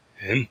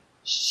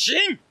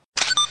Shin!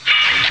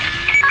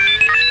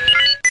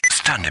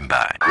 Standing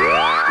by.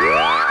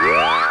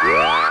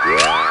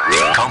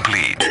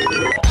 Complete.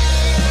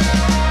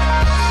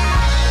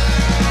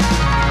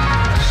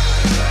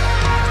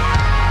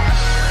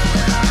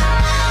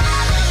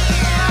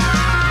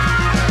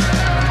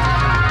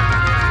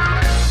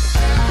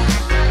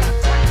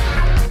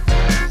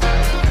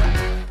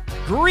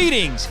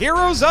 Greetings,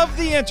 heroes of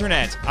the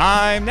internet.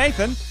 I'm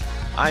Nathan.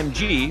 I'm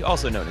G,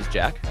 also known as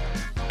Jack.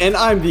 And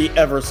I'm the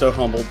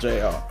ever-so-humble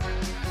JR.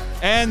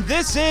 And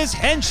this is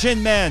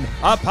Henshin Men,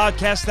 a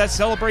podcast that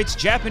celebrates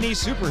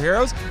Japanese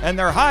superheroes and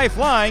their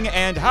high-flying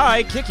and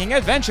high-kicking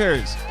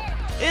adventures.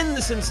 In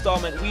this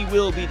installment, we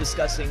will be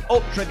discussing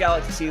Ultra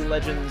Galaxy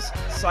Legends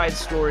side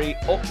story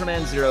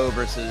Ultraman Zero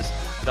versus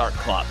Dark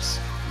Clops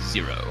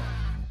Zero.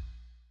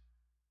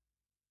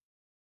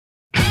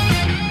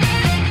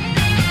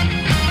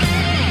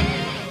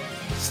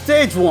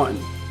 Stage 1.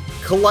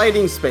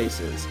 Colliding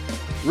Spaces.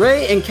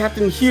 Rei and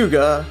Captain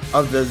Hyuga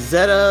of the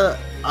Zeta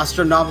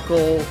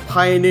Astronomical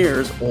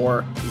Pioneers,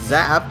 or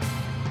ZAP,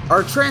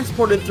 are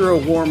transported through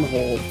a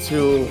wormhole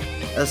to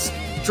a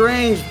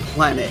strange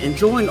planet and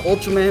join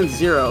Ultraman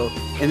Zero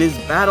in his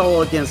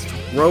battle against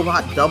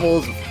robot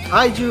doubles of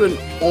Kaiju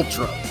and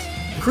Ultras,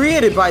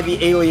 created by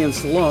the alien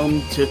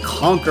Salome to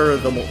conquer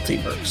the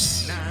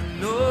multiverse.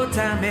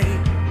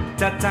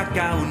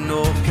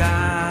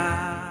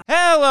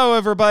 Hello,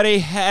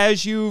 everybody.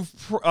 As you've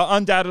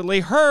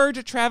undoubtedly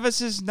heard, Travis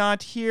is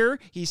not here.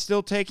 He's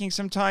still taking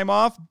some time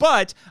off,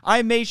 but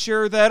I made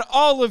sure that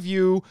all of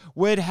you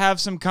would have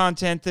some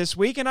content this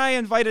week, and I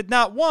invited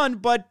not one,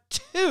 but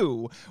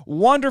two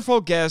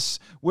wonderful guests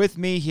with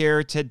me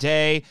here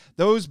today,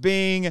 those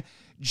being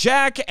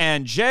Jack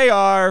and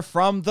JR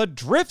from the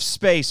Drift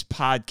Space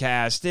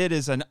podcast. It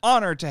is an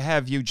honor to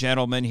have you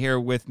gentlemen here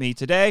with me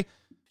today.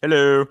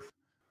 Hello.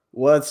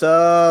 What's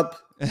up?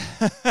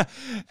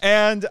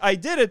 And I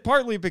did it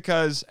partly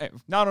because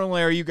not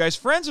only are you guys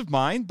friends of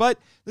mine, but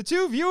the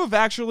two of you have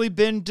actually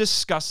been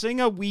discussing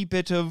a wee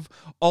bit of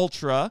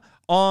Ultra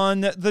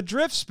on the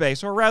Drift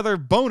Space, or rather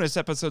bonus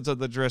episodes of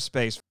the Drift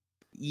Space.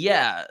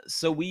 Yeah,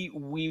 so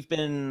we've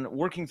been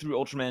working through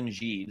Ultraman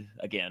Geed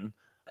again,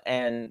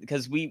 and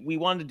because we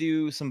wanted to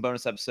do some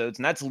bonus episodes,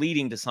 and that's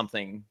leading to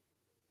something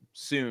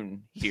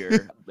soon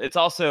here. It's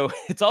also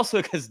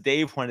because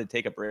Dave wanted to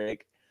take a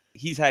break.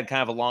 He's had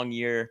kind of a long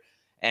year,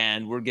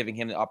 and we're giving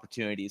him the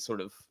opportunity to sort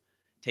of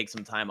take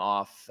some time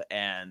off.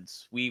 And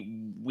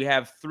we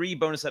have 3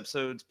 bonus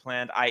episodes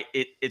planned.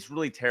 It's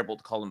really terrible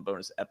to call them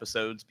bonus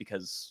episodes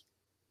because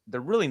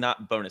they're really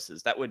not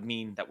bonuses. That would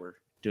mean that we're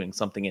doing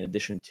something in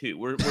addition to.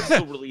 We're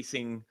still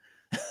releasing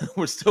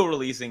we're still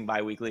releasing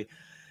bi-weekly.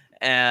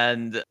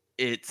 And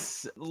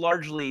it's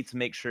largely to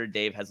make sure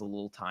Dave has a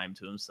little time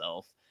to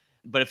himself.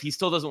 But if he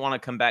still doesn't want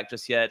to come back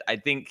just yet, I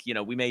think,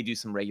 we may do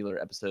some regular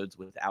episodes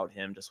without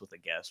him, just with a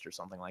guest or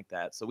something like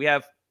that. So we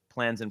have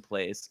plans in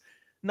place.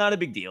 Not a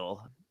big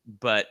deal,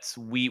 but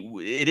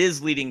it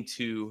is leading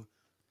to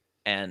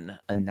an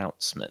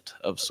announcement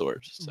of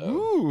sorts. So.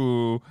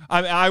 Ooh.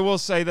 I will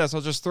say this.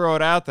 I'll just throw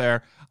it out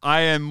there. I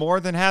am more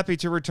than happy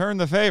to return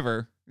the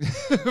favor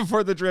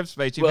for the Drift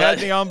Space. You've had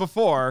me on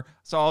before,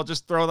 so I'll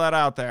just throw that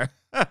out there.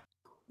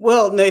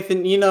 Well,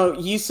 Nathan,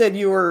 you said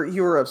you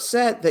were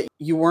upset that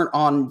you weren't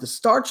on the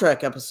Star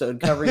Trek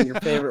episode covering your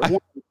favorite one.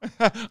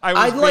 I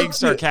was being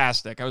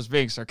sarcastic.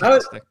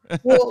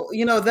 Well,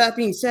 that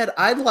being said,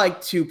 I'd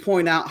like to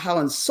point out how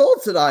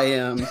insulted I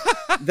am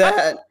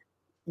that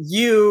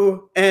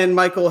you and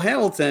Michael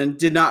Hamilton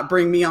did not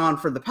bring me on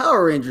for the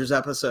Power Rangers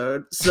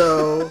episode.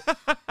 So,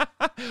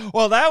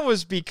 well, that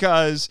was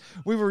because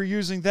we were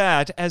using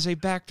that as a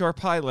backdoor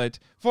pilot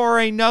for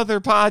another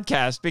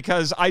podcast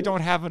because I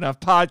don't have enough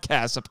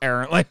podcasts,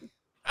 apparently.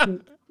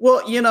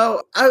 Well,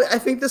 I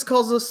think this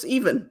calls us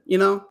even,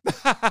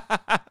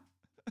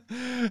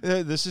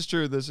 This is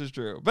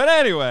true. But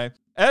anyway,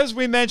 as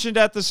we mentioned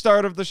at the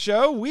start of the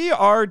show, we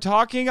are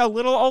talking a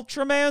little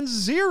Ultraman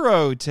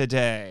Zero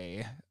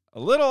today. A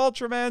little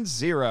Ultraman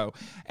Zero.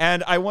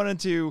 And I wanted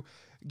to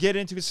get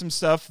into some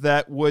stuff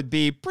that would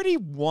be pretty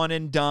one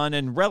and done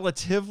and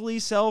relatively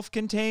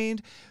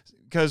self-contained,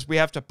 because we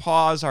have to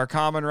pause our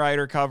Kamen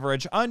Rider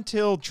coverage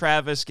until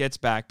Travis gets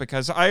back,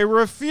 because I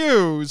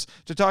refuse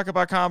to talk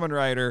about Kamen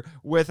Rider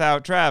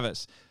without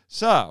Travis.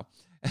 So,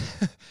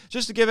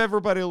 just to give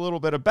everybody a little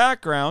bit of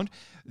background,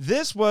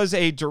 this was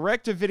a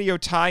direct-to-video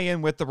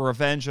tie-in with The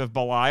Revenge of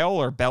Belial,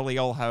 or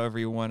Belial, however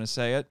you want to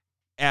say it.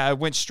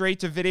 Went straight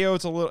to video.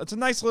 It's a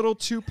nice little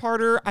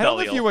 2-parter. I don't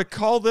know if you would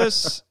call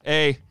this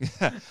I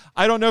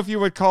don't know if you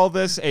would call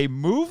this a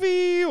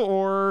movie,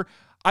 or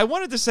I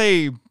wanted to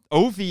say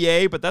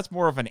OVA, but that's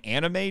more of an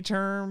anime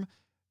term.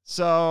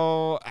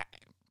 So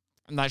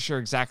I'm not sure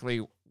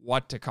exactly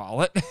what to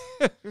call it.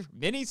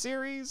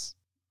 Miniseries?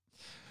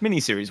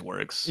 Miniseries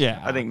works.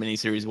 Yeah. I think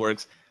miniseries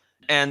works.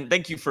 And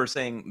thank you for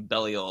saying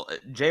Belial.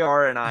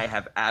 JR and I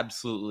have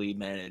absolutely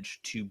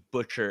managed to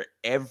butcher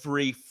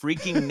every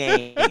freaking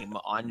name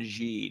on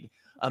Geed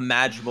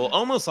imaginable,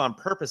 almost on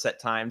purpose at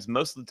times,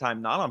 most of the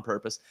time not on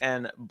purpose.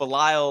 And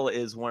Belial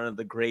is one of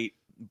the great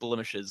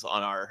blemishes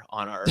on our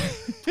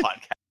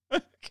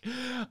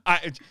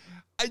podcast.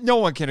 No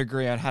one can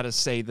agree on how to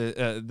say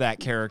that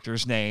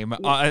character's name.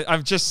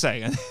 I'm just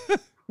saying.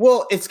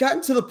 Well, it's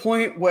gotten to the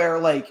point where,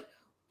 like,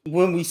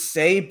 when we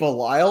say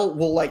Belial,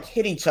 we'll, like,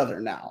 hit each other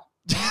now.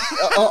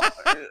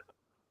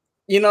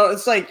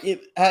 It's like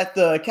at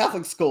the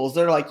Catholic schools,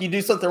 they're like, you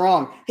do something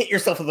wrong, hit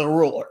yourself with a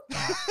ruler.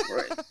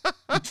 Right.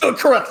 Do it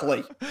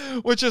correctly.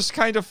 Which is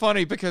kind of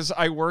funny because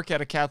I work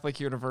at a Catholic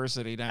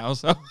university now,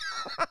 so...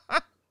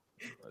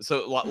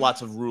 So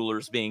lots of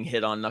rulers being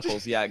hit on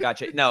knuckles. Yeah,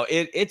 gotcha. No,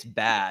 it's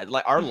bad.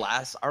 Like our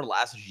last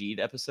Jeed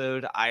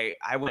episode, I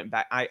went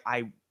back.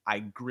 I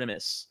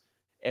grimace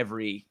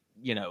every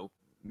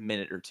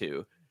minute or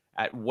two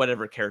at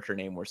whatever character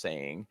name we're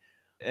saying.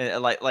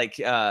 Like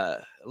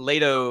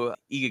Leto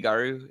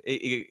Igagaru.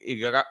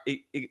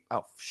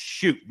 Oh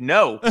shoot,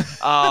 no.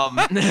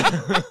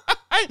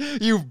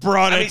 You've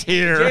brought it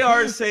here.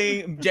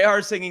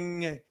 JR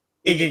singing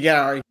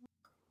Igagari.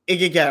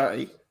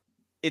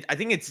 I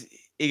think it's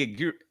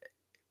Igaguru.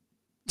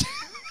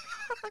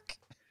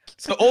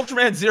 So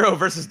Ultraman Zero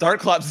versus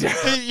Darklops Zero.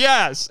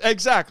 Yes,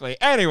 exactly.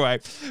 Anyway,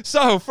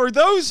 so for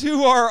those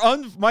who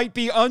might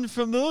be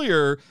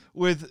unfamiliar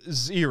with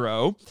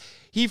Zero,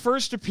 he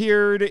first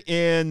appeared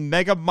in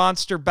Mega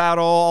Monster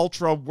Battle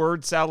Ultra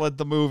Word Salad,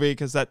 the movie,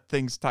 because that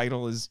thing's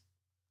title is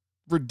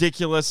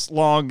ridiculous,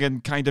 long,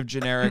 and kind of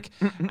generic.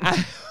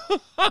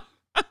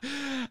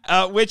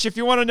 Which, if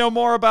you want to know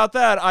more about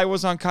that, I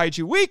was on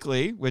Kaiju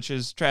Weekly, which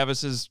is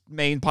Travis's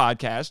main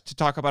podcast, to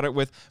talk about it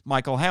with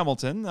Michael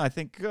Hamilton, I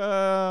think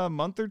a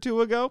month or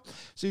two ago.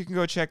 So you can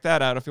go check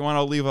that out if you want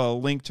to leave a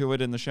link to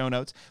it in the show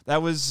notes.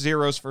 That was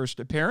Zero's first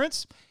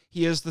appearance.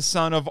 He is the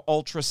son of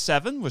Ultra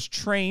 7, was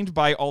trained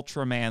by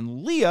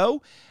Ultraman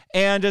Leo,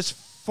 and as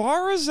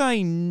far as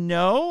I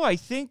know, I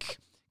think,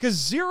 because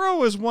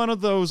Zero is one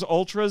of those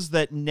Ultras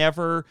that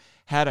never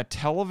had a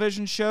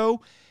television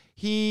show,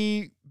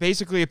 he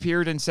basically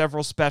appeared in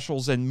several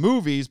specials and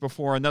movies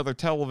before another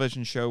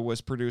television show was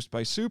produced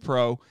by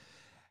Supro.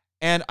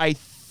 And I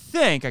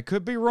think, I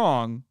could be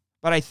wrong,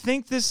 but I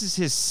think this is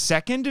his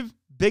second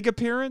big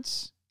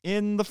appearance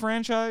in the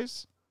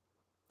franchise.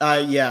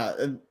 Yeah,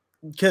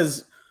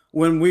 because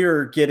when we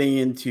were getting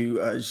into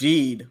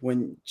Jeed,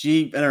 when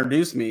Jeed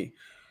introduced me,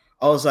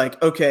 I was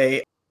like,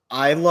 okay,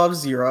 I love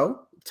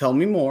Zero. Tell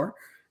me more.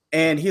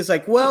 And he's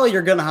like, well,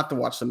 you're going to have to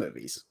watch the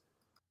movies.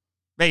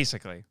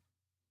 Basically.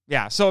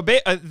 Yeah, so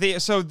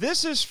so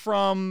this is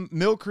from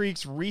Mill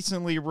Creek's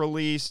recently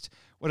released,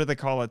 what do they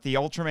call it, the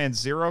Ultraman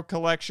Zero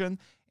collection.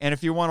 And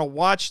if you want to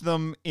watch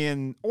them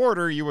in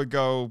order, you would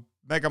go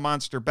Mega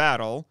Monster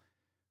Battle,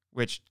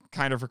 which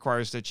kind of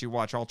requires that you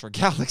watch Ultra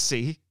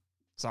Galaxy.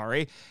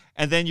 Sorry.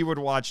 And then you would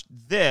watch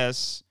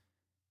this,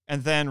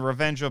 and then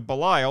Revenge of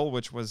Belial,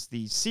 which was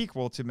the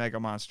sequel to Mega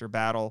Monster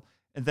Battle.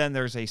 And then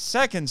there's a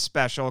second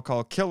special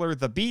called Killer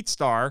the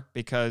Beatstar,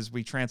 because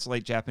we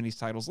translate Japanese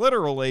titles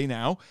literally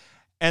now.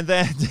 And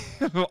then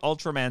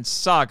Ultraman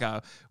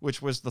Saga,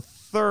 which was the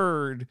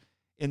third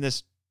in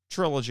this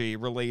trilogy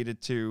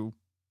related to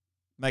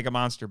Mega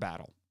Monster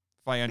Battle,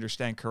 if I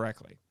understand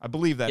correctly. I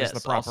believe that is the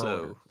proper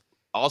order.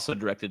 Also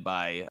directed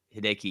by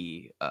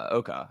Hideki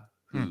Oka,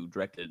 who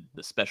directed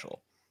the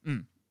special.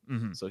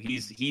 Mm-hmm. So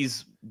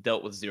he's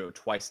dealt with Zero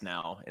twice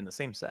now in the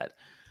same set.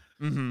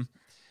 Mm-hmm.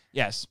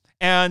 Yes.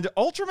 And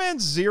Ultraman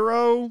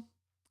Zero,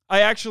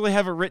 I actually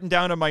have it written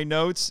down in my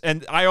notes,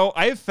 and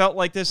I have felt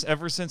like this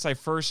ever since I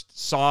first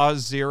saw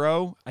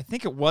Zero. I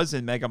think it was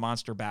in Mega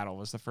Monster Battle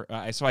was the first,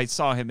 so I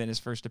saw him in his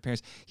first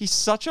appearance. He's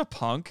such a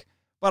punk,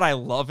 but I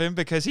love him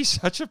because he's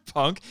such a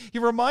punk. He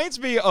reminds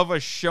me of a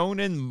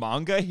shonen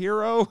manga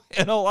hero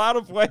in a lot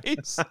of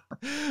ways.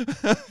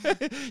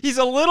 He's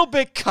a little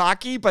bit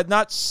cocky, but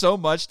not so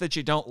much that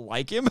you don't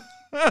like him.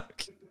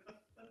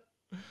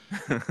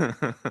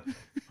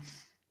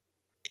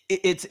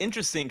 It's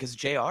interesting because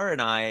JR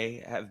and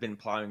I have been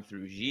plowing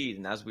through Jeed,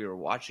 and as we were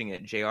watching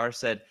it, JR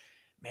said,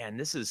 man,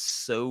 this is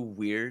so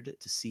weird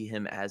to see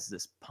him as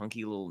this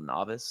punky little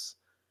novice.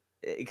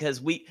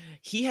 Because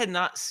he had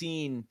not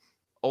seen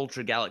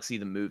Ultra Galaxy,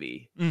 the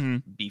movie,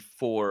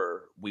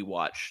 before we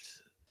watched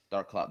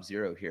Darklops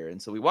Zero here. And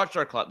so we watched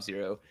Darklops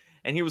Zero,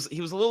 and he was a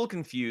little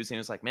confused, and he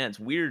was like, man, it's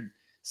weird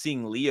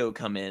seeing Leo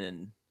come in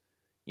and,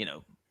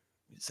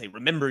 say,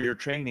 remember your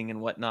training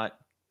and whatnot.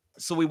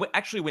 So we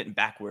actually went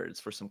backwards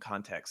for some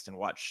context and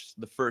watched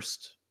the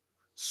first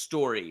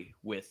story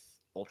with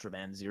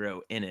Ultraman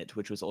Zero in it,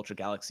 which was Ultra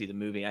Galaxy, the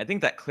movie. I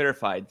think that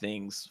clarified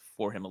things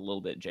for him a little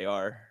bit,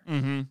 JR.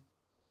 Mm-hmm.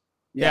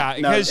 Yeah,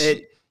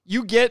 because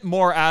you get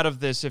more out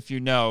of this if you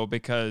know,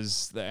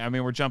 because, I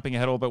mean, we're jumping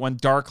ahead a little bit. When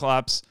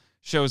Darklops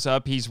shows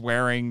up, he's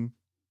wearing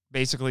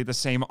basically the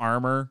same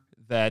armor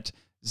that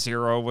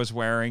Zero was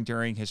wearing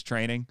during his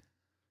training.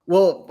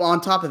 Well, on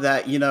top of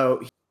that,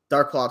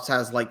 Darklops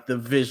has like the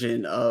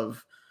vision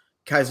of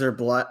Kaiser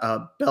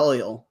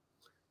Belial.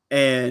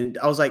 And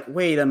I was like,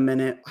 wait a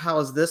minute, how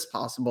is this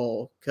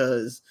possible?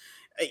 Because,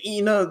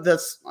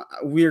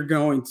 we're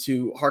going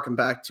to harken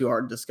back to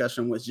our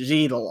discussion with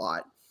Jeed a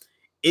lot.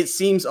 It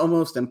seems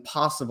almost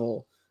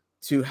impossible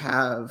to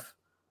have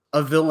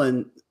a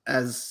villain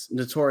as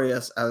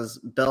notorious as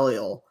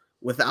Belial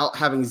without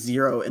having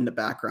Zero in the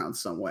background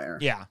somewhere.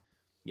 Yeah.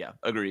 Yeah,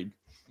 agreed.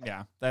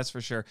 Yeah, that's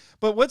for sure.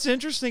 But what's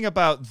interesting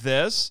about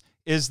this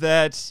is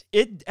that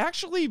it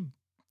actually,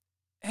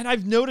 and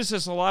I've noticed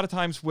this a lot of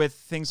times with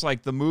things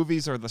like the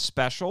movies or the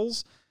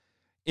specials,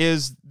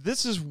 is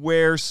this is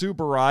where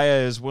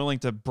Subaraya is willing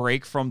to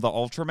break from the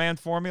Ultraman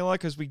formula,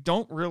 because we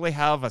don't really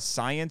have a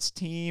science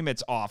team.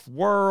 It's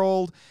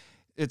off-world.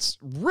 It's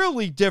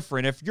really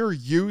different. If you're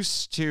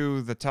used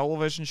to the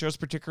television shows,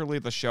 particularly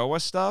the Showa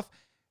stuff,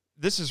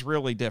 this is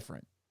really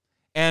different.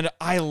 And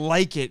I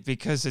like it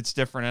because it's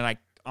different. And I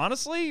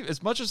honestly,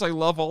 as much as I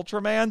love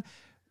Ultraman,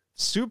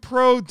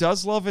 Supro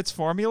does love its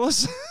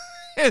formulas.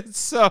 And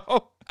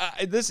so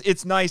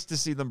it's nice to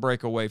see them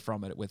break away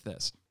from it with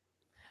this.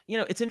 You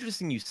know, it's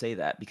interesting you say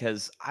that,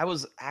 because I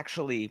was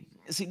actually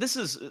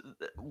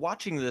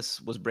watching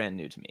this was brand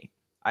new to me.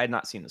 I had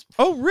not seen this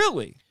before. Oh,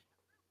 really?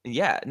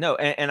 Yeah, no,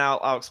 and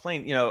I'll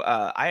explain. You know,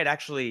 I had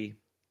actually,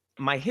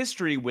 my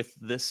history with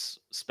this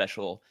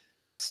special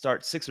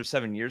starts 6 or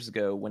 7 years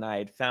ago when I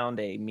had found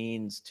a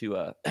means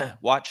to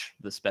watch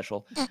the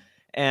special,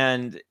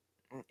 and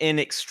in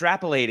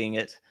extrapolating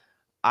it,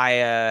 I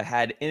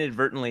had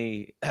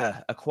inadvertently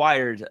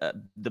acquired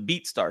the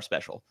BeatStar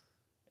special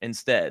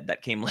instead.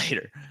 That came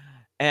later,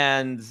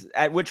 and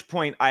at which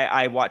point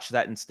I watched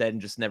that instead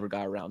and just never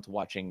got around to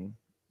watching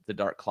the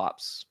Dark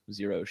Clops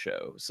Zero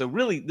show. So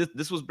really,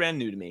 this was brand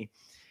new to me,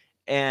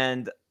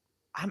 and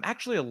I'm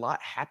actually a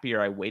lot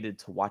happier I waited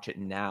to watch it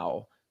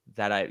now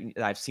that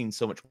I've seen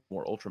so much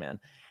more Ultraman.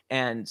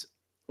 And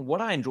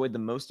what I enjoyed the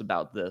most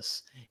about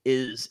this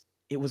is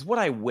it was what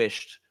I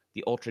wished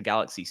the Ultra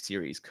Galaxy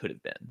series could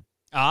have been.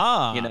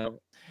 You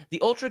know,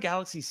 the Ultra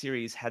Galaxy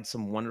series had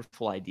some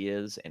wonderful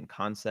ideas and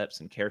concepts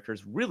and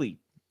characters, really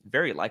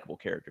very likable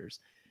characters.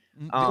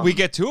 We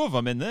get 2 of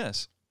them in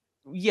this.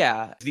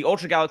 Yeah, the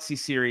Ultra Galaxy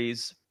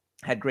series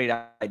had great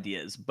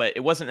ideas, but it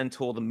wasn't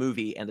until the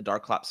movie and the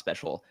Dark Clops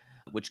special,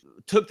 which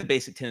took the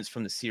basic tenets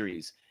from the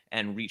series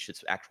and reached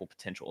its actual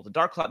potential. The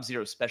Dark Clops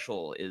Zero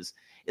special is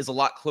a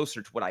lot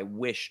closer to what I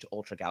wished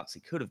Ultra Galaxy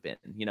could have been.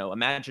 You know,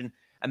 imagine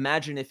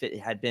if it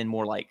had been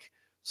more like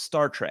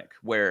Star Trek,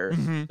 where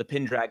the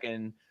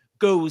Pendragon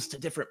goes to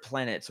different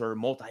planets or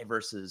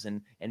multiverses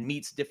and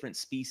meets different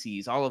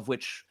species, all of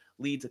which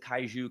lead to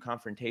kaiju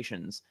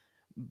confrontations.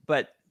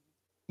 But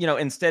you know,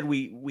 instead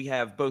we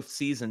have both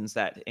seasons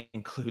that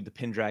include the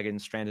Pendragon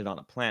stranded on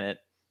a planet,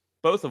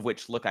 both of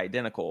which look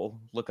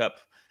identical. Look up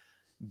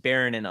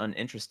barren and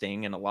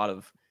uninteresting, and a lot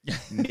of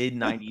mid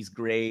 90s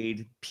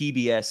grade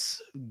PBS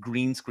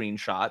green screen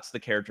shots the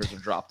characters are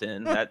dropped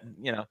in. That,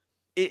 you know,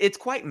 it's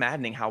quite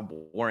maddening how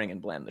boring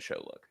and bland the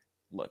show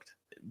looked.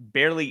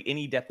 Barely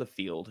any depth of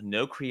field,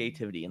 no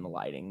creativity in the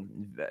lighting.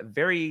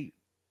 Very,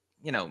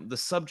 you know, the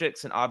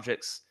subjects and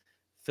objects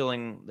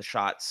filling the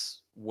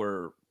shots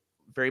were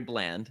very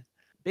bland.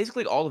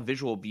 Basically, all the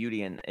visual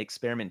beauty and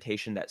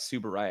experimentation that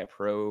Subaraya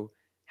Pro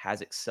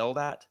has excelled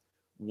at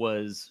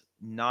was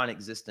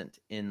non-existent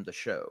in the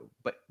show.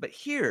 But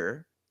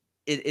here,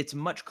 it's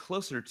much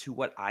closer to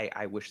what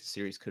I wish the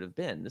series could have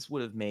been. This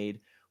would have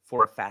made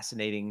for a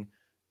fascinating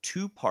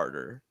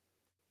 2-parter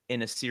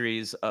in a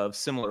series of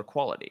similar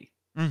quality,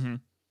 I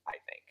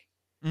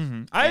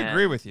think. I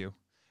agree with you.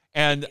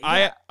 And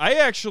yeah.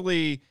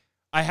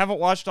 I haven't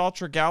watched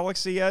Ultra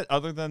Galaxy yet,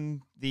 other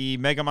than the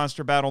Mega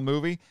Monster Battle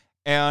movie,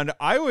 and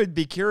I would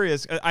be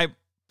curious. I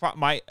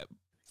might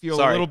feel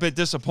a little bit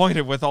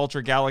disappointed with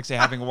Ultra Galaxy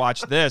having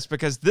watched this,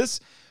 because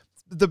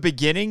the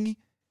beginning,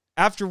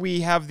 after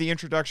we have the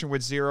introduction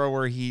with Zero,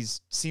 where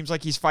seems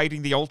like he's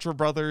fighting the Ultra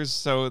Brothers.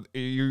 So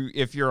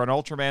if you're an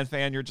Ultraman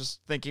fan, you're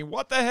just thinking,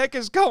 what the heck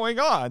is going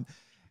on?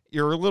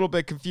 You're a little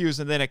bit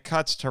confused, and then it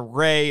cuts to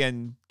Ray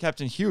and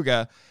Captain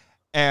Hyuga,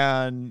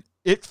 and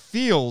it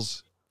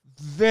feels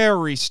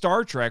very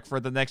Star Trek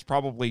for the next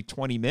probably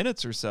 20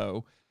 minutes or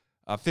so,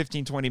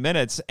 15, 20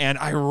 minutes. And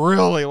I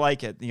really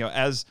like it. You know,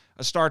 as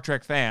a Star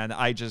Trek fan,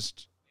 I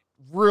just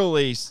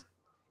really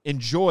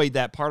enjoyed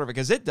that part of it,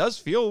 because it does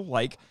feel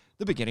like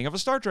the beginning of a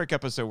Star Trek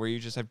episode where you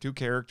just have 2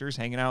 characters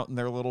hanging out in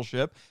their little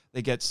ship.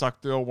 They get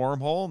sucked through a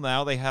wormhole.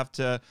 Now they have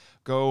to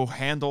go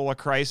handle a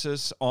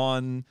crisis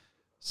on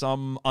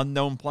some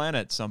unknown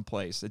planet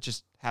someplace that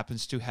just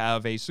happens to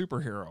have a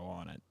superhero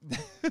on it.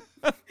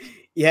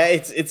 Yeah,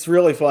 it's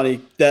really funny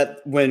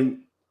that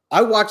when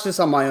I watched this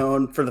on my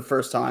own for the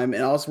first time,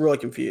 and I was really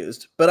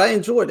confused, but I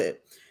enjoyed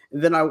it.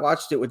 And then I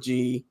watched it with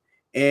G,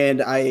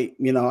 and I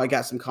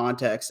got some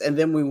context. And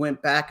then we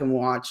went back and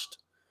watched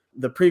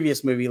the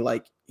previous movie,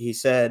 like he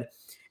said,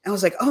 and I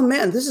was like, oh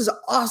man, this is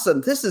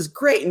awesome. This is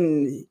great.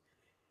 And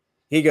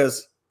he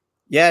goes,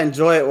 yeah,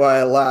 enjoy it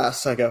while it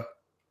lasts. I go,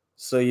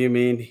 so you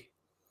mean?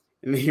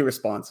 And he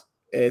responds,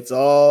 it's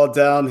all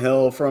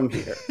downhill from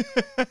here.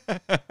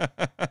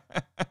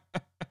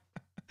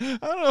 I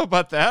don't know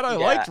about that. I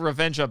liked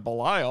Revenge of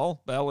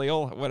Belial,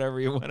 however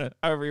you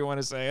want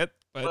to say it.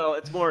 But well,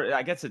 it's more.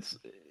 I guess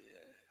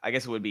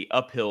it would be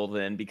uphill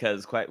then,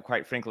 because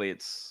quite frankly,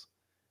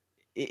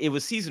 it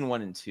was season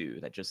 1 and 2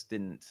 that just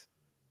didn't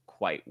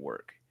quite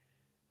work.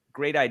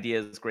 great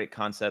ideas, great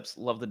concepts.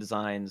 Love the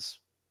designs.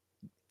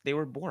 They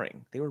were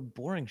boring. They were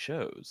boring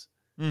shows,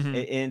 Mhm. and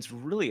it's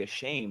really a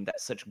shame that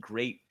such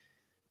great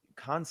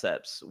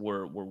concepts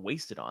were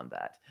wasted on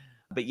that.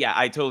 But yeah,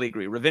 I totally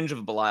agree. Revenge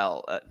of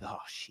Belial. Oh,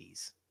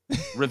 jeez.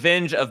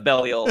 Revenge of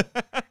Belial.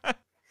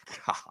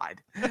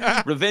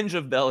 God. Revenge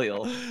of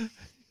Belial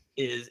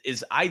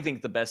is I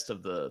think the best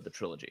of the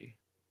trilogy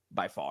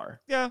by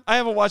far. Yeah, I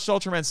haven't watched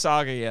Ultraman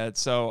Saga yet,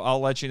 so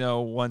I'll let you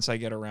know once I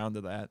get around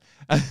to that.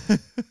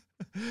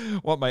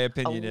 What my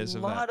opinion is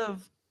of that.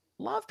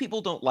 A lot of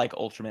people don't like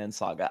Ultraman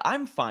Saga.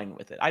 I'm fine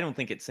with it. I don't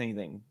think it's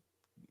anything,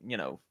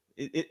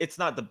 it's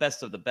not the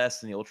best of the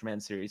best in the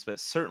Ultraman series, but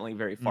it's certainly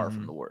very far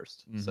from the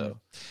worst. So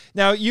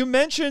Now, you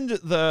mentioned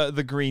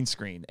the green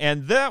screen,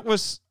 and that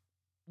was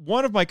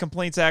one of my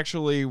complaints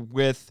actually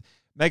with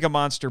Mega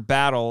Monster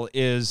Battle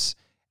is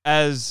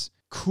as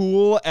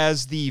cool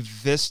as the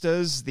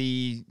vistas,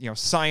 the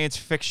science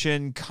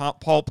fiction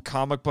pulp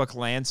comic book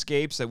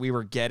landscapes that we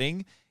were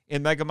getting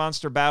in Mega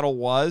Monster Battle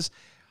was,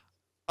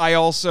 I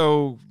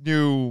also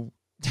knew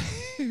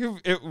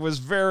it was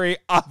very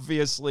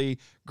obviously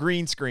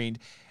green screened.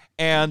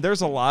 And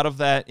there's a lot of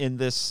that in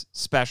this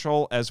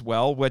special as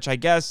well, which I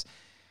guess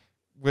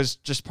was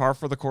just par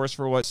for the course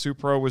for what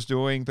Supro was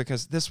doing,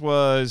 because this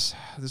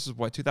is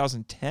what,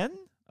 2010,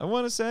 I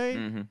want to say?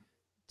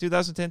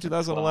 2010,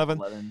 2011?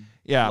 11.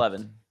 Yeah.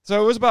 11.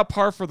 So it was about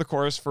par for the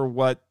course for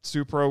what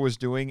Supro was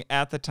doing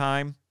at the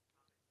time.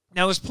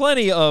 Now, there's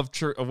plenty of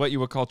what you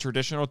would call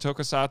traditional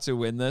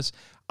tokusatsu in this.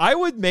 I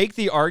would make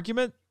the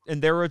argument,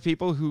 and there were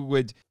people who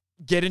would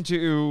get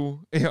into,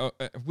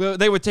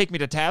 they would take me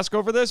to task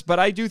over this, but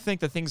I do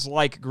think that things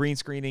like green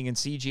screening and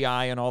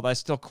CGI and all that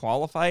still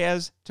qualify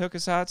as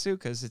tokusatsu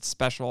because it's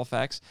special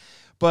effects.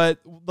 But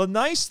the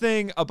nice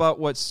thing about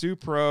what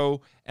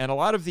Supro and a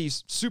lot of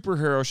these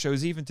superhero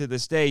shows, even to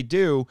this day,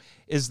 do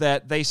is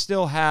that they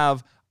still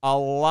have a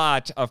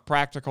lot of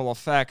practical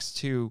effects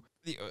to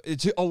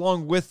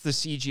along with the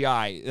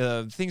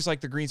CGI. Things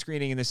like the green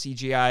screening and the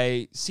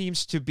CGI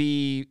seems to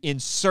be in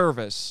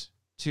service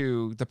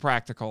to the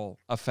practical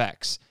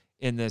effects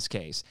in this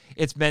case.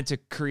 It's meant to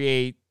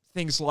create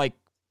things like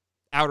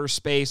outer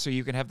space so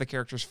you can have the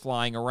characters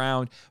flying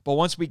around. But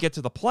once we get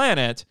to the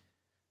planet,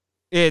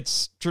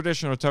 it's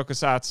traditional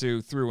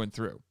tokusatsu through and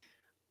through.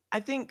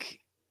 I think,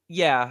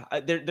 yeah,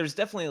 there's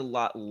definitely a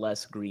lot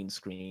less green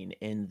screen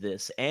in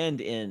this and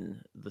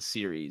in the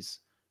series,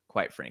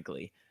 quite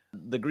frankly.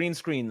 The green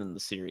screen in the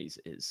series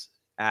is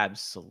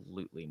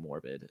absolutely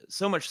morbid.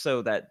 So much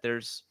so that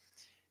there's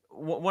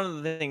one of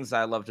the things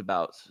I loved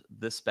about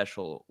this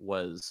special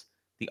was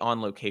the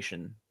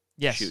on-location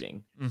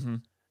shooting. Mm-hmm.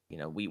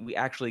 We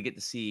actually get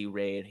to see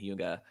Rei and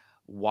Hyuga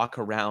walk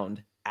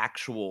around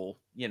actual,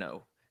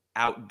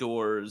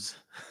 outdoors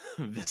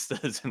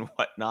vistas and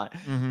whatnot.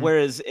 Mm-hmm.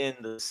 Whereas in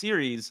the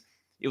series,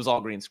 it was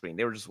all green screen.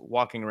 They were just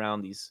walking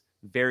around these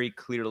very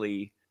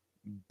clearly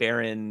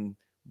barren,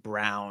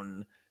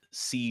 brown,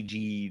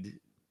 CG'd,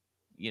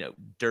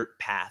 dirt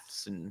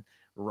paths and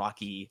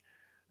rocky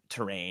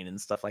terrain and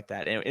stuff like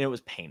that, and it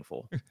was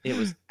painful. It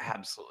was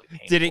absolutely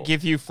painful. Did it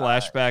give you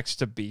flashbacks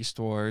to Beast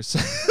Wars?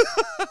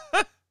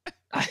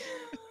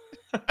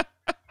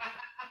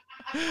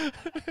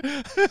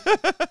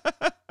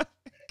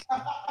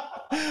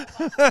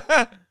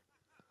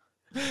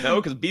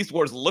 No, because Beast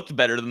Wars looked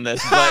better than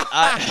this, but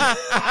I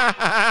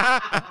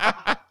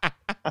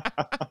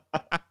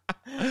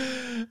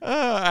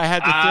had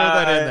to throw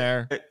that in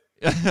there.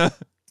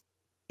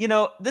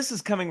 This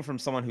is coming from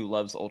someone who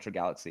loves Ultra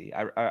Galaxy.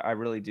 I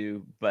really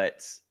do,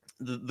 but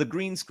the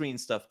green screen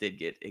stuff did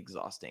get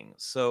exhausting.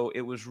 So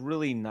it was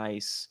really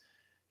nice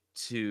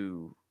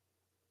to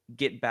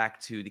get back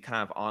to the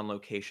kind of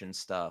on-location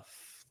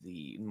stuff,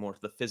 the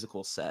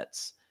physical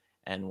sets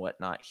and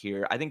whatnot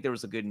here. I think there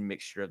was a good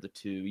mixture of the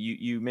two.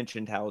 You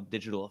mentioned how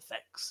digital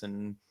effects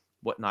and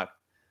whatnot,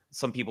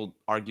 some people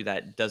argue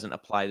that doesn't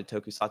apply to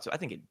tokusatsu. I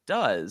think it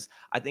does.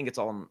 I think it's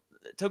all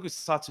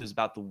tokusatsu is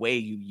about the way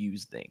you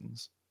use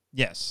things.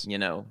 Yes.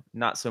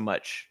 Not so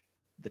much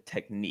the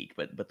technique,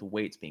 but the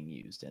way it's being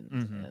used.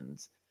 And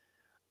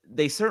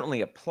they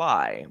certainly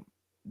apply.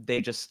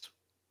 They just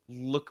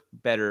look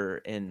better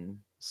in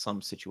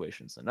some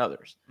situations than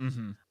others.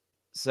 Mm-hmm.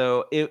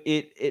 So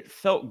it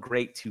felt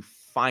great to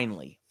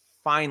finally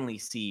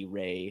see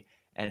Rei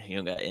and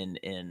Hyuga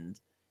in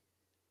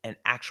an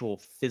actual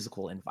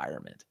physical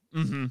environment.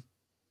 Mm-hmm.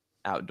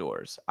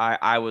 Outdoors.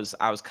 I was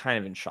kind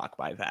of in shock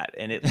by that,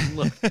 and it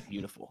looked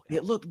beautiful.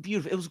 It looked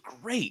beautiful. It was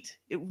great.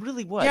 It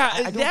really was. Yeah,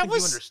 I don't think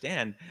you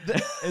understand.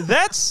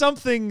 That's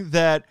something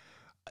that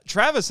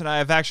Travis and I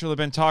have actually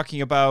been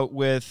talking about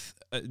with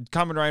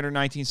Kamen Rider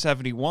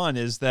 1971,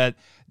 is that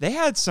they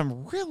had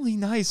some really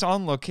nice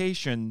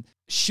on-location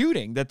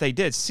shooting that they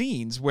did,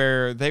 scenes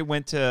where they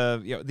went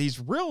to these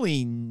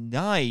really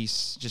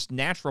nice, just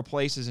natural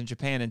places in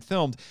Japan and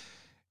filmed.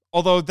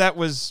 Although that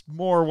was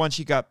more once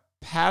you got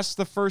past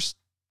the first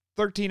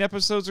 13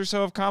 episodes or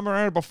so of Kamen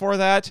Rider. Before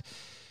that,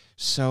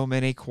 so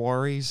many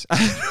quarries.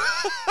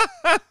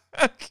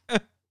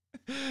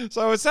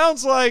 So it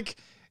sounds like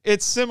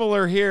it's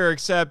similar here,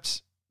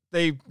 except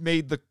they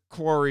made the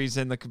quarries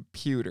in the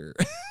computer.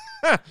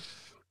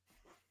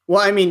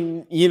 Well, I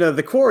mean,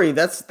 the Quarry,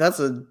 that's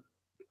a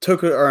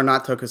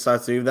not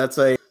Tokusatsu, that's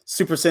a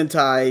Super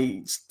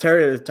Sentai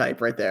stereotype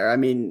right there. I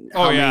mean,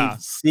 how many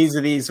scenes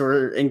of these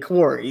were in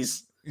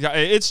quarries? Yeah,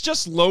 it's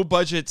just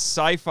low-budget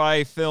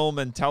sci-fi film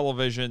and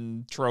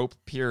television trope,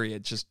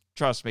 period. Just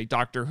trust me.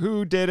 Doctor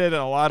Who did it,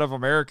 and a lot of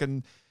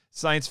American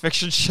science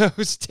fiction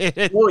shows did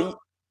it.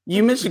 Well,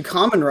 you mentioned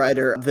Kamen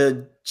Rider.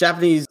 The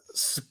Japanese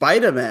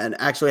Spider-Man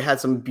actually had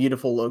some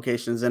beautiful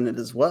locations in it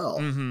as well.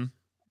 Mm-hmm.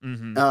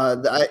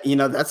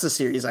 Mm-hmm. That's a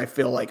series I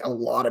feel like a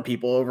lot of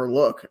people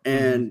overlook.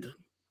 And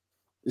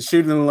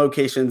shooting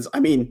locations,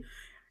 I mean,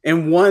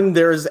 in one,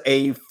 there's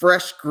a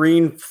fresh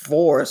green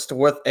forest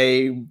with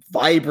a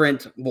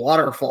vibrant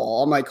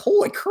waterfall. I'm like,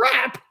 holy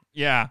crap.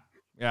 Yeah.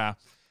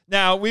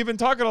 Now, we've been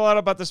talking a lot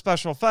about the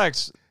special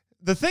effects.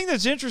 The thing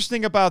that's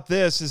interesting about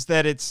this is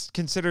that it's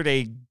considered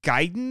a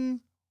Gaiden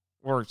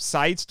or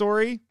side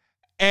story.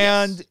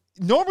 And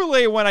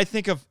normally when I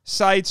think of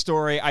side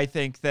story, I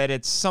think that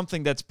it's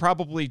something that's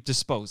probably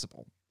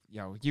disposable.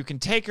 You can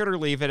take it or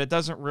leave it. It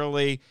doesn't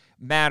really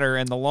matter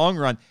in the long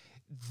run.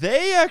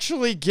 They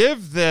actually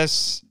give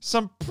this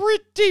some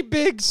pretty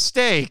big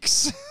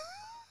stakes,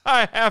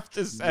 I have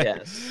to say.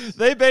 Yes.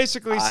 They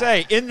basically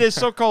say, in this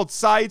so-called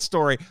side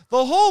story,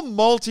 the whole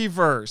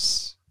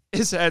multiverse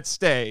is at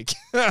stake.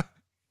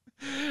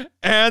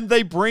 And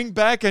they bring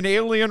back an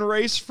alien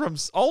race from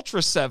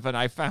Ultra 7,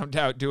 I found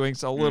out doing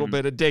a little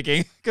bit of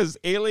digging, because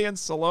Alien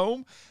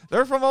Salome,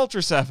 they're from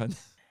Ultra 7.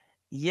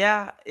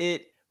 Yeah,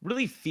 it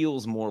really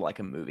feels more like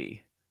a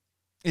movie.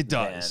 It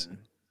does.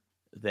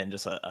 Than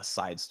just a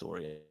side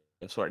story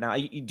of sort. Now,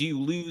 do you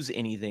lose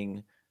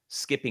anything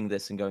skipping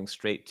this and going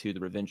straight to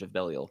the Revenge of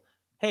Belial?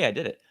 Hey, I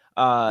did it.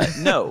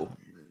 No,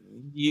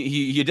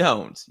 you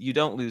don't. You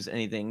don't lose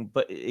anything,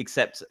 but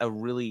except a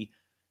really,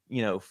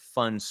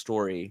 fun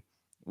story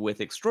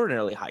with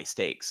extraordinarily high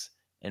stakes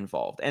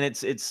involved. And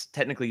it's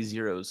technically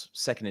Zero's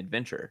second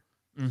adventure.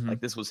 Mm-hmm.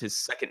 Like, this was his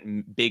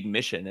second big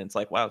mission. And it's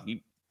like, wow,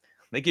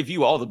 they give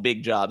you all the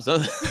big jobs.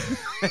 It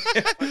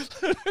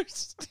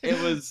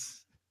was...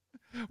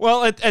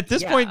 Well, at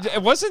this point,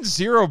 wasn't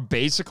Zero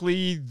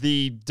basically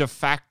the de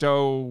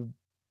facto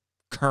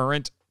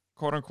current,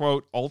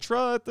 quote-unquote,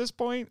 Ultra at this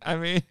point? I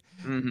mean,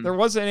 there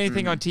wasn't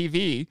anything on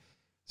TV.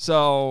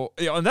 So,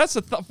 and that's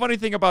the funny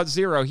thing about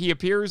Zero. He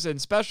appears in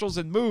specials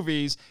and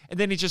movies, and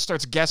then he just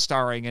starts guest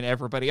starring in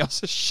everybody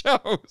else's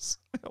shows,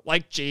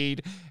 like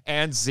Jeed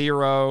and Z,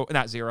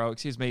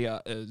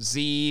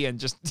 and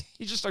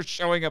he just starts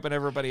showing up in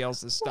everybody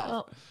else's stuff.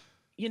 Well,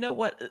 you know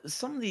what?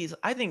 Some of these,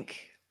 I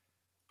think...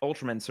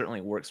 Ultraman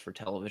certainly works for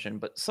television,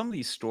 but some of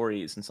these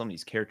stories and some of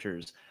these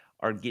characters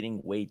are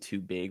getting way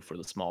too big for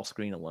the small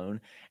screen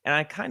alone. And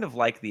I kind of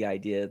like the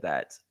idea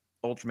that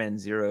Ultraman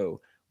Zero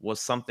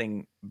was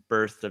something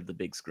birthed of the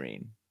big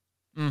screen.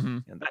 Mm-hmm.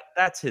 And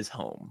that's his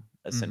home,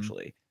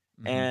 essentially.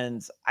 Mm-hmm.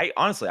 And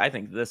I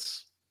think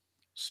this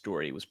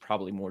story was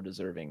probably more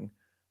deserving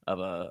of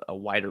a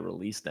wider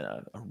release than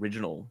an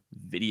original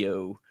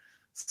video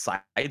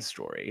side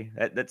story.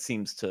 That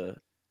seems to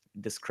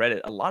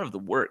discredit a lot of the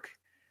work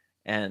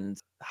and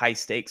high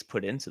stakes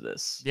put into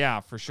this. Yeah,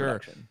 for sure.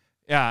 Production.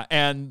 Yeah,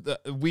 and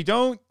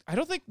I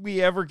don't think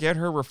we ever get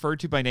her referred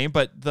to by name,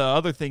 but the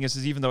other thing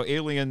is even though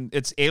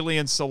it's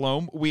Alien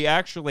Salome, we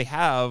actually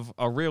have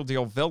a real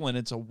deal villain.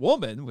 It's a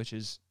woman, which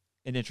is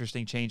an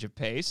interesting change of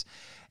pace.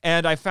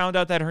 And I found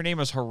out that her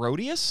name is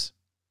Herodias,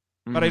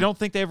 but I don't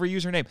think they ever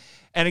use her name.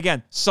 And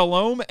again,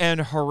 Salome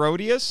and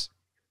Herodias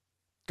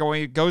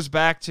goes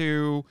back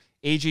to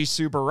Eiji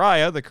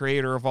Tsuburaya, the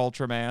creator of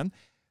Ultraman.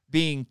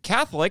 Being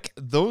Catholic,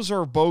 those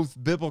are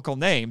both biblical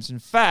names. In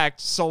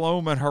fact,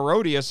 Salome and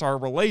Herodias are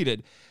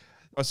related.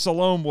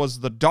 Salome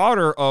was the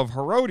daughter of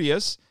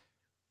Herodias,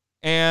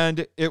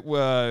 and it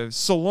was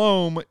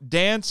Salome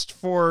danced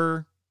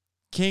for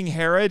King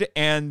Herod,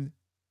 and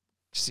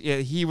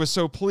he was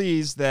so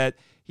pleased that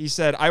he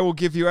said, "I will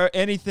give you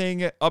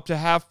anything up to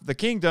half the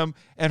kingdom."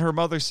 And her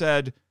mother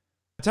said,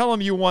 "Tell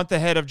him you want the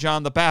head of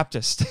John the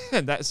Baptist."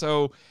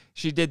 So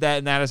she did that,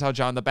 and that is how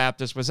John the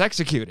Baptist was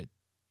executed.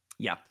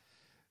 Yeah.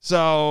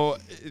 So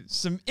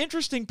some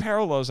interesting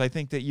parallels, I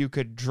think, that you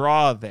could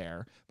draw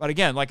there. But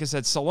again, like I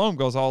said, Salome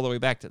goes all the way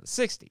back to the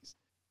 60s.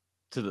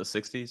 To the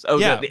 60s? Oh,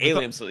 yeah, the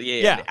alien.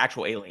 The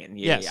actual alien.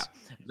 Yeah.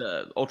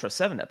 The Ultra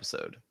 7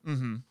 episode.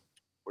 Mm-hmm.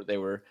 Where they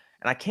were...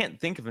 And I can't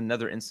think of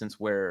another instance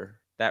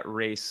where that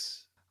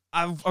race...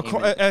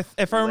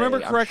 If I remember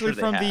correctly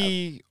from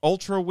the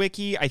Ultra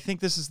Wiki, I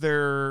think this is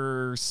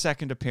their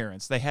second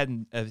appearance. They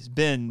hadn't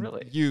been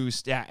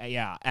used,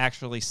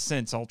 actually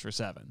since Ultra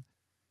 7.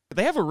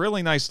 They have a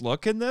really nice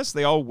look in this.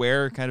 They all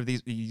wear kind of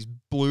these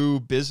blue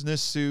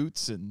business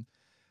suits, and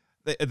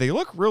they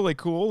look really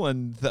cool.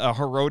 And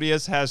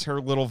Herodias has her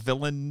little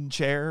villain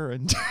chair,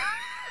 and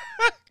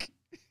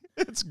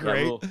it's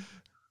great. Yeah,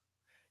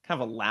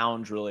 kind of a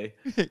lounge, really.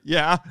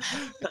 Yeah,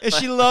 and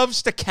she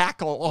loves to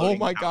cackle. Oh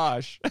my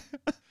gosh!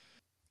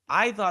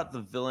 I thought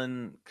the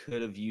villain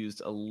could have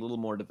used a little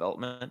more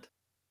development.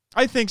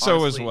 I think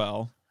so as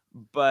well.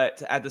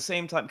 but at the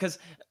same time, because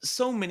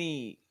so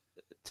many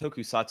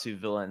tokusatsu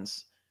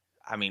villains,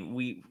 I mean,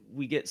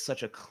 we get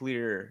such a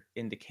clear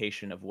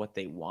indication of what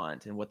they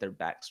want and what their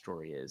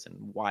backstory is and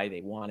why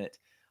they want it.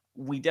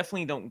 We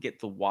definitely don't get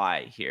the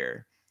why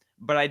here,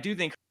 but I do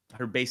think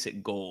her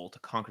basic goal to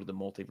conquer the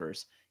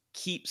multiverse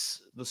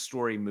keeps the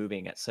story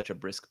moving at such a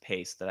brisk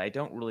pace that I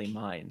don't really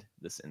mind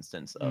this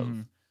instance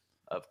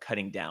of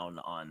cutting down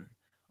on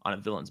a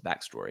villain's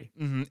backstory.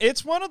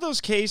 It's one of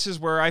those cases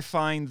where I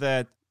find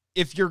that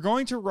if you're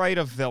going to write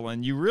a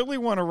villain, you really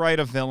want to write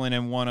a villain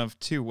in one of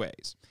two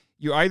ways.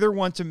 You either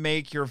want to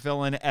make your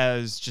villain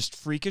as just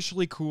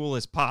freakishly cool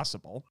as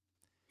possible,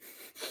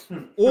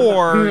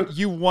 or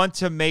you want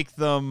to make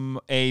them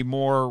a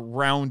more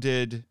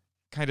rounded,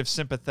 kind of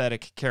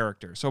sympathetic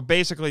character. So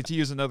basically, to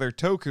use another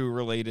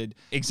Toku-related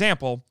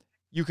example,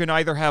 you can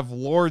either have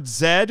Lord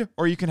Zed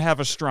or you can have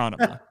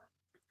Astronema.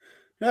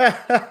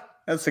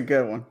 That's a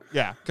good one.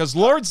 Yeah, because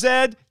Lord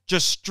Zed,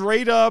 just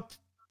straight up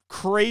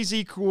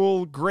crazy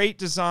cool, great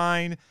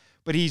design,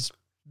 but he's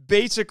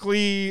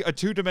basically a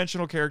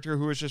two-dimensional character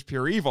who is just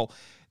pure evil.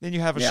 Then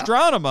you have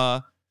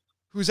Astronema,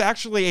 who's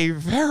actually a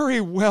very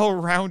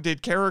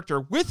well-rounded character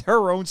with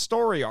her own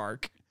story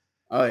arc.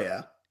 Oh,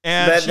 yeah.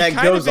 And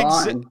that goes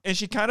on. And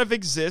she kind of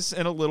exists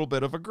in a little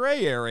bit of a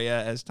gray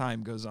area as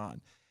time goes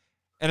on.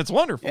 And it's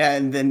wonderful. Yeah,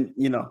 and then,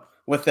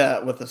 with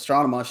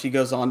Astronema, she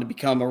goes on to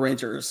become a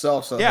ranger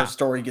herself, so her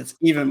story gets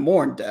even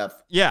more in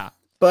depth. Yeah.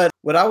 But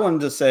what I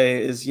wanted to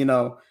say is,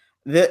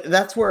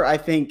 that's where I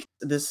think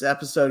this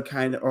episodes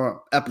kind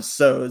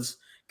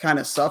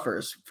of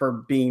suffers for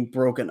being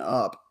broken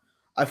up.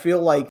 I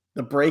feel like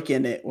the break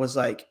in it was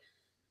like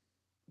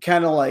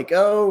kind of like,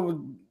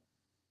 oh,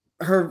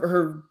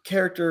 her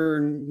character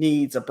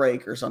needs a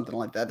break or something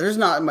like that. There's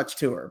not much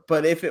to her.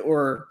 But if it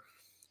were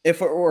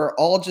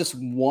all just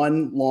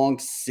one long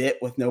sit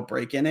with no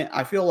break in it,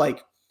 I feel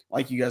like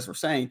you guys were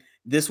saying,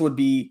 this would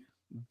be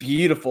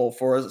beautiful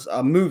for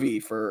a movie,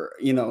 for,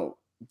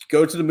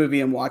 go to the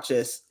movie and watch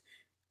this.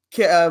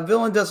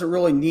 Villain doesn't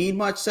really need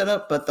much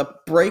setup, but the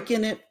break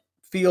in it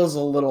feels a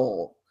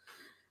little,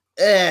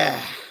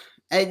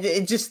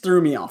 it just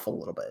threw me off a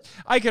little bit.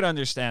 I could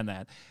understand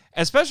that,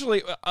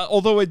 especially,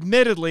 although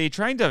admittedly,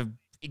 trying to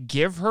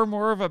give her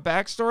more of a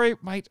backstory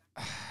might,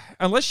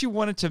 unless you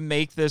wanted to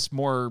make this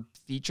more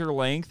feature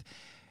length,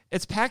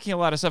 it's packing a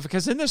lot of stuff,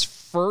 because in this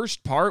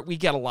first part, we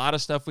get a lot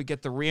of stuff. We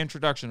get the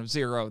reintroduction of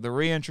Zero, the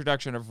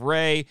reintroduction of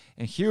Rei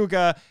and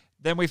Hyuga.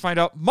 Then we find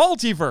out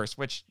multiverse,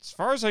 which, as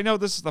far as I know,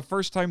 this is the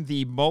first time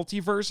the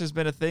multiverse has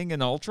been a thing in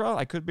Ultra.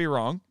 I could be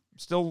wrong. I'm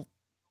still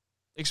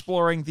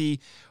exploring the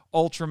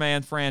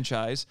Ultraman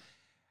franchise.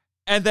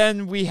 And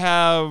then we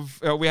have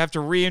to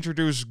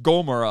reintroduce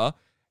Gomora.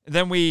 And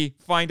then we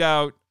find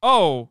out,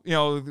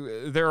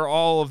 there are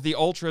all of the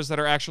Ultras that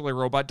are actually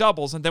robot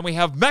doubles. And then we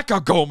have Mecha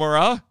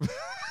Gomora.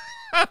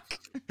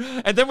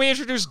 And then we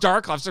introduce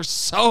Darklops. There's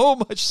so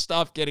much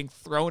stuff getting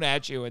thrown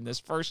at you in this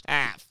first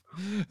half.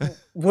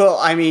 Well,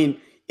 I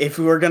mean, if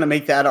we were going to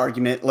make that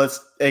argument, let's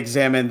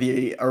examine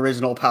the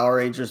original Power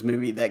Rangers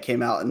movie that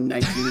came out in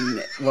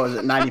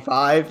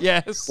 95?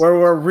 Yes. Where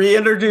we're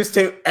reintroduced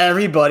to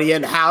everybody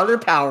and how their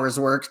powers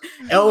work.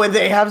 Oh, and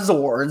they have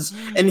Zords.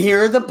 And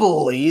here are the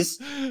bullies.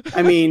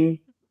 I mean,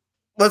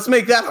 let's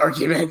make that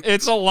argument.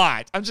 It's a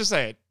lot. I'm just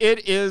saying.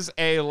 It is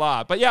a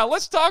lot. But yeah,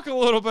 let's talk a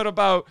little bit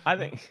about...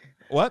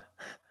 What?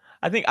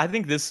 I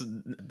think this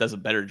does a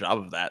better job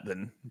of that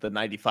than the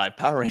 95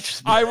 Power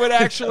Rangers. I would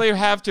actually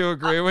have to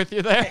agree with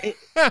you there.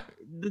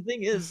 The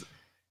thing is,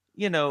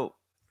 and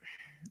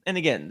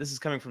again, this is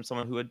coming from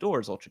someone who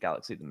adores Ultra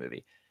Galaxy, the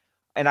movie.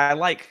 And I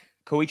like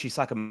Koichi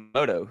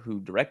Sakamoto,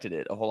 who directed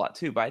it, a whole lot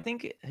too. But I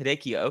think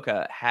Hideki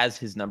Oka has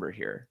his number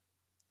here.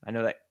 I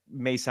know that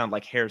may sound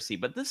like heresy,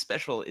 but this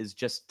special is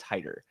just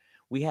tighter.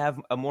 We have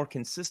a more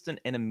consistent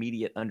and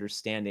immediate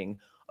understanding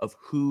of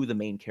who the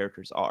main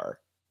characters are.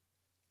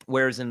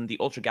 Whereas in the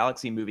Ultra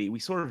Galaxy movie, we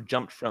sort of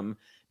jumped from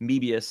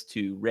Mebius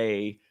to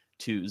Rei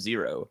to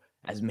Zero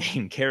as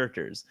main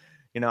characters.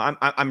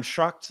 I'm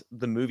shocked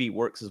the movie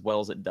works as well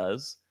as it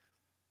does,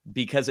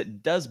 because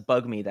it does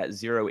bug me that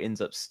Zero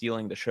ends up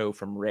stealing the show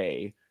from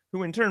Rei,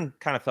 who in turn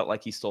kind of felt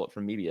like he stole it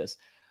from Mebius.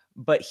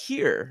 But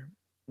here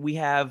we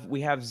have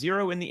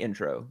Zero in the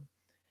intro,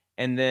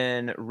 and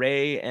then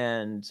Rei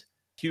and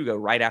Hyuga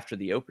right after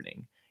the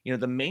opening.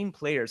 The main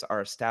players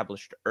are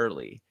established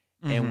early,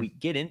 and we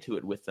get into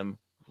it with them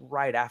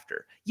right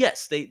after.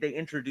 Yes, they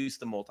introduce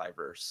the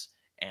multiverse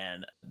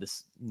and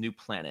this new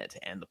planet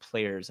and the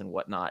players and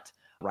whatnot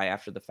right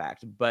after the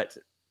fact, but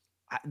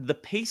the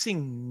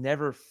pacing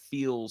never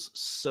feels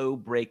so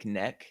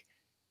breakneck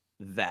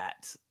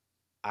that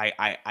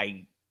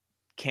I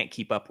can't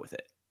keep up with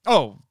it.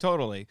 Oh,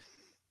 totally.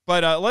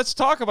 But let's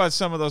talk about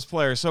some of those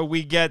players. So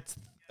we get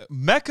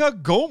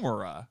Mecha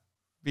Gomora,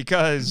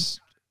 because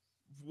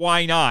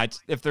why not?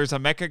 If there's a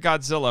Mecha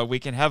Godzilla, we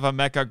can have a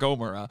Mecha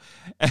Gomora.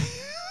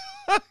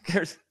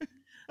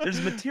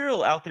 There's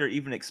material out there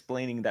even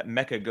explaining that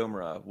Mecha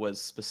Gomora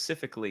was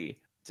specifically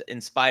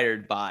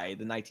inspired by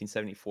the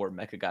 1974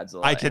 Mecha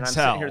Godzilla. I can I'm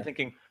tell. sitting here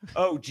thinking,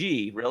 oh,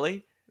 gee,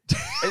 really?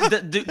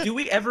 Do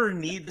we ever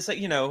need this?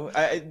 You know,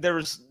 there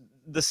was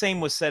the same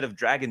was said of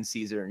Dragon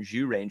Caesar and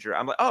Zhu Ranger.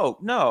 I'm like, oh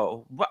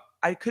no, what?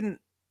 I couldn't.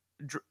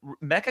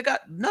 Mecha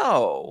got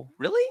no,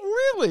 really.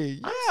 Really?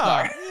 I'm Yeah,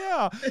 sorry.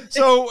 yeah.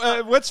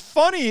 So what's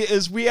funny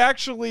is we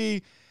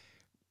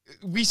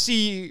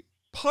see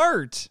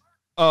part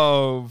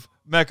of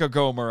Mecha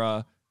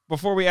Gomora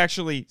before we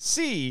actually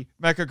see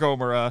Mecha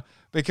Gomora,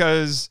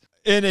 because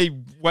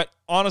in what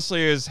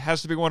honestly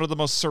has to be one of the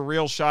most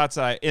surreal shots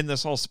in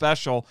this whole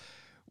special,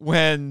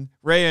 when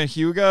Rei and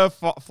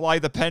Hyuga fly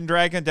the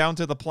Pendragon down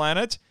to the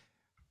planet,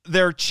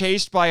 they're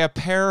chased by a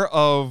pair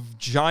of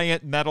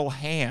giant metal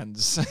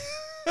hands.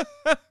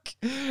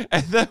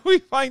 And then we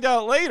find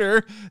out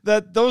later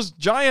that those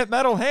giant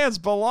metal hands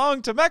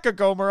belong to Mecha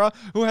Gomora,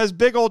 who has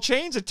big old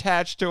chains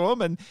attached to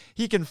him, and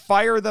he can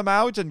fire them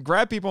out and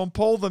grab people and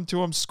pull them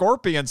to him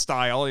Scorpion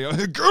style. You know,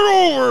 get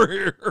over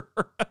here.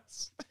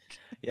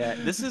 Yeah,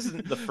 this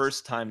isn't the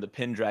first time the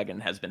Pendragon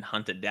has been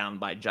hunted down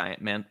by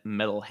giant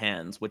metal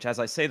hands, which, as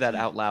I say that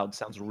out loud,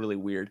 sounds really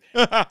weird.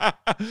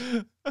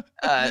 Because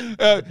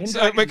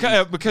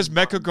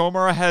Mecha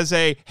Gomora has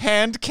a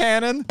hand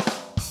cannon.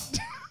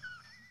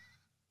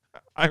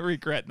 I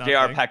regret nothing.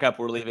 JR, pack up,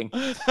 we're leaving.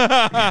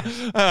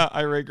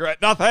 I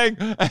regret nothing.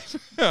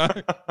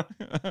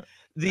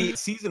 The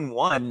season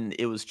 1,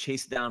 it was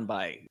chased down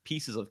by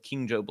pieces of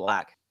King Joe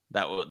Black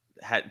that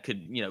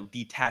could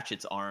detach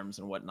its arms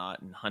and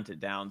whatnot and hunt it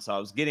down. So I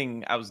was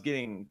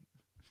getting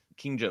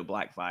King Joe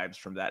Black vibes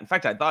from that. In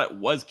fact, I thought it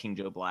was King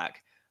Joe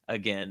Black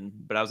again,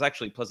 but I was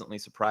actually pleasantly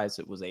surprised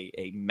it was a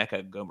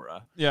Mecha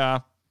Gomora. Yeah.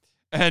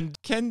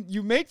 And can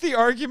you make the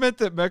argument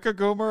that Mecha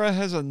Gomora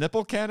has a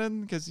nipple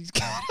cannon? Because he's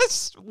got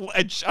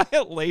a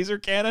giant laser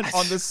cannon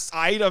on the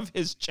side of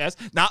his chest.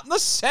 Not in the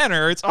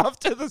center. It's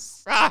off to the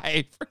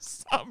side for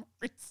some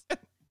reason.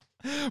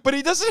 But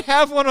he doesn't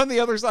have one on the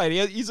other side.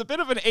 He's a bit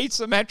of an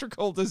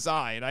asymmetrical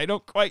design. I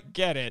don't quite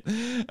get it.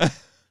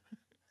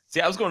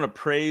 See, I was going to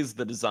praise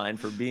the design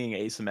for being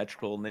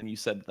asymmetrical, and then you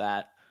said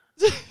that.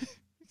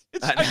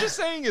 I'm just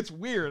saying it's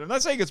weird. I'm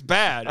not saying it's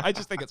bad. I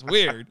just think it's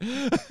weird.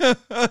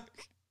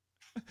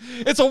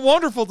 It's a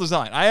wonderful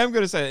design. I am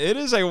going to say it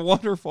is a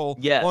wonderful,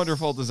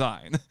 wonderful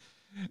design.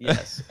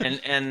 Yes,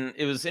 and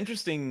it was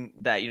interesting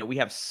that we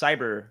have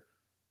Cyber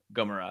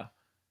Gomora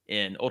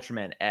in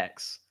Ultraman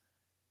X,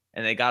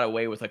 and they got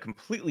away with a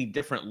completely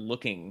different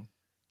looking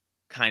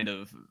kind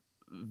of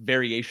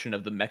variation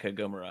of the Mecha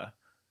Gomora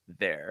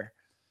there.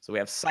 So we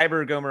have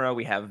Cyber Gomora,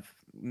 we have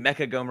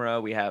Mecha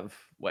Gomora, we have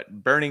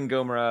Burning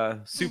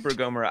Gomora, Super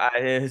Gomora.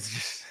 It's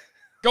just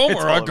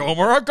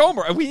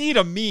Gomora. We need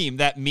a meme.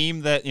 That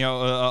meme that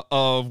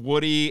of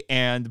Woody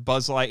and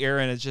Buzz Lightyear,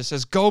 and it just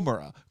says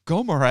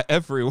Gomora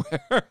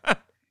everywhere.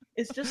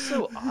 It's just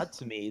so odd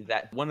to me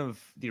that one of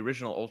the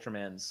original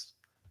Ultraman's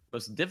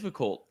most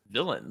difficult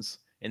villains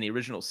in the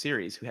original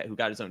series, who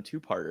got his own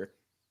two-parter,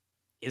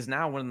 is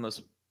now one of the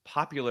most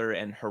popular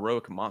and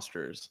heroic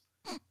monsters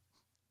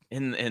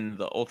in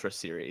the Ultra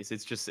series.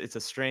 It's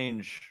a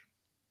strange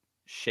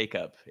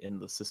shakeup in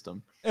the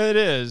system. It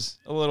is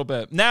a little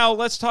bit. Now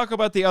let's talk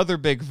about the other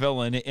big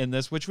villain in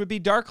this, which would be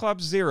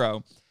Darklops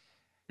Zero.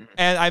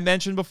 And I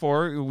mentioned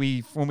before,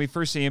 when we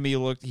first see him,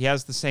 he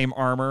has the same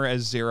armor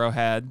as Zero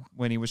had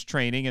when he was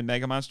training in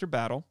Mega Monster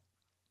Battle.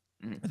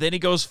 Then he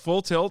goes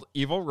full tilt,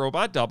 evil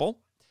robot double.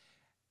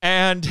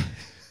 And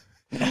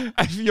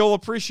you'll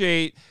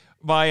appreciate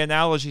my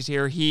analogies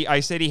here.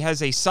 I said he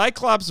has a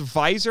Cyclops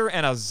visor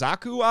and a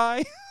Zaku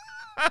eye.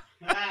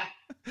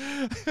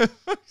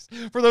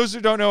 For those who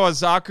don't know, a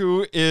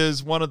Zaku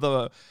is one of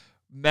the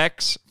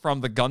mechs from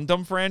the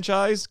Gundam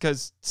franchise,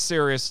 because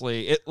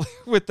seriously,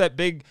 with that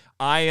big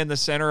eye in the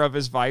center of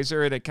his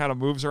visor and it kind of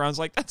moves around, it's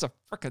like, that's a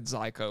freaking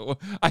Zyko.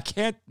 I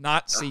can't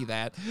not see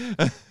that.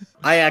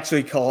 I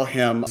actually call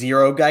him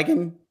Zero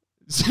Gigan.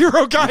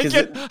 Zero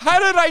Gigan? How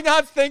did I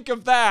not think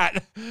of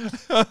that?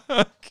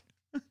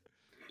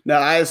 No,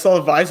 I saw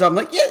the visor. I'm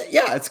like,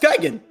 yeah, it's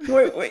Gigan.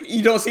 Wait,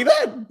 you don't see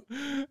that?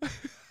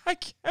 I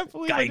can't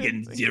believe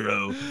Gigan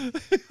Zero.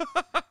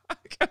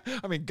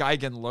 I mean,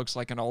 Gigan looks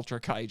like an Ultra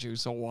Kaiju,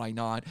 so why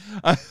not?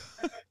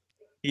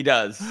 He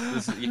does.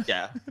 He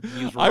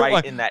was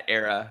right in that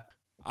era.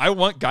 I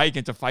want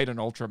Gigan to fight an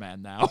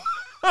Ultraman now.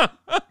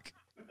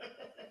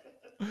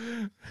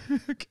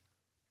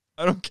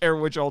 I don't care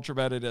which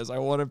Ultraman it is. I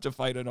want him to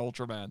fight an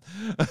Ultraman.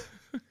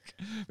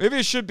 Maybe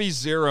it should be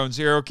Zero, and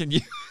Zero can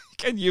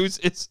use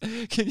his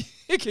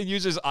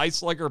Ice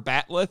Slugger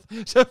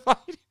Batleth to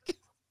fight.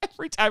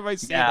 Every time I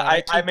see it.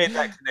 Yeah, I made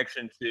that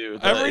connection too.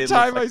 Every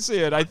time I see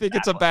it, I think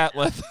it's a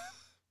Batleth.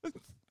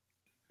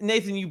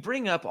 Nathan, you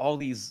bring up all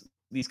these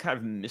kind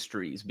of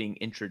mysteries being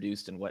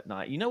introduced and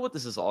whatnot. You know what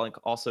this is all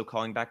also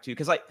calling back to?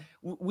 Because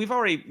we've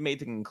already made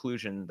the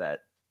conclusion that,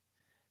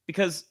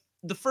 because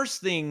the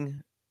first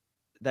thing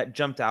that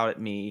jumped out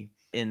at me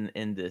in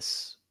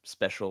this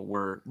special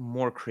were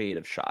more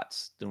creative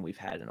shots than we've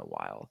had in a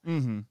while.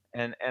 Mm-hmm.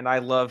 And I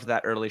loved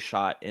that early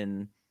shot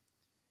in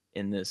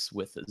this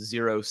with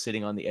Zero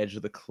sitting on the edge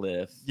of the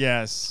cliff.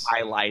 Yes.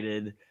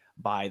 Highlighted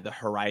by the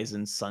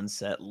horizon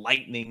sunset,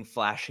 lightning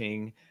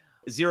flashing.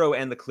 Zero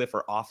and the Cliff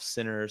are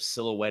off-center,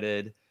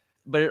 silhouetted,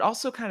 but it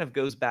also kind of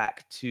goes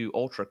back to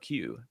Ultra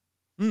Q.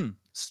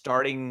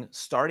 Starting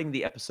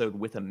the episode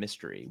with a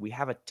mystery. We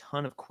have a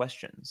ton of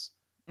questions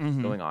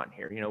going on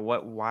here.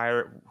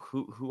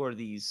 Who are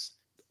these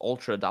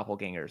Ultra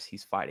doppelgangers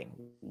he's fighting?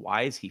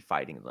 Why is he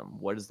fighting them?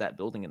 What is that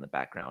building in the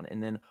background?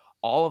 And then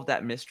all of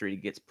that mystery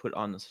gets put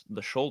on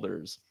the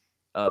shoulders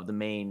of the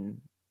main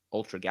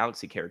Ultra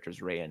Galaxy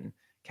characters, Rey and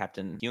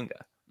Captain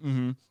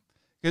Hyunga.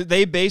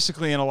 They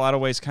basically, in a lot of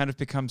ways, kind of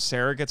become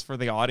surrogates for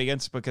the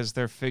audience because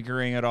they're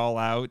figuring it all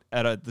out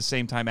at the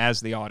same time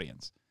as the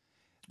audience.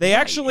 They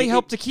actually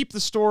help to keep the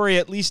story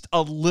at least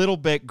a little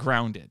bit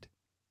grounded.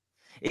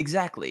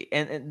 Exactly.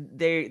 And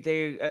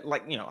they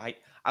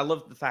I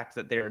love the fact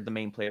that they're the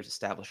main players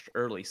established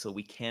early so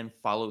we can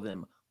follow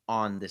them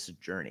on this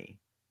journey,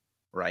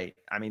 right?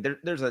 I mean,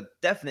 there's a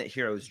definite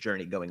hero's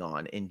journey going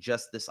on in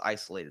just this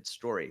isolated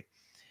story.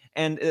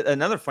 And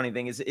another funny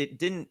thing is it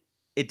didn't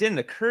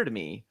occur to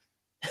me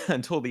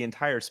until the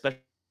entire special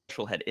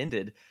had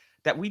ended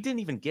that we didn't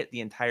even get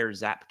the entire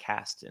Zap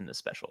cast in the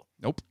special.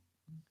 Nope.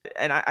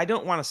 And I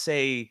don't want to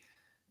say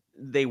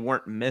they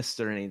weren't missed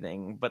or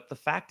anything, but the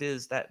fact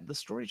is that the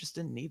story just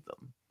didn't need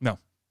them. No.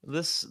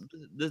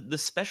 The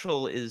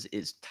special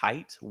is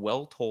tight,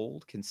 well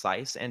told,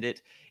 concise, and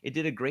it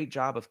did a great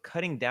job of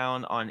cutting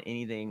down on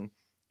anything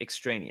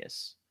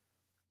extraneous.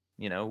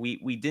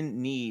 We didn't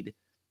need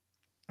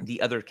the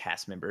other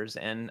cast members,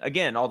 and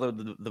again, although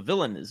the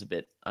villain is a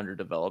bit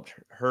underdeveloped,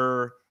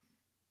 her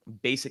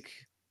basic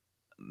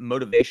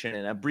motivation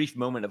and a brief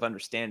moment of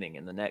understanding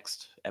in the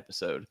next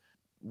episode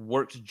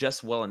worked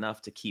just well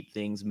enough to keep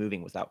things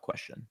moving without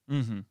question.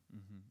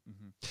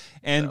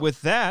 And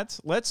with that,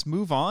 let's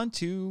move on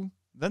to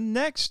the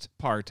next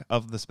part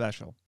of the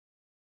special.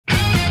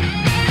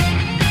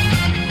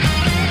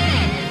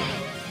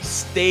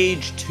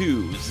 Stage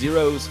 2,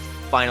 Zero's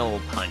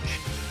final punch.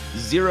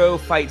 Zero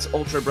fights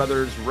Ultra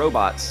Brothers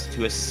robots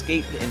to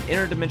escape an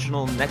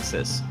interdimensional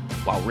nexus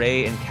while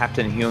Rey and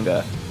Captain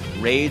Hyunga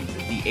raid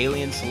the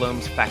alien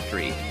Salome's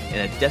factory in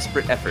a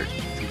desperate effort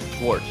to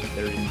thwart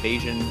their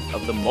invasion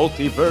of the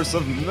multiverse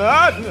of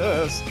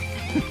madness.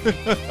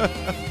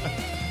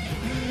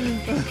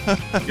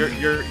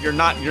 You're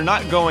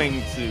not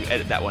going to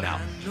edit that one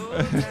out.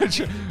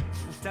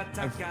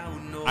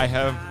 I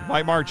have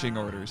my marching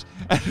orders.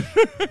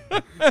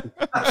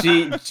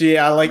 Gee,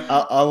 I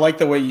like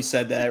the way you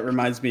said that. It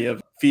reminds me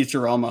of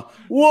Futurama.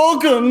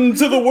 Welcome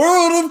to the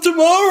world of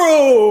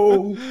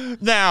tomorrow.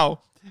 Now,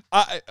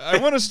 I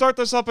want to start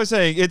this off by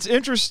saying it's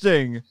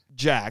interesting,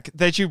 Jack,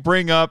 that you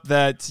bring up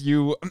that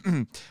you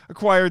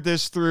acquired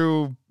this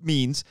through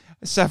means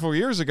several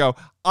years ago.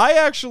 I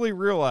actually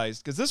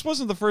realized, because this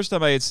wasn't the first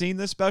time I had seen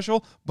this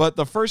special, but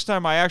the first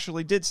time I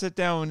actually did sit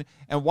down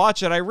and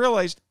watch it, I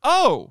realized,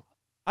 oh,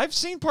 I've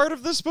seen part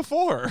of this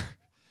before.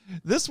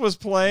 This was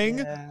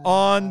playing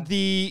on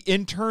the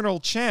internal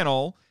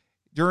channel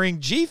during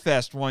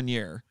G-Fest one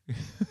year,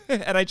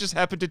 and I just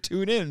happened to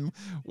tune in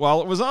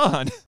while it was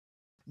on.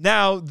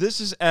 Now,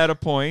 this is at a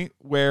point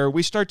where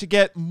we start to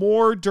get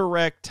more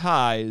direct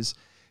ties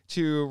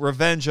to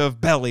Revenge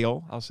of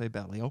Belial. I'll say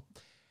Belial.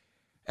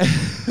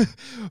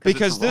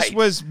 Because this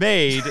was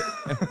made...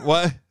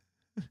 What?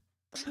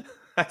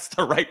 That's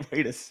the right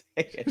way to say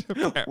it.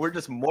 We're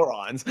just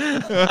morons.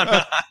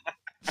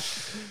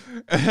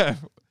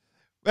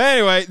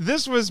 Anyway,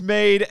 this was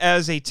made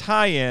as a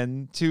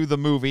tie-in to the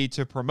movie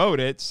to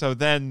promote it. So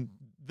then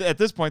at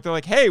this point, they're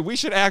like, hey, we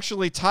should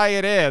actually tie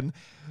it in.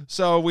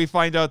 So we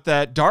find out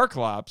that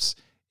Darklops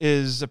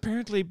is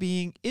apparently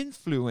being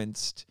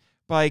influenced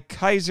by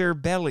Kaiser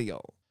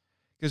Belial,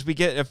 because we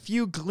get a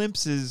few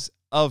glimpses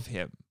of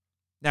him.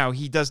 Now,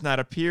 he does not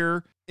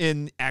appear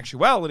in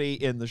actuality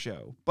in the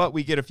show, but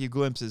we get a few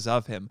glimpses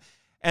of him.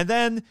 And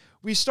then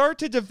we start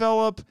to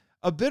develop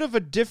a bit of a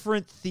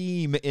different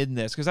theme in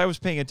this, because I was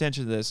paying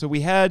attention to this. So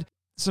we had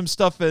some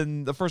stuff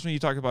in the first one you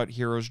talked about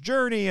hero's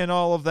journey and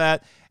all of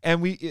that,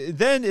 and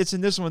then it's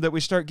in this one that we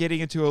start getting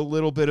into a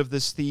little bit of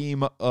this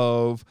theme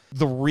of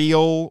the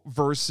real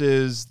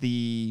versus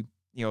the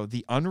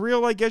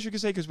unreal, I guess you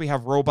could say, because we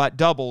have robot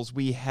doubles,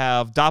 we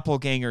have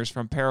doppelgangers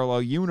from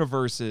parallel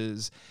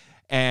universes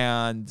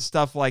and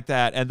stuff like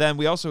that. And then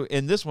we also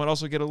in this one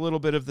also get a little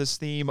bit of this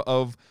theme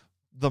of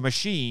the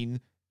machine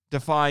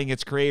defying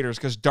its creators,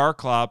 because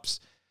Darklops,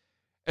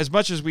 as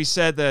much as we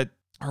said that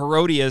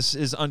Herodias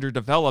is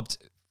underdeveloped,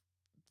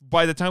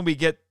 by the time we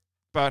get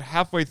about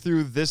halfway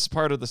through this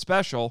part of the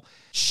special,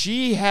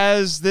 she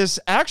has this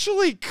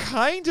actually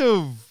kind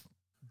of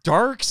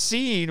dark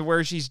scene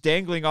where she's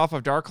dangling off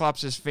of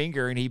Darklops'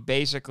 finger, and he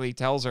basically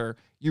tells her,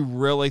 you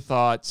really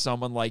thought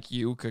someone like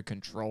you could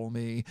control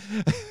me?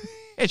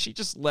 And she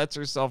just lets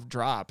herself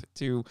drop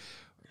to,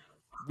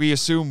 we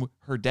assume,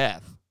 her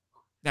death.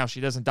 Now,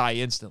 she doesn't die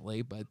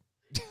instantly, but...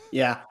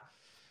 Yeah.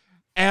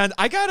 And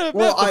I gotta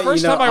admit, the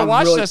first time I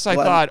watched this, I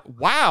thought,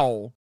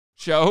 wow,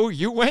 show,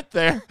 you went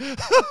there.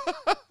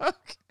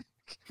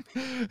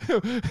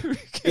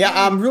 Yeah,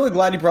 I'm really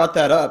glad you brought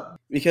that up,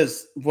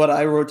 because what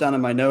I wrote down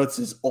in my notes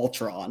is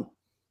Ultron.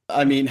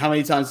 I mean, how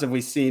many times have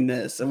we seen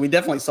this? And we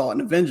definitely saw it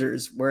in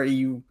Avengers, where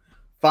you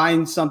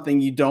find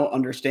something you don't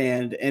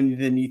understand and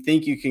then you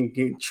think you can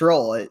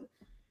control it.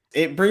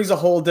 It brings a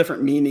whole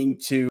different meaning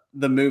to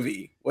the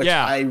movie, which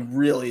I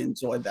really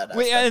enjoyed that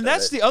aspect and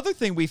that's the other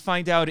thing we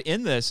find out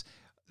in this.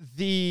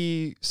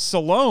 The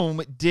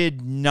Salome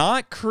did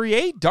not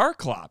create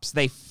Darklops.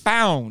 They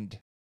found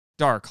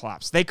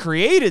Darklops. They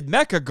created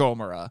Mecha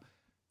Gomora.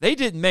 They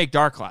didn't make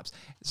Darklops.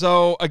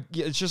 So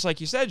it's just like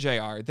you said,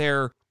 JR.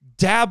 They're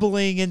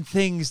dabbling in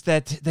things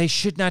that they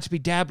should not be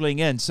dabbling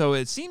in. So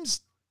it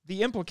seems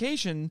the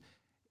implication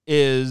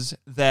is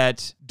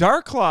that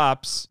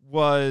Darklops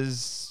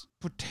was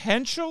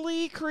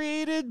potentially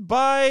created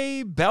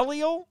by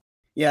Belial.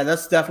 Yeah,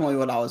 that's definitely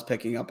what I was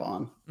picking up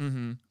on.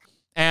 Mm-hmm.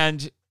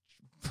 And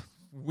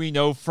we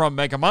know from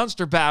Mega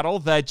Monster Battle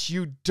that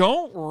you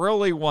don't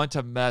really want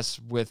to mess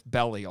with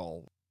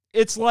Belial.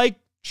 It's like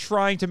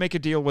trying to make a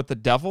deal with the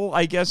devil,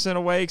 I guess, in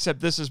a way,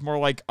 except this is more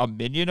like a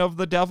minion of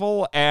the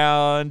devil,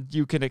 and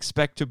you can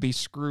expect to be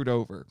screwed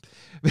over.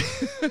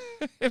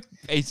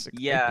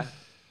 Basically. Yeah.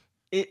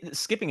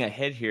 Skipping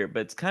ahead here,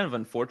 but it's kind of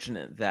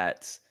unfortunate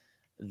that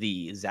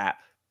the Zap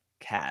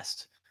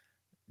cast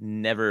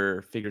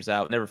never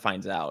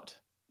finds out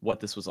what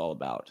this was all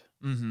about.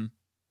 Mm-hmm.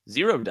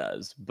 Zero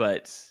does,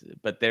 but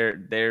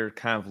they're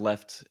kind of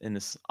left in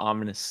this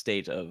ominous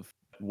state of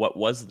what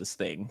was this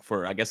thing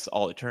for, I guess,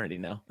 all eternity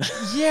now.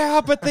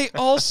 Yeah, but they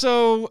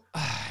also,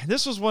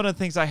 this was one of the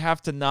things I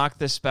have to knock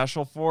this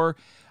special for.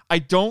 I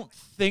don't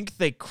think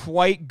they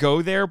quite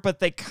go there, but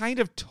they kind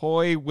of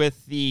toy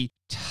with the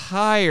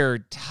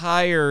tired,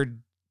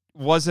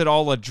 was it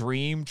all a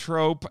dream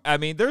trope? I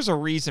mean, there's a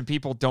reason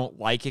people don't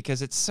like it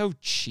because it's so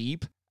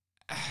cheap.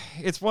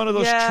 It's one of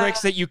those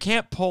tricks that you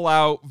can't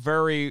pull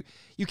very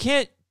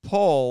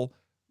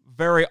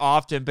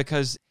often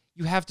because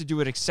you have to do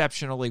it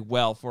exceptionally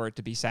well for it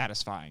to be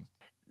satisfying.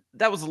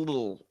 That was a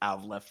little out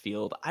of left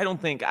field. I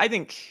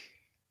think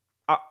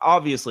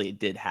obviously it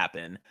did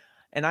happen,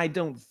 and I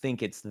don't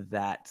think it's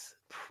that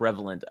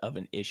prevalent of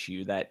an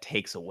issue that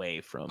takes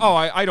away from. Oh,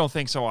 I don't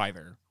think so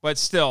either. But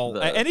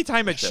still,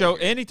 anytime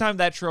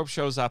that trope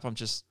shows up,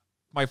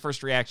 my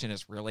first reaction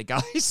is, really,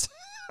 guys?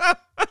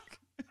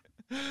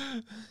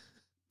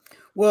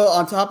 Well,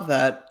 on top of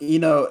that,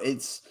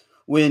 it's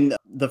when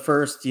the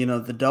first,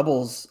 the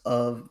doubles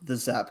of the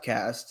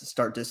Zapcast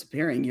start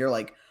disappearing, you're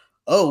like,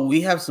 oh,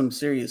 we have some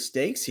serious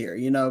stakes here.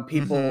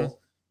 People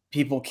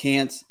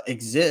can't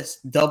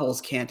exist. Doubles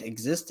can't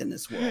exist in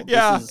this world.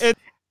 Yeah.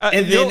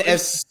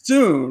 As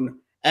soon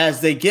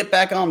as they get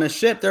back on the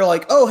ship, they're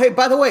like, oh, hey,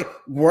 by the way,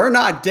 we're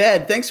not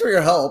dead. Thanks for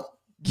your help.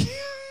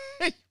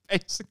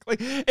 Basically,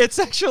 it's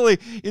actually,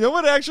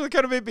 what it actually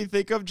kind of made me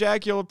think of,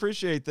 Jack? You'll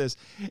appreciate this.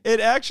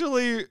 It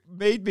actually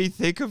made me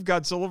think of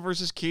Godzilla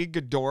versus King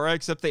Ghidorah,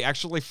 except they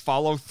actually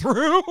follow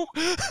through.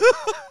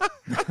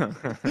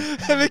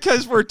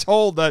 Because we're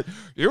told that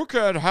you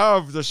can't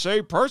have the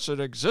same person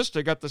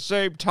existing at the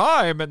same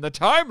time in the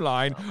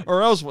timeline,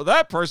 or else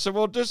that person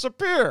will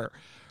disappear.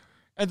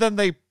 And then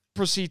they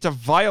proceed to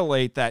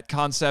violate that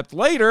concept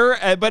later.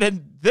 But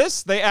in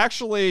this, they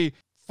actually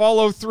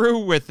follow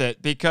through with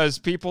it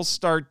because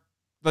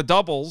the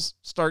doubles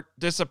start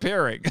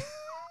disappearing.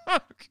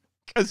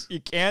 Because you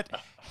can't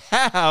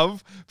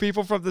have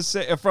people from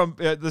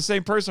the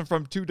same person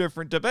from two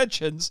different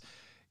dimensions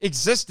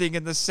existing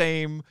in the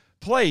same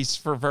place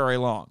for very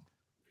long.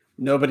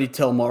 Nobody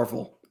tell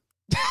Marvel.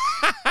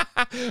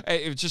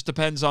 It just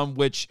depends on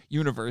which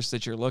universe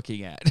that you're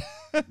looking at.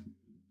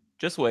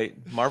 Just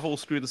wait. Marvel will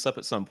screw this up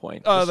at some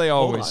point. Oh, they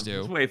always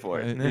do. Just wait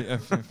for it.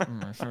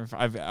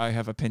 I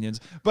have opinions,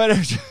 but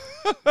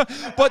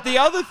the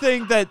other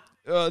thing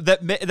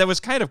that was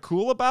kind of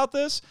cool about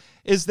this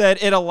is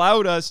that it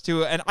allowed us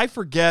to, and I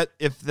forget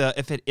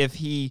if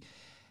he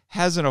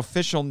has an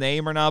official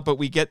name or not, but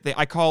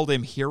I called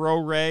him Hero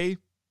Ray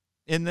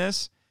in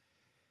this.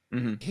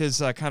 Mm-hmm.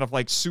 His kind of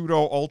like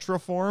pseudo ultra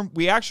form.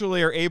 We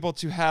actually are able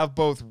to have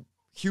both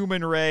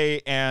Human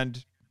Ray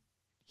and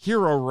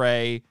Hero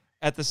Ray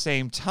at the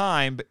same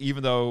time,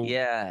 even though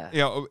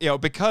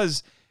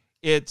because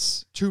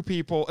it's two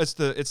people, it's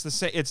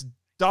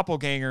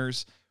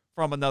doppelgangers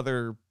from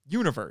another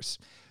universe.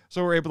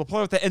 So we're able to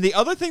play with that. And the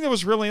other thing that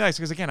was really nice,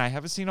 because again, I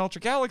haven't seen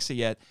Ultra Galaxy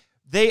yet,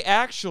 they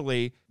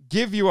actually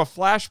give you a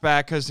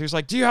flashback because he's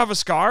like, do you have a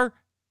scar?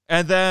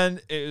 And then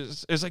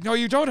it's like, no,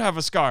 you don't have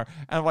a scar.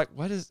 And I'm like,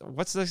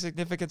 what's the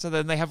significance of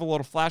that? And they have a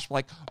little flashback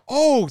like,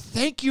 oh,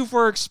 thank you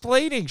for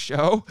explaining,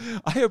 show.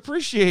 I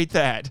appreciate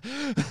that.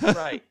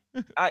 Right.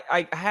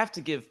 I have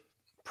to give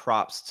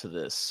props to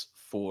this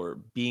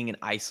for being an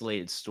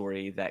isolated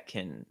story that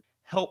can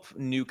help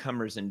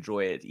newcomers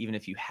enjoy it, even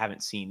if you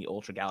haven't seen the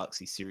Ultra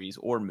Galaxy series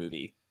or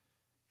movie,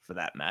 for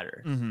that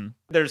matter. Mm-hmm.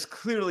 There's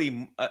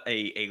clearly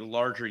a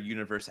larger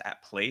universe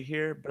at play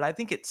here, but I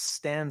think it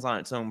stands on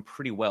its own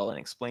pretty well and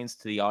explains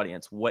to the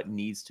audience what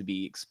needs to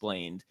be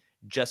explained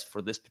just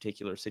for this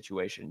particular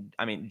situation.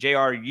 I mean,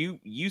 JR,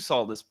 you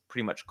saw this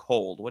pretty much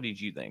cold. What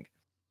did you think?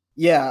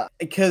 Yeah,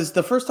 because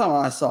the first time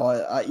I saw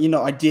it,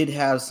 I did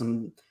have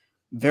some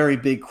very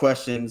big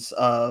questions.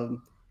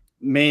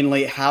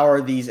 mainly how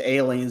are these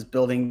aliens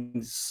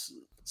building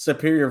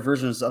superior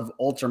versions of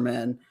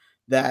Ultraman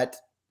that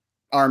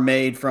are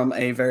made from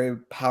a very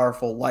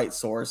powerful light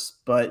source,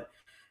 but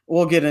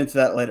we'll get into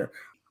that later.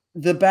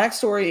 The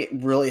backstory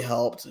really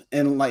helped,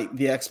 and like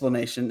the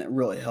explanation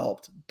really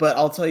helped. But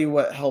I'll tell you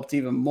what helped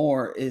even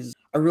more is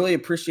I really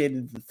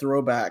appreciated the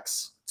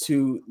throwbacks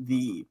to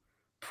the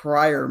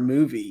prior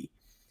movie,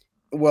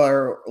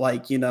 where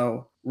like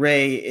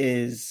Ray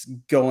is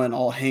going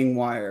all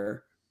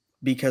hangwire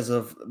because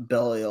of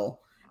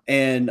Belial,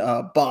 and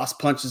Boss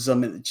punches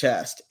him in the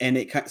chest, and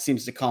it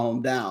seems to calm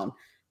him down.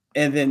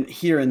 And then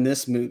here in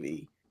this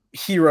movie,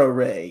 Hero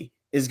Ray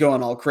is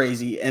going all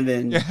crazy, and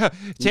then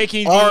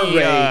taking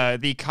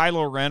the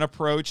Kylo Ren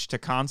approach to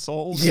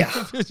consoles.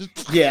 Yeah,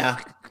 yeah.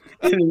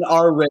 And then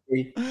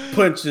R-Ray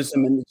punches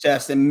him in the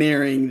chest, and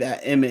mirroring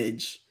that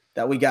image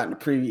that we got in the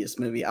previous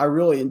movie. I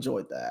really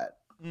enjoyed that.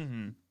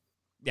 Mm-hmm.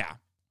 Yeah.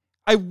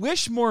 I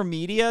wish more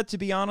media, to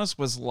be honest,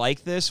 was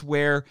like this,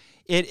 where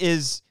it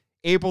is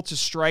able to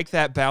strike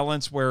that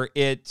balance where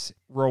it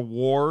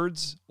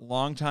rewards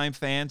longtime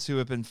fans who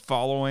have been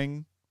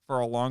following for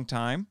a long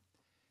time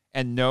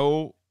and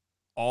know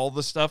all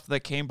the stuff that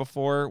came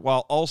before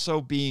while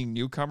also being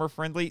newcomer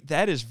friendly.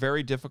 That is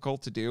very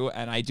difficult to do,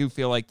 and I do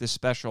feel like this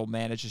special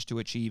manages to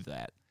achieve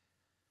that.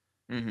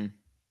 Mm-hmm.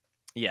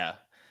 Yeah.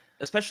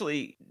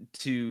 Especially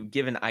to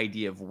give an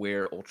idea of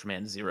where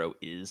Ultraman Zero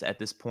is at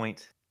this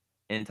point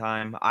in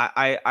time.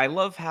 I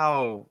love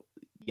how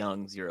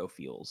young Zero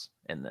feels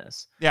in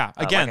this. Yeah,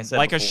 again,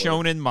 like a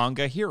before, shonen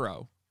manga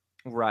hero.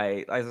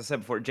 Right. As I said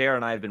before, JR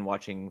and I have been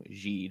watching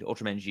Jeed,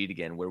 Ultraman Jeed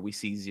again, where we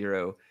see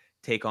Zero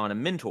take on a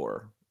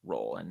mentor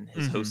role, and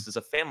his host is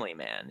a family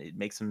man. It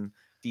makes him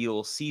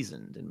feel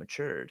seasoned and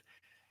matured.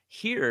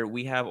 Here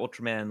we have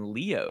Ultraman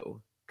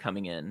Leo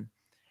coming in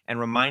and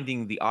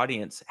reminding the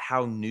audience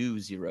how new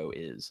Zero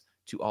is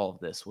to all of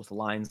this, with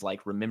lines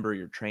like "Remember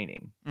your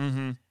training."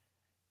 Mm-hmm.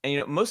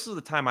 And most of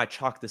the time I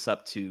chalk this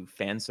up to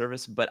fan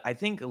service, but I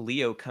think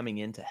Leo coming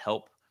in to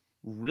help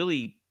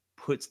really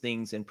puts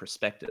things in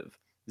perspective.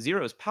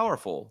 Zero is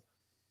powerful,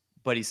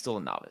 but he's still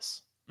a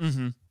novice.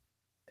 Mm-hmm.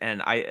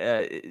 And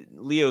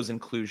Leo's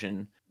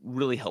inclusion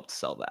really helped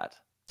sell that.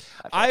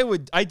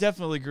 I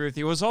definitely agree with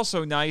you. It was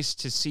also nice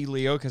to see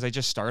Leo because I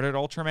just started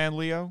Ultraman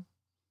Leo.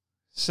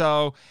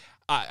 So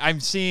I'm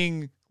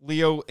seeing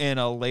Leo in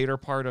a later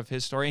part of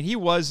his story, and he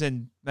was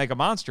in Mega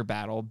Monster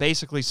Battle,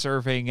 basically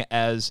serving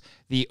as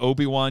the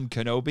Obi-Wan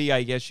Kenobi,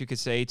 I guess you could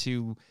say,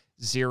 to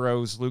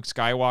Zero's Luke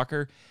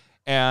Skywalker.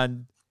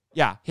 And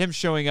yeah, him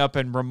showing up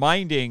and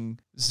reminding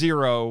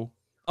Zero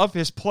of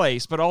his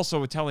place, but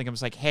also telling him,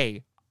 it's like,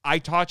 hey, I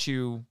taught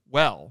you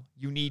well.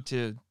 You need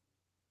to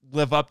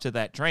live up to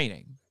that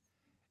training.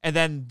 And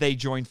then they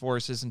join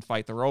forces and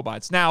fight the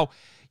robots. Now,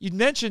 you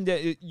mentioned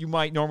that you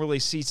might normally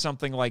see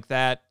something like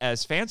that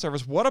as fan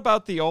service. What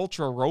about the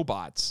Ultra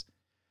robots?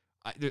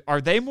 Are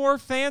they more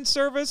fan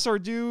service, or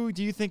do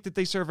you think that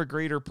they serve a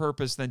greater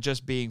purpose than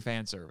just being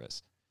fan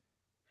service?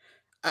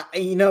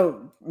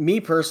 Me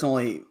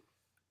personally,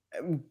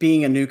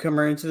 being a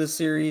newcomer into the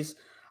series,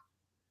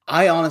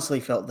 I honestly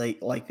felt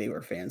like they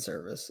were fan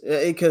service,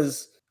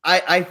 because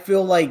I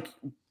feel like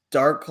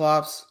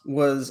Darklops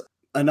was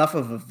enough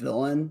of a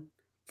villain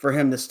for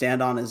him to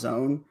stand on his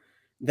own,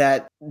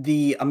 that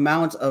the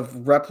amount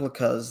of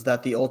replicas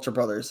that the Ultra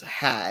Brothers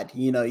had,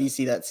 you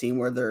see that scene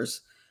where there's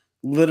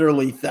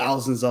literally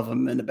thousands of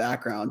them in the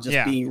background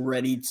just being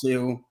ready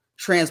to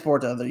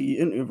transport to other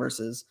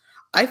universes.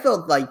 I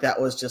felt like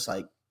that was just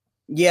like,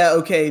 yeah,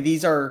 okay,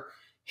 these are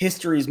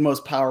history's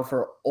most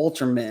powerful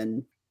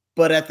Ultramen,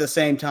 but at the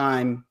same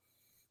time,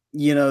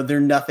 they're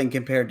nothing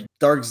compared to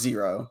Dark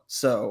Zero.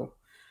 So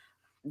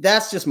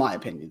that's just my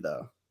opinion,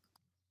 though.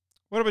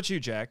 What about you,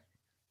 Jack?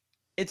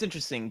 It's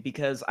interesting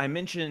because I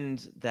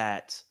mentioned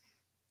that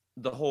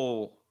the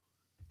whole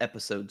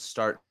episode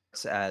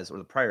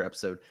the prior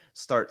episode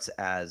starts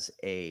as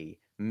a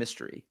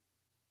mystery,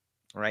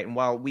 right? And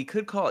while we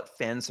could call it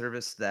fan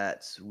service,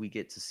 that we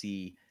get to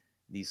see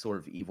these sort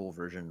of evil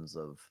versions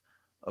of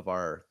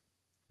our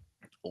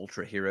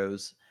Ultra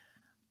heroes,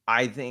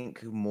 I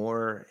think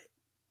more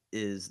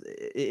is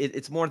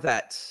it's more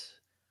that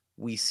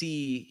we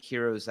see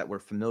heroes that we're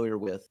familiar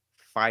with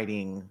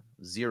fighting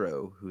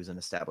Zero, who's an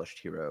established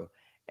hero,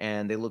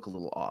 and they look a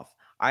little off.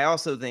 I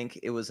also think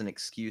it was an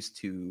excuse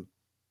to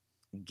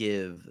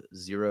give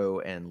Zero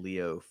and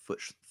Leo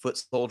foot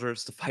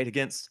soldiers to fight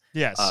against,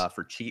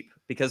 for cheap,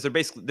 because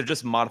they're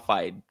just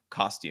modified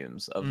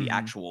costumes of the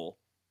actual,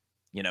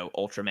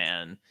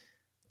 Ultraman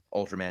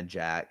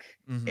Jack,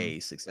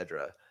 Ace,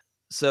 etc.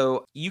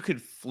 So you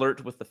could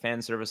flirt with the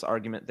fan service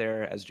argument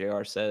there, as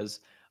JR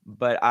says,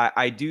 but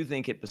I do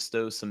think it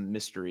bestows some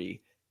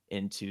mystery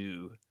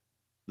into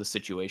the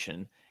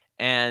situation,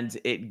 and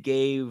it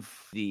gave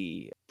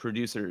the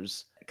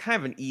producers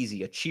kind of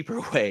a cheaper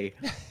way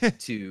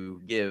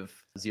to give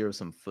Zero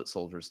some foot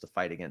soldiers to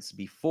fight against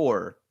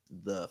before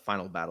the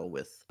final battle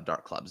with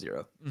Darklops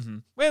Zero. Mm-hmm.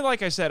 Well,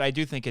 like I said, I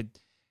do think it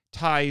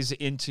ties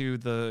into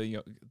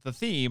the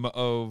theme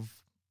of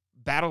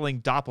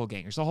battling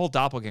doppelgangers, the whole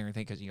doppelganger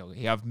thing, because, you know,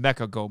 you have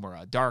Mecha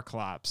Gomora,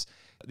 Darklops,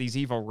 these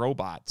evil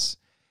robots.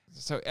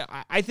 So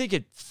I think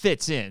it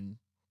fits in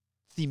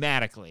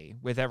thematically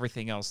with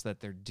everything else that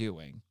they're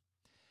doing.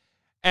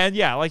 And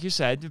yeah, like you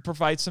said, it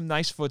provides some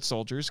nice foot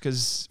soldiers,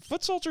 because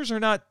foot soldiers are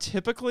not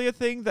typically a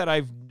thing that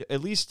I've,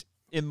 at least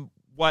in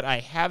what I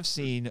have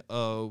seen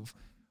of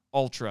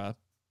Ultra,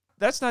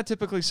 that's not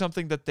typically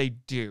something that they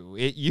do.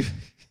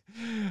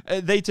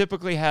 They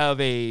typically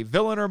have a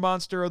villain or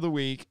monster of the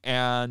week,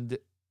 and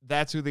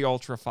that's who the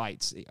Ultra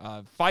fights.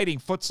 Fighting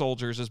foot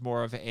soldiers is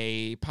more of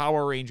a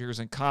Power Rangers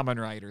and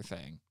Kamen Rider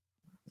thing.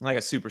 Like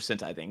a Super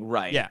Sentai thing.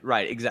 Right. Yeah.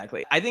 Right.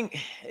 Exactly. I think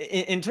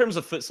in terms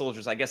of foot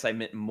soldiers, I guess I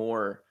meant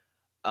more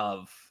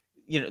of,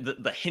 you know,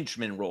 the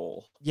henchman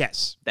role.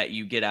 Yes. That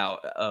you get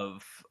out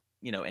of,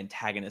 you know,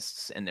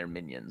 antagonists and their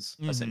minions,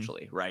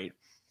 essentially. Right.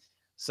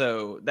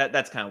 So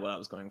that's kind of what I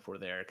was going for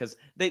there, because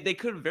they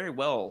could have very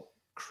well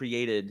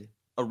created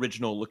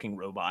original looking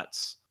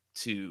robots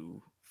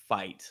to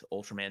fight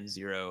Ultraman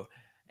Zero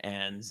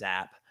and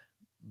Zap,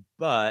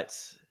 but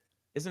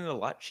isn't it a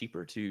lot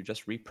cheaper to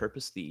just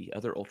repurpose the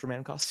other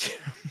Ultraman costumes?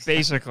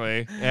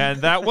 Basically. And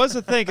that was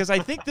the thing, because I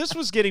think this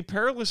was getting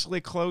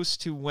perilously close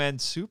to when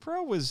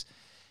Supra was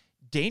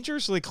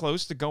dangerously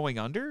close to going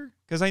under.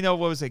 Because I know,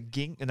 what was it,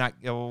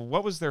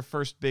 what was their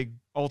first big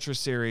Ultra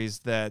series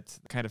that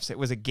kind of,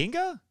 was it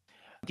Ginga?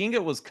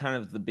 Ginga was kind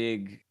of the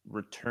big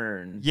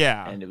return.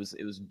 Yeah. And it was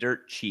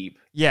dirt cheap.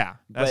 Yeah.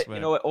 But you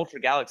know what?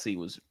 Ultra Galaxy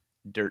was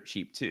dirt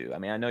cheap too. I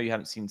mean, I know you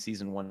haven't seen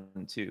season 1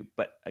 and 2,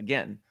 but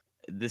again,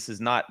 this is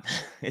not,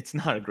 it's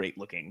not a great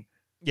looking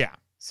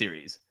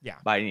series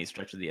by any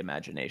stretch of the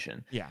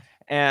imagination. Yeah.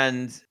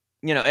 And,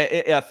 you know,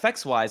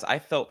 effects wise, I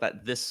felt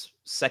that this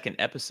second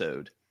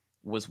episode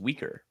was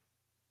weaker.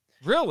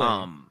 Really?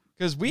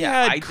 Because we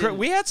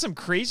had some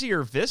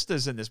crazier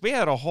vistas in this. We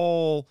had a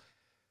whole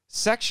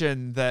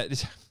section that,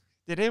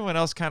 did anyone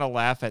else kind of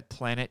laugh at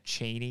Planet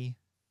Cheney?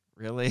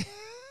 Really?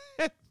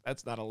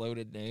 That's not a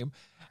loaded name.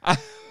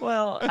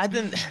 Well, I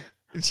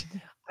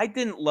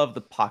didn't love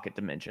the pocket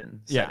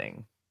dimension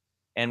setting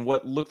and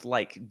what looked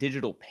like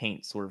digital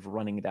paint sort of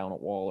running down a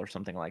wall or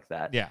something like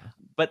that. Yeah.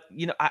 But,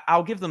 you know,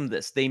 I'll give them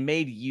this. They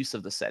made use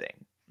of the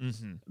setting.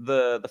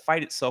 The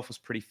fight itself was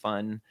pretty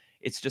fun.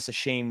 It's just a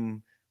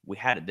shame we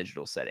had a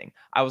digital setting.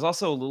 I was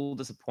also a little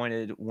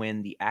disappointed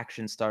when the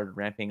action started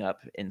ramping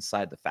up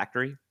inside the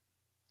factory.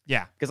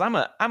 Yeah. Because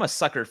I'm a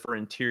sucker for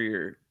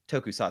interior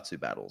tokusatsu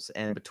battles.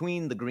 And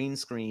between the green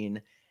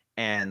screen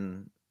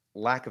and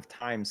lack of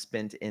time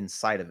spent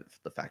inside of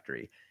the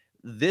factory,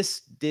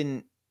 this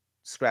didn't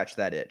scratch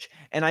that itch.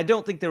 And I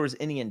don't think there was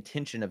any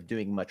intention of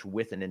doing much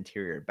with an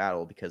interior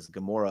battle, because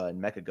Gamora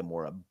and Mecha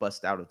Gamora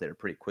bust out of there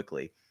pretty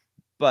quickly.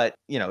 But,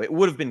 you know, it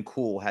would have been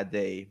cool had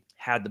they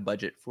had the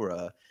budget for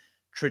a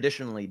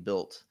traditionally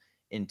built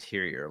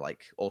interior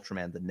like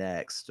Ultraman the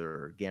Next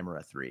or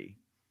Gamera 3.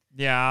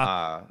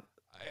 Yeah.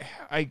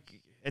 I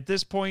at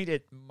this point,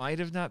 it might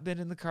have not been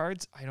in the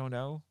cards. I don't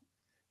know.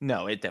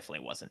 No, it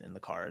definitely wasn't in the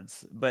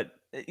cards. But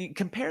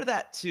compare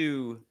that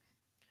to,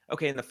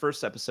 okay, in the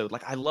first episode,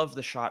 like, I love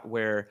the shot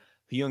where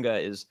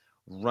Hyunga is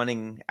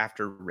running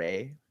after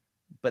Rei,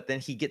 but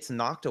then he gets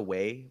knocked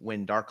away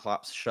when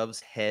Darklops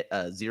shoves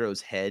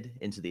Zero's head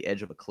into the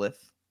edge of a cliff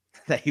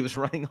that he was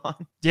running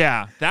on.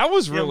 Yeah, that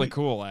was really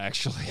cool,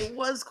 actually. It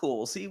was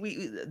cool. See,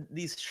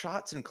 these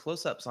shots and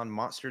close-ups on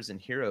monsters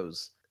and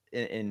heroes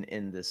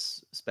in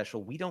this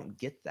special, we don't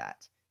get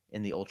that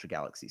in the Ultra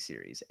Galaxy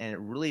series, and it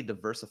really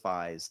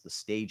diversifies the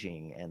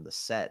staging and the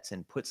sets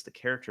and puts the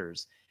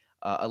characters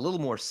a little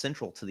more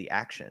central to the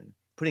action,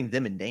 putting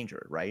them in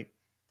danger, right?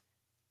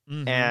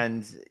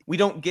 And we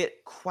don't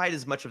get quite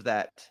as much of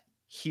that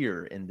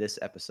here in this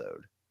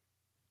episode,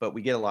 but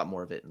we get a lot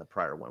more of it in the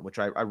prior one, which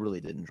I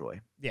really did enjoy.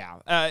 Yeah.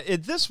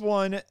 In this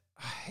one,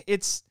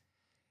 it's,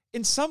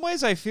 in some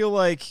ways, I feel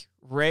like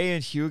Rei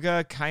and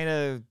Hyuga kind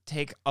of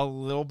take a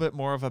little bit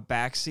more of a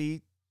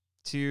backseat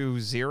to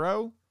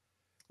Zero,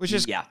 which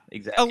is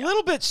a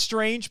little bit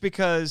strange,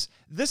 because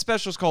this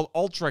special is called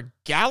Ultra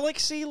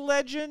Galaxy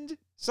Legend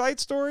Side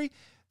Story.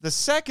 The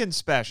second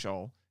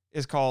special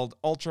is called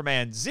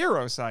Ultraman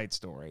Zero Side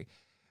Story.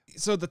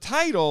 So the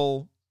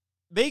title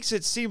makes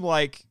it seem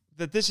like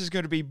that this is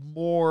going to be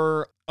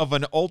more of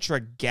an Ultra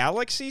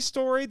Galaxy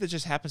story that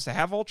just happens to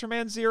have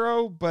Ultraman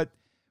Zero, but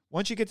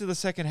once you get to the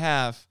second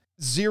half,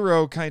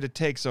 Zero kind of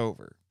takes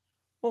over.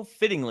 Well,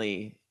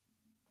 fittingly,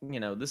 you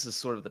know, this is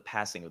sort of the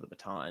passing of the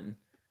baton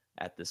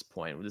at this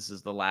point. This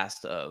is the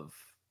last of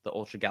the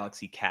Ultra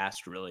Galaxy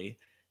cast, really,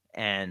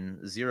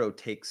 and Zero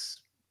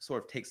takes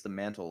the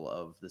mantle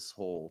of this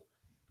whole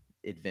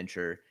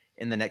adventure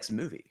in the next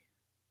movie,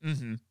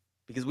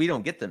 because we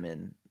don't get them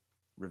in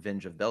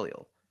Revenge of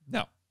Belial.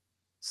 No.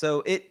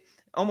 So it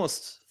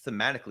almost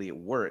thematically it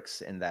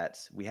works in that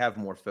we have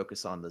more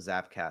focus on the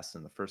Zapcast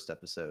in the first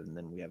episode, and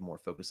then we have more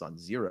focus on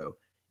Zero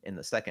in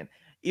the second.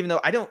 Even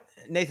though I don't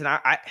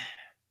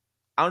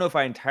know if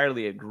I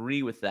entirely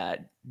agree with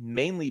that,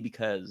 mainly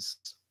because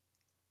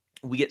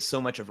we get so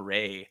much of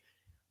Rei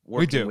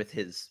working with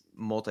his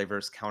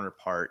multiverse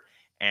counterpart,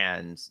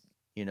 and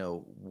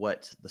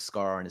what the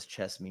scar on his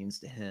chest means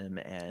to him,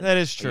 and That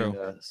is true.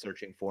 Hyuga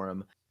searching for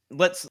him.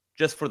 Let's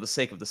just, for the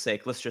sake of the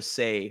sake, let's just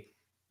say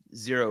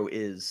Zero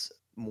is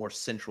more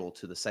central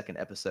to the second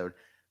episode.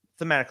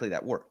 Thematically,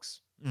 that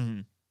works.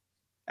 Mhm.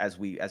 As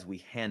we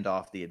hand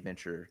off the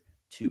adventure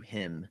to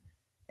him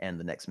and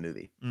the next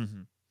movie.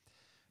 Mm-hmm.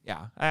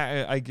 Yeah,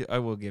 I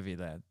will give you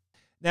that.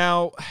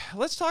 Now,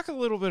 let's talk a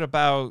little bit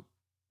about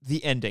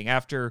the ending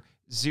after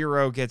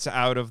Zero gets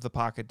out of the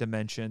pocket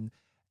dimension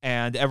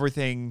and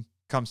everything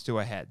comes to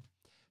a head.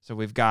 So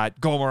we've got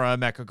Gomora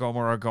and Mecha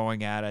Gomora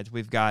going at it.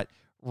 We've got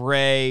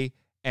Ray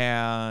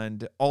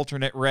and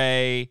alternate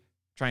Ray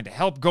trying to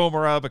help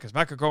Gomora because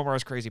Mecha Gomora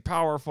is crazy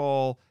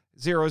powerful.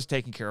 Zero's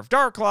taking care of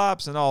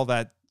Darklops and all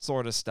that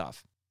sort of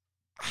stuff.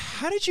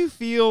 How did you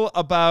feel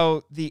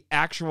about the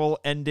actual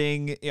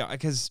ending?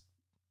 Because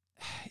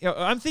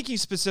I'm thinking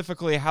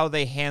specifically how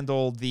they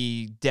handled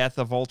the death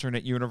of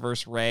alternate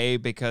universe Ray,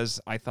 because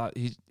I thought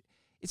it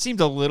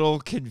seemed a little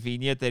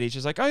convenient that he's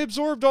just like, I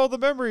absorbed all the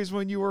memories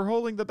when you were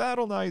holding the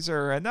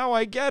Battlenizer, and now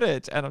I get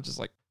it. And I'm just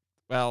like,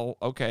 well,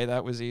 okay,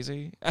 that was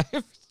easy.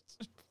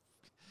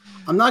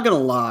 I'm not gonna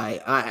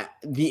lie,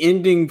 the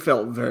ending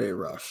felt very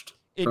rushed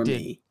for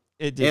me.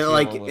 It did.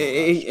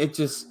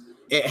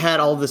 It had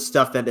all this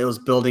stuff that it was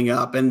building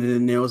up, and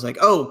then it was like,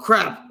 oh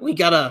crap, we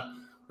gotta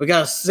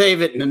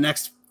save it in the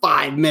next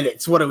 5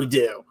 minutes. What do we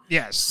do?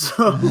 Yes.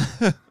 So,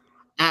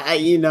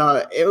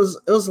 it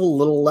was a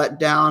little let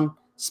down,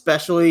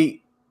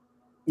 especially,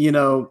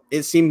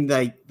 it seemed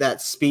like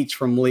that speech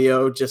from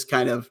Leo just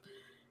kind of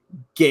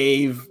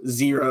gave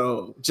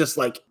Zero just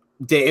like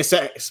Deus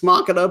Ex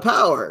Machina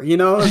power.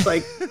 It's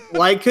like,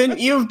 why couldn't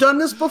you have done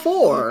this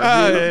before?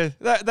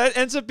 That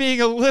ends up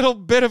being a little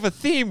bit of a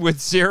theme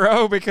with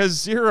Zero, because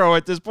Zero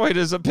at this point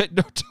is a bit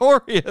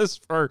notorious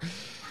for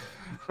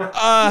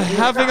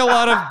having a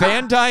lot of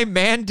Bandai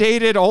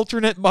mandated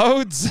alternate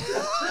modes.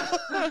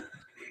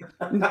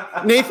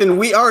 Nathan,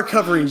 we are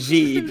covering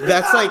Jeed.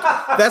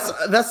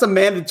 That's a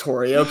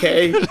mandatory,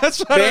 okay? That's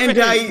what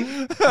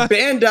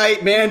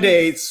Bandai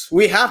mandates.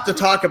 We have to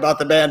talk about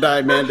the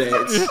Bandai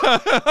mandates.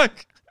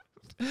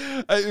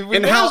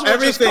 And how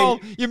everything.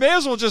 You may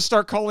as well just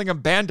start calling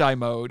them Bandai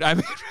mode.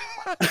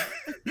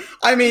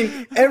 I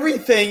mean,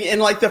 everything in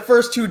like the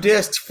first 2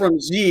 discs from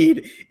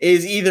Jeed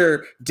is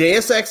either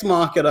Deus Ex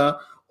Machina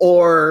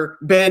or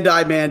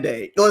Bandai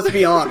mandate. Let's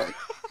be honest.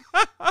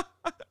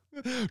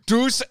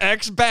 Deus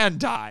Ex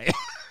Bandai.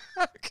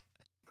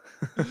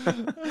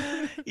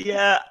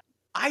 Yeah,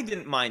 I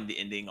didn't mind the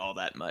ending all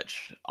that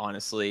much,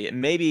 honestly.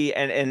 Maybe,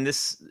 and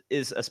this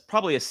is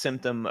probably a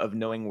symptom of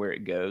knowing where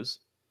it goes,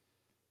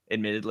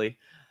 admittedly.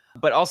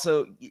 But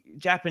also,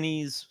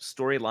 Japanese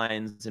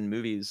storylines and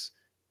movies,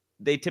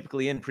 they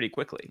typically end pretty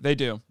quickly. They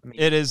do. I mean,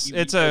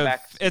 it's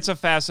a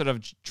facet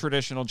of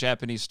traditional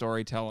Japanese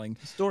storytelling.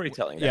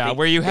 Yeah,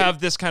 where you have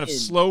this kind of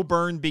slow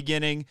burn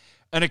beginning,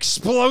 an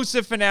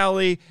explosive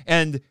finale,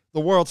 and the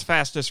world's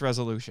fastest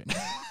resolution.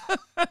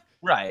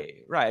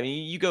 Right. I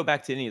mean, you go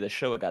back to any of the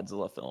Showa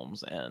Godzilla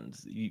films, and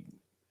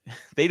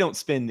they don't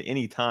spend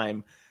any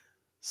time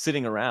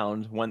sitting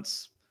around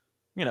once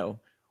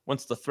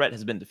the threat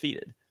has been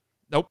defeated.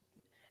 Nope.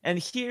 And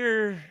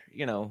here,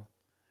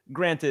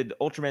 granted,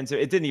 Ultraman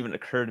Zero, it didn't even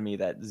occur to me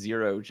that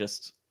Zero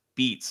just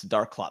beats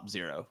Darklops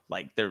Zero.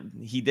 Like,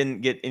 he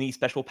didn't get any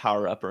special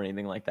power up or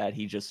anything like that.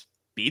 He just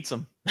beats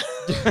him.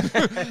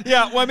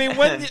 Yeah, well, I mean,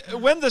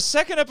 when the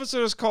second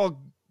episode is called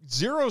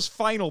Zero's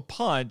Final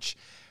Punch,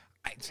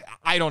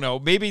 I don't know.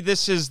 Maybe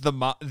this is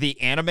the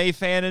anime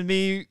fan in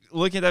me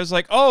looking at that. I was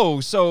like, oh,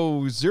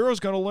 so Zero's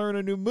going to learn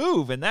a new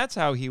move, and that's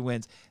how he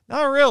wins.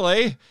 Not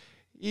really.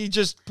 He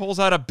just pulls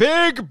out a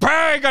big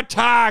bang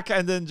attack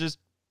and then just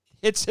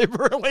hits him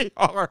really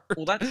hard.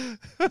 Well,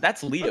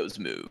 that's Leo's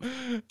move.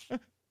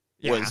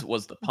 Yeah.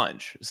 Was the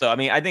punch. So I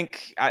mean, I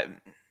think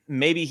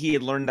maybe he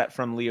had learned that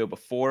from Leo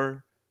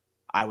before,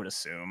 I would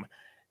assume,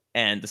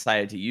 and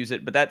decided to use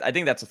it. But I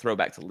think that's a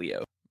throwback to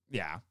Leo.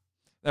 Yeah,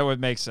 that would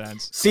make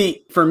sense.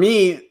 See, for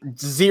me,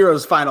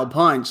 Zero's final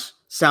punch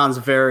sounds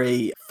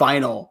very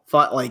final,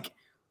 like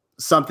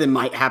something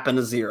might happen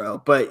to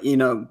Zero. But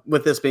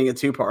with this being a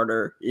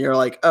 2-parter, you're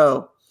like,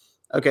 oh,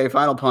 okay,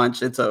 final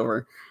punch, it's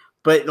over.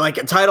 But like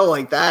a title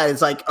like that,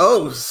 it's like,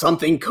 oh,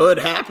 something could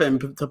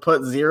happen to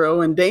put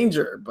Zero in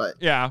danger. But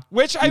yeah,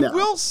 which I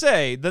will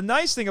say, the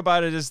nice thing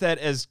about it is that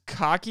as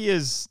cocky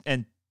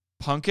and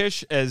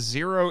punkish as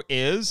Zero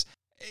is,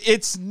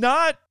 it's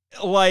not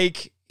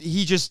like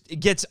he just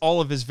gets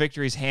all of his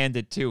victories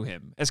handed to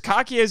him. As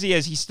cocky as he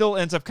is, he still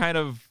ends up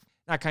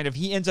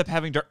he ends up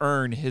having to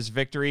earn his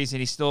victories, and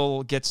he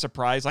still gets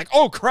surprised, like,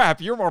 oh crap,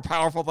 you're more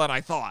powerful than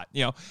I thought.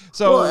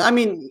 So well, I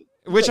mean,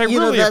 which I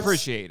really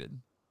appreciated.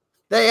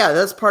 Yeah,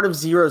 that's part of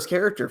Zero's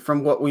character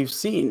from what we've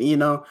seen,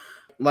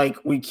 like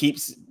we keep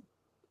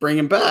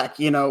bringing back,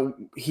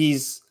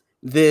 he's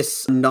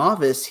this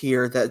novice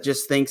here that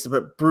just thinks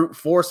that brute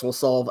force will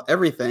solve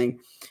everything.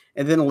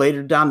 And then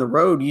later down the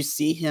road, you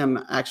see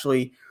him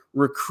actually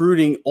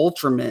recruiting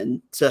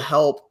Ultraman to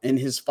help in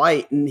his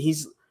fight. And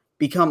he's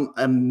become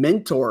a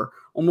mentor,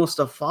 almost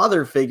a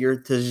father figure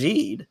to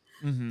Jeed.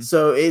 Mhm.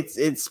 So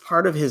it's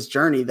part of his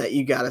journey that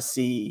you got to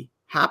see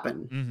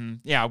happen. Mm-hmm.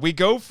 Yeah, we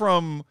go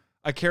from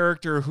a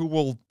character who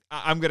will,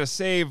 I'm going to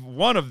save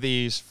one of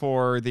these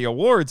for the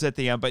awards at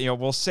the end, but,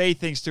 will say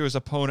things to his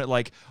opponent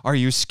like, "Are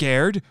you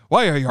scared?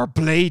 Why are your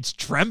blades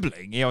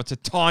trembling?" To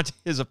taunt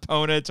his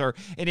opponent, and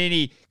then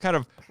he kind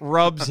of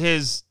rubs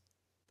his,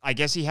 I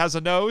guess he has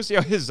a nose,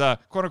 his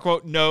quote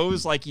unquote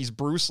nose, like he's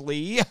Bruce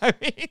Lee. I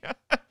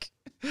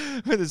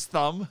mean, with his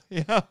thumb,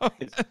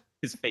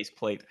 His face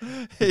plate.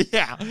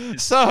 Yeah.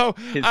 So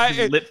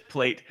His lip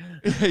plate.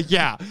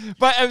 Yeah.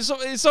 But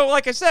so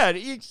like I said,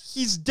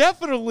 he's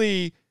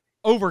definitely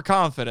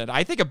overconfident.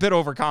 I think a bit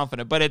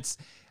overconfident, but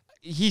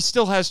he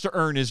still has to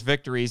earn his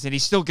victories and he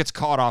still gets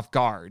caught off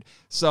guard.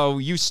 So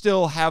you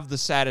still have the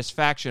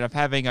satisfaction of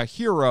having a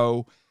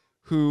hero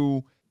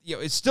who,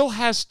 it still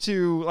has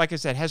to, like I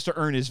said, has to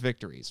earn his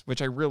victories,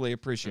 which I really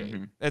appreciate.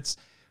 Mm-hmm.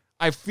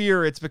 I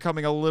fear it's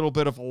becoming a little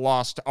bit of a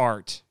lost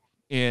art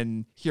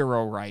in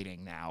hero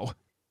writing now.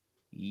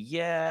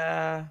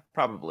 Yeah,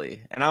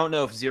 probably. And I don't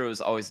know if Zero is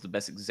always the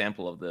best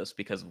example of this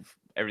because of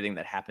everything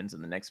that happens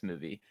in the next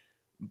movie.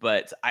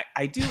 But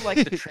I do like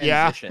the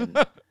transition.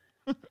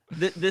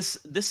 This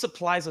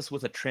supplies us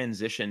with a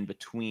transition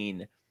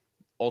between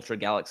Ultra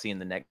Galaxy and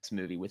the next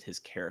movie with his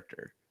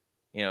character.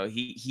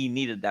 He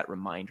needed that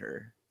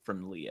reminder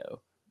from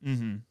Leo.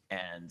 Mm-hmm.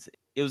 And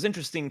it was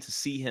interesting to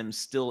see him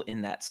still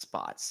in that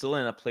spot, still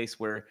in a place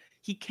where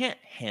he can't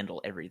handle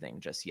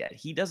everything just yet.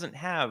 He doesn't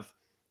have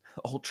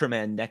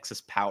Ultraman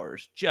Nexus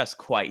powers just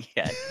quite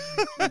yet.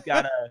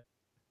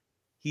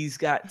 He's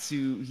got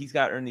to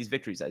earn these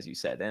victories, as you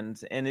said,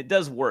 and it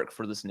does work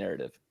for this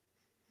narrative.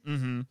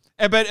 Mm-hmm.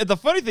 But the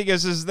funny thing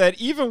is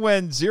that even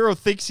when Zero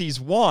thinks he's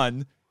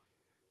won,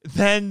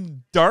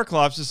 then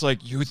Darklops is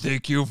like, "You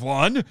think you've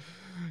won?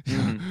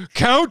 Mm-hmm.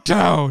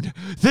 Countdown!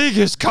 Thing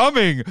is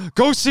coming!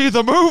 Go see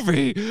the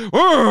movie!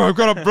 Oh, I'm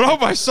gonna blow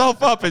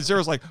myself up!" And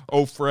Zero's like,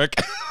 "Oh, frick."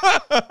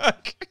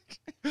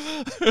 And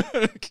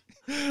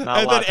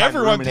then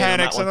everyone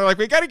panics and they're like,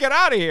 "We gotta get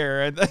out of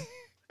here."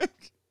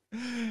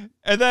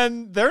 And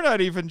then they're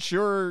not even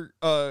sure,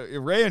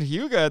 Ray and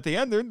Hyuga at the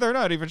end, they're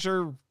not even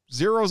sure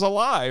Zero's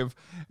alive.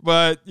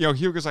 But,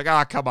 Hyuga's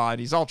like, "Come on,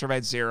 he's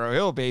Ultraman Zero.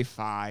 He'll be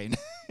fine."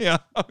 Yeah.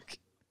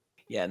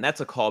 Yeah, and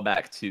that's a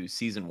callback to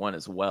season 1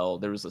 as well.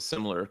 There was a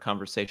similar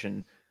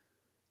conversation.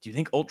 Do you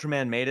think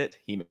Ultraman made it?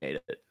 He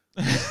made it.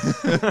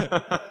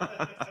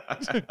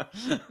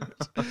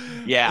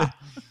 Yeah.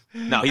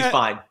 No, he's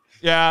fine.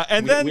 Yeah,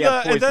 and then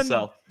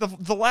the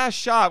the last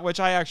shot, which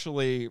I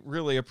actually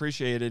really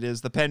appreciated,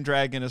 is the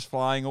Pendragon is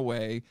flying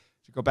away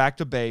to go back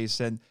to base,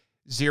 and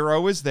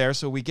Zero is there,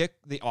 so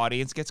the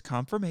audience gets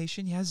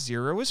confirmation. Yes,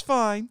 Zero is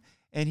fine,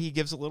 and he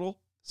gives a little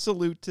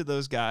salute to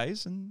those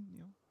guys and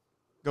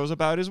goes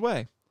about his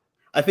way.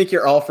 I think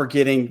you're all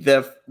forgetting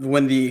that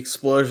when the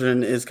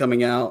explosion is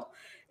coming out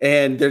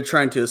and they're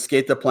trying to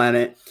escape the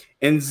planet,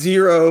 and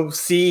Zero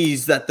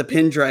sees that the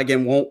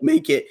Pendragon won't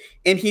make it,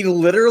 and he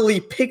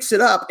literally picks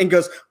it up and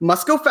goes,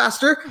 "Must go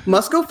faster,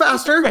 must go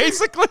faster."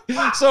 Basically,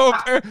 so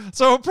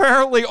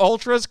apparently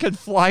Ultras can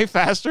fly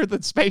faster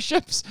than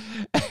spaceships,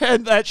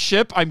 and that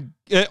ship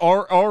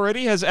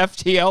already has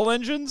FTL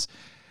engines.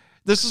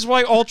 This is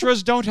why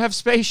Ultras don't have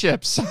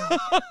spaceships.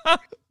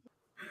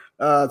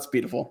 It's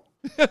beautiful.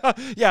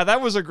 Yeah,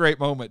 that was a great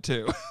moment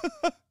too.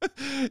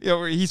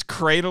 Where he's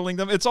cradling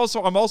them.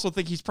 I'm also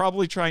think he's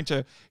probably trying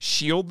to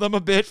shield them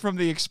a bit from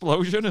the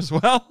explosion as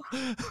well.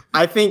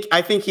 I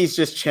think he's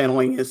just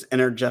channeling his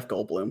inner Jeff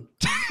Goldblum.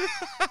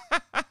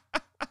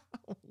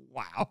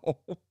 Wow.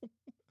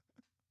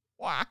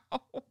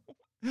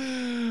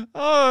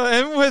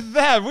 And with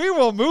that, we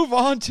will move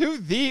on to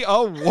the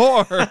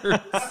awards.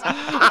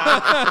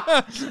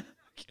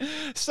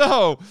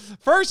 So,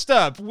 first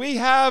up, we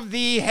have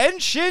the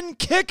Henshin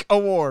Kick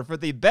Award for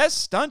the best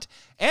stunt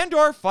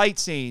and/or fight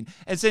scene.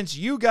 And since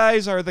you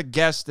guys are the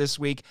guests this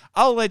week,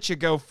 I'll let you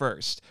go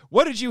first.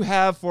 What did you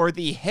have for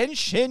the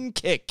Henshin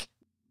Kick?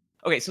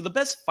 Okay, so the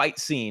best fight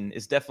scene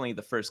is definitely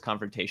the first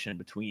confrontation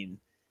between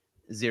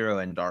Zero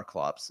and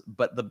Darklops,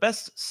 but the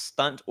best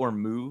stunt or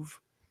move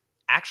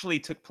actually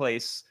took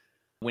place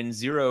when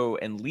Zero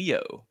and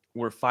Leo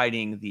were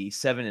fighting the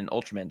Seven and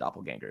Ultraman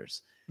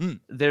doppelgangers.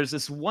 There's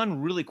this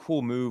one really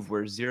cool move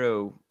where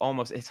Zero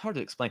it's hard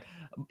to explain.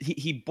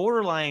 He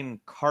borderline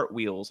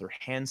cartwheels or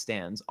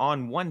handstands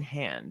on one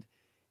hand,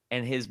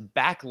 and his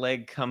back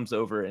leg comes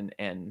over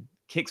and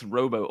kicks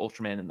Robo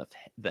Ultraman in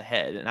the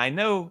head. And I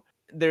know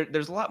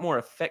there's a lot more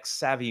effects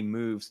savvy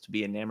moves to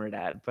be enamored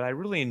at, but I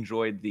really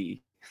enjoyed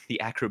the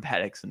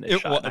acrobatics in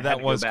this shot.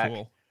 That was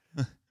cool.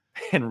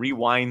 And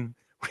rewind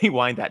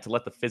that to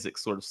let the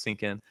physics sort of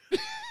sink in.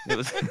 It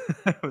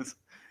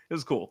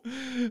was cool.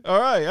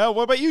 All right.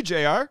 What about you,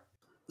 JR?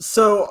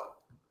 So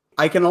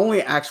I can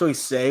only actually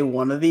say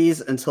one of these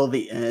until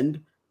the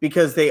end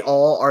because they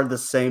all are the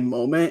same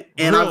moment.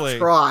 And really?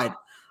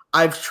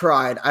 I've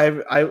tried.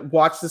 I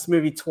watched this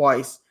movie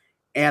twice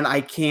and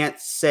I can't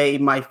say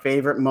my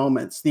favorite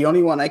moments. The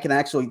only one I can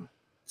actually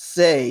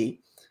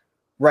say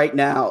right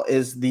now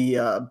is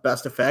the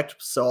best effect,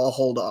 so I'll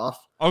hold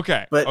off.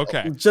 Okay. But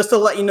Okay. just to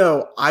let you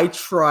know, I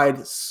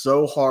tried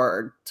so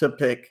hard to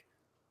pick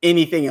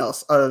anything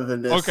else other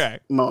than this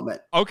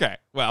moment. Okay.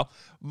 Well,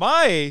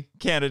 my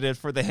candidate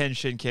for the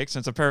Henshin kick,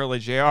 since apparently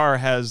JR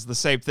has the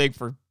same thing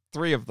for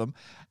 3 of them,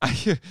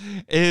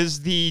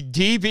 is the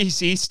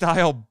DBZ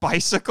style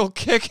bicycle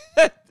kick.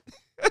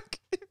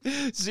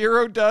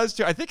 Zero does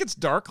too. I think it's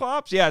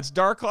Darklops. Yeah, it's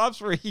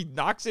Darklops where he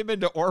knocks him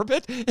into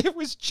orbit. It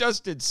was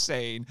just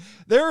insane.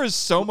 There is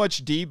so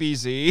much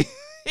DBZ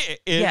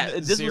in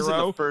this Zero. was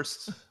in the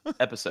first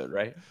episode,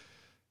 right?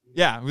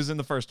 Yeah, it was in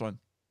the first one.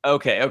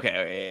 Okay,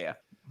 yeah.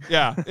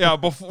 Yeah.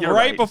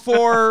 Right.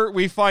 Before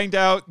we find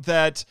out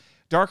that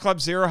Darklops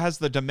Zero has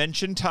the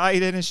dimension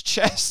tied in his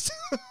chest.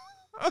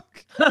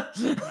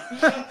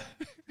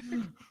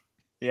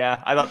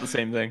 Yeah, I thought the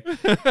same thing.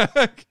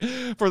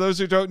 For those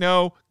who don't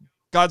know,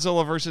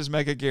 Godzilla versus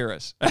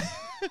Megaguirus.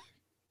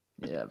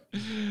 Yeah.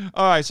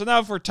 All right, so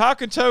now for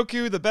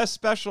Takatoku, the best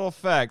special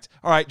effect.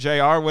 All right,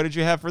 JR, what did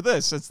you have for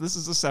this, since this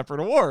is a separate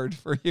award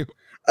for you?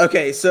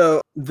 Okay, so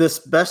this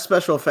best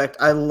special effect,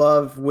 I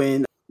love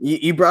when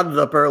you brought it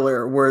up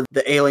earlier, where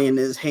the alien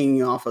is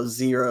hanging off of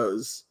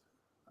Zero's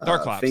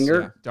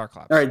finger. Yeah,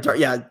 Darklops. All right,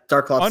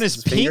 Darklops on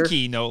his finger.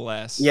 pinky, no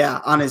less. Yeah,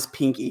 on his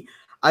pinky.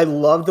 I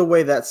love the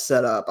way that's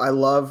set up. I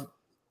love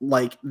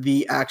like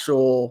the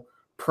actual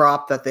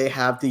prop that they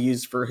have to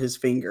use for his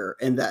finger,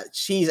 and that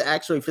she's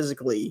actually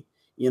physically,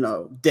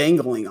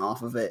 dangling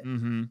off of it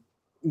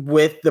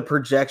with the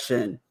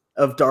projection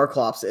of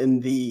Darklops in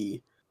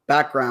the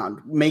background,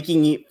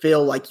 making it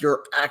feel like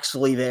you're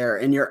actually there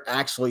and you're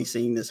actually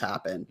seeing this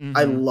happen.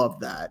 I love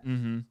that.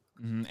 And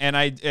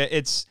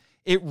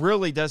it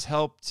really does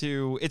help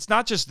to. It's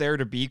not just there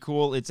to be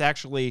cool. It's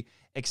actually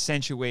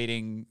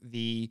accentuating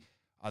the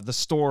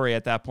story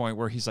at that point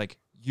where he's like,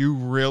 "You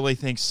really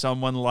think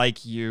someone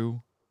like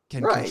you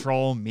can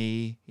control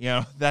me?"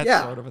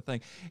 That sort of a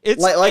thing.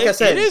 It's like I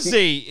said,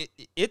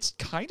 it's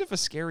kind of a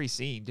scary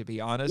scene, to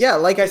be honest. Yeah,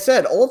 like I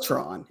said,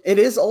 Ultron. It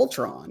is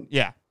Ultron.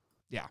 Yeah.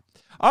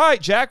 All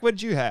right, Jack, what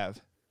did you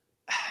have?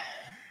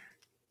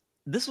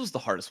 This was the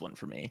hardest one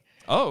for me.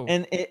 Oh,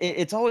 and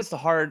it's always the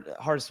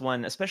hardest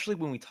one, especially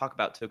when we talk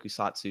about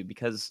tokusatsu,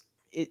 because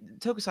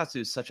tokusatsu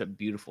is such a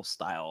beautiful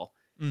style.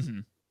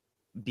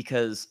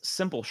 Because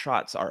simple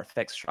shots are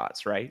effects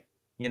shots, right?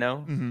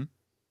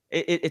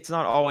 It's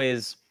not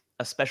always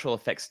a special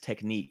effects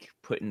technique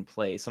put in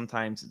play.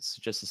 Sometimes it's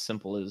just as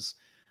simple as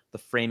the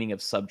framing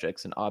of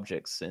subjects and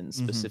objects and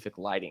specific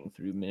lighting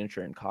through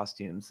miniature and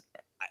costumes.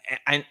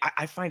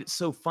 I find it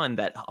so fun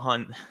that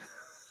on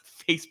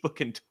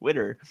Facebook and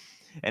Twitter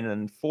and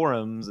in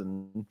forums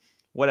and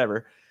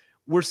whatever,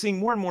 we're seeing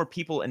more and more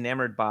people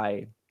enamored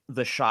by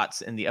the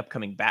shots in the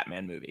upcoming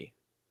Batman movie.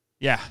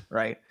 Yeah.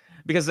 Right?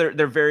 Because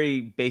they're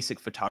very basic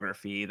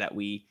photography that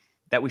we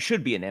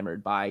should be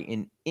enamored by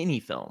in any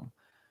film.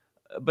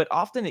 But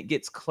often it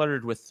gets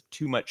cluttered with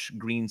too much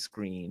green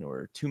screen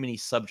or too many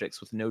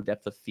subjects with no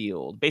depth of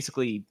field.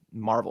 Basically,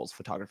 Marvel's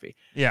photography.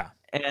 Yeah.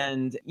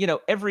 And,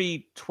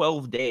 every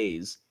 12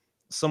 days,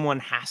 someone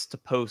has to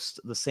post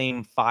the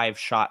same 5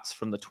 shots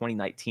from the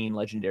 2019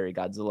 Legendary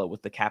Godzilla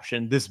with the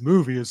caption, "This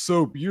movie is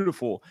so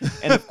beautiful."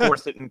 And of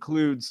course, it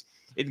includes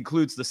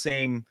the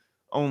same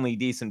only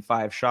decent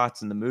 5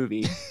 shots in the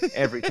movie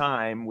every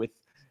time with,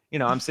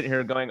 I'm sitting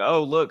here going,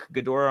 "Oh, look,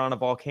 Ghidorah on a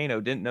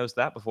volcano. Didn't notice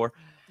that before."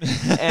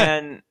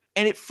 And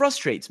it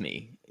frustrates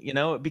me,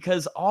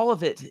 because all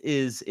of it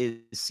is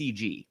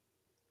CG.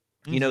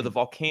 The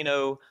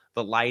volcano,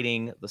 the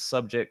lighting, the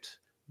subject,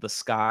 the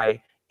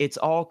sky, it's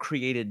all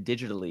created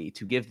digitally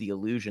to give the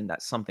illusion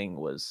that something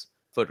was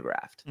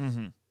photographed.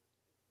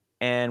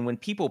 And when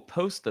people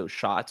post those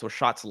shots or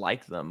shots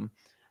like them,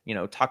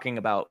 talking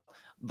about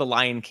the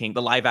Lion King,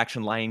 the live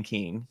action Lion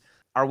King,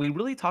 are we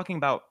really talking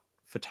about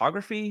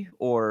photography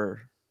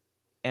or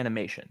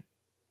animation?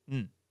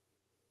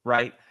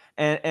 Right?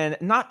 And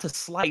not to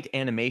slight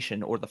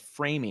animation or the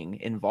framing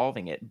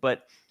involving it,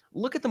 but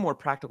look at the more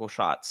practical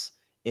shots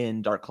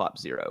in Darklops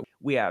Zero.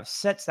 We have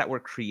sets that were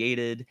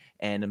created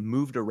and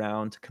moved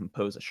around to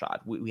compose a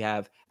shot. We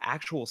have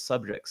actual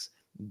subjects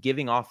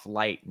giving off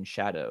light and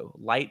shadow.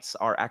 Lights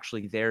are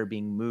actually there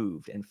being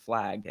moved and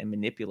flagged and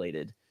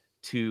manipulated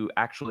to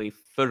actually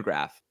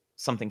photograph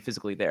something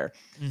physically there.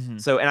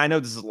 So, and I know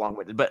this is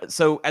long-winded, but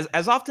so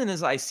as often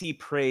as I see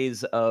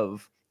praise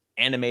of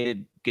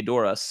animated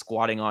Ghidorah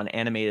squatting on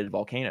animated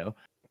volcano,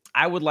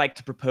 I would like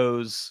to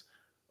propose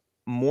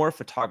more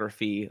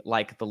photography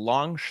like the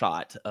long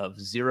shot of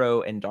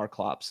Zero and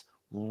Darklops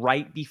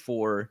right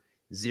before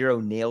Zero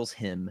nails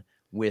him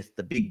with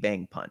the Big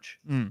Bang Punch.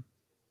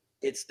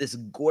 It's this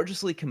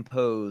gorgeously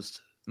composed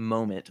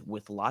moment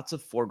with lots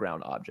of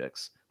foreground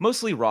objects,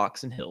 mostly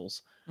rocks and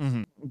hills,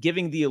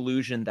 giving the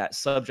illusion that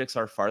subjects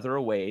are farther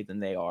away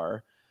than they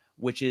are,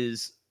 which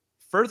is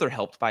further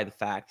helped by the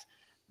fact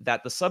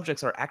that the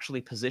subjects are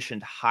actually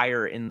positioned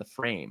higher in the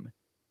frame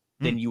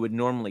than you would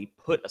normally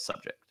put a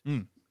subject.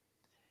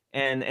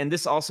 And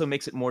this also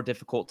makes it more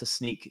difficult to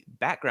sneak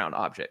background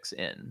objects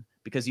in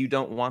because you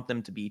don't want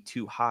them to be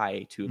too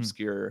high to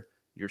obscure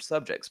your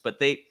subjects, but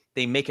they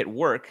make it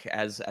work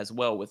as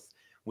well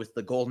with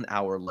the golden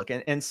hour look.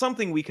 And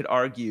something we could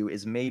argue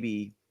is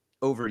maybe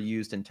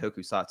overused in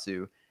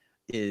tokusatsu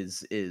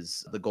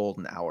is the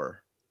golden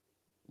hour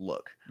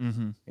look.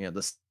 Mm-hmm. You know,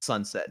 the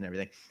sunset and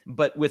everything.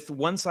 But with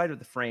one side of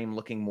the frame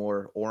looking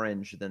more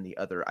orange than the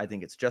other, I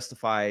think it's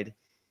justified.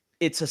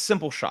 It's a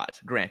simple shot,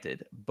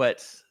 granted,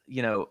 but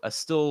you know,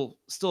 still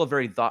a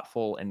very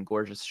thoughtful and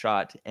gorgeous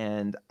shot.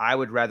 And I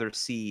would rather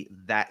see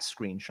that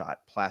screenshot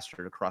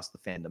plastered across the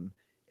fandom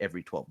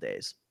every 12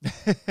 days.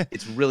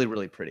 It's really,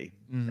 really pretty.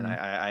 Mm-hmm. And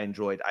I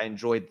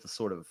enjoyed the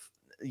sort of,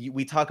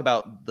 we talk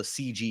about the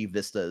CG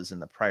vistas in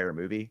the prior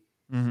movie.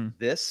 Mm-hmm.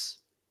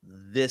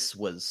 This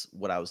was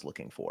what I was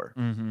looking for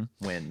Mm-hmm.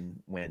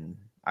 when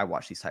I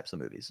watch these types of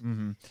movies.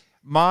 Mm-hmm.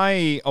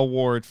 My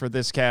award for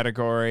this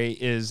category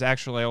is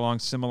actually along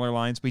similar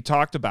lines. We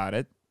talked about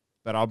it,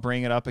 but I'll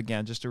bring it up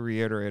again just to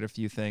reiterate a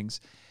few things.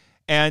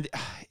 And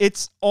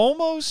it's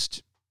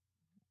almost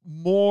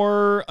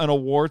more an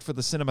award for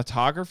the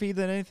cinematography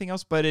than anything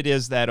else, but it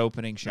is that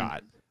opening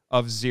shot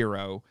of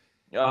Zero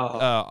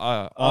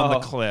on the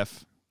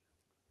cliff.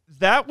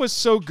 That was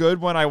so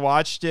good when I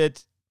watched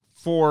it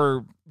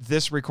for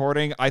this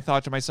recording. I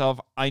thought to myself,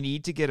 I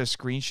need to get a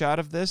screenshot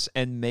of this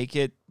and make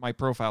it my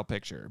profile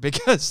picture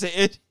because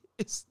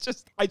it's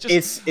just I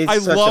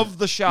love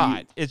the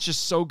shot. It's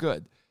just so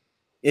good.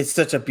 It's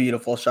such a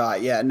beautiful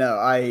shot. Yeah, no,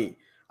 I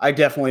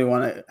definitely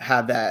want to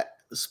have that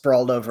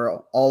sprawled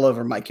all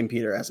over my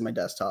computer as my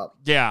desktop.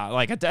 Yeah,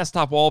 like a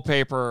desktop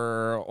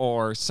wallpaper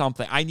or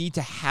something. I need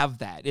to have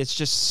that. It's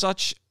just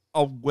such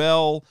a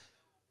well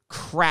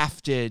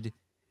crafted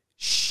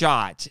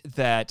shot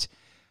that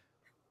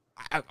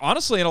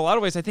honestly, in a lot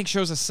of ways, I think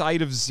shows a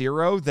side of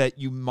Zero that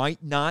you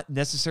might not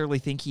necessarily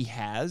think he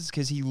has,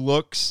 because he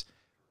looks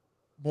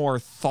more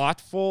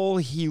thoughtful.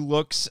 He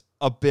looks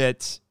a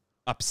bit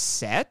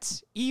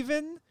upset,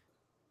 even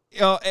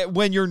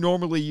when you're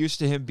normally used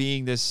to him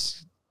being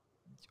this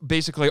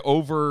basically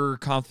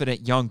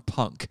overconfident young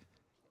punk.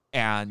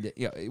 And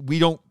you know, we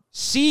don't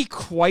see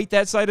quite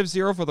that side of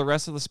Zero for the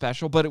rest of the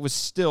special, but it was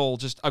still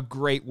just a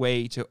great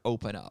way to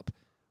open up,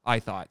 I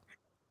thought.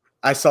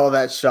 I saw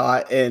that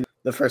shot, and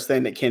the first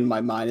thing that came to my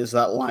mind is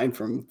that line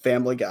from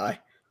Family Guy.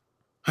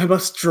 I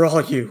must draw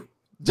you.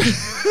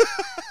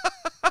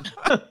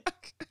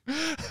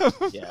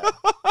 Yeah.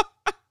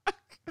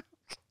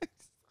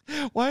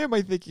 Why am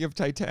I thinking of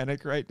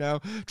Titanic right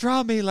now?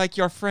 Draw me like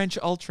your French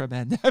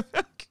Ultraman.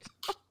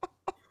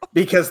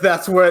 Because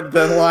that's what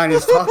the line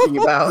is talking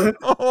about.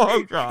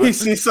 Oh, God. He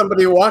sees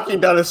somebody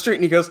walking down the street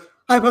and he goes,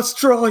 I must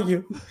draw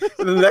you.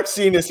 And the next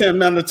scene is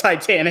him on the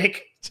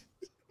Titanic.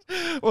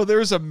 Well,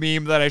 there's a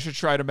meme that I should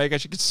try to make. I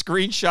should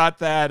screenshot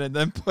that and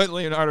then put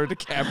Leonardo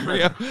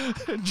DiCaprio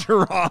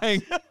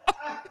drawing.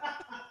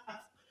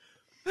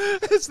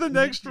 It's the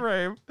next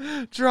frame.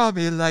 Draw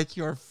me like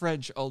your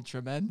French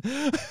Ultraman.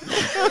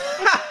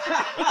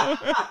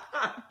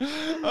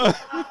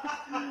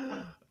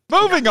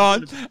 Moving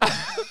on.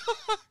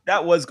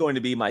 That was going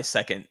to be my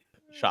second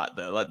shot,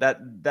 though. Like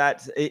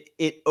that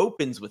it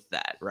opens with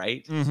that,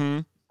 right? Mm-hmm.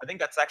 I think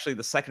that's actually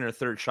the second or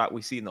third shot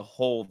we see in the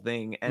whole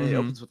thing, and it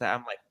opens with that.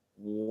 I'm like,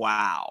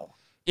 wow.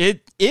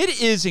 It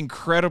is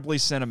incredibly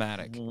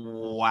cinematic.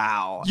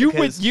 Wow.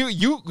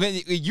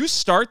 You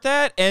start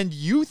that and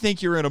you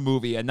think you're in a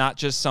movie and not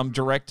just some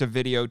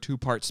direct-to-video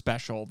 2-part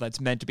special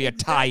that's meant to be a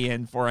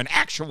tie-in for an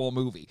actual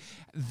movie.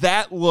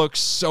 That looks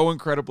so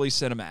incredibly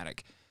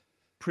cinematic.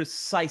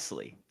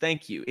 Precisely.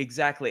 Thank you.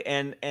 Exactly.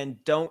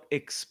 And don't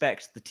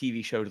expect the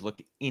TV show to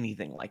look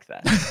anything like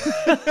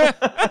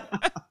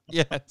that.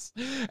 Yes.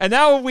 And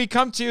now we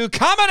come to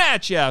Coming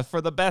At Ya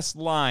for the best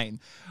line.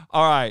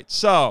 All right.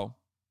 So,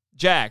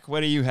 Jack,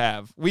 what do you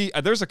have?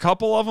 There's a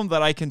couple of them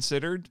that I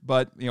considered,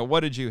 but what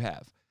did you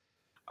have?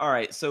 All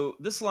right. So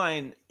this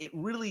line, it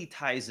really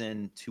ties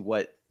in to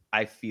what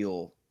I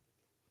feel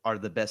are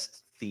the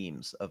best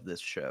themes of this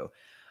show.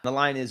 The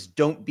line is,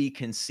 don't be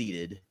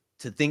conceited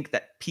to think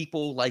that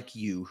people like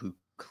you who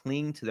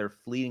cling to their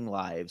fleeting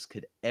lives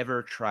could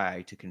ever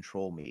try to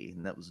control me.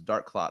 And that was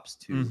Darklops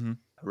to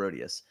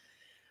Herodias.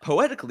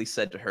 Poetically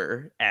said to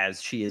her,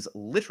 as she is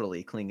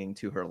literally clinging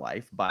to her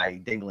life by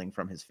dangling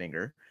from his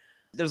finger.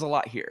 There's a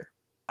lot here.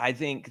 I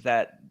think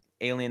that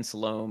Alien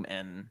Salome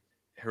and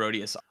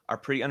Herodias are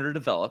pretty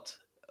underdeveloped,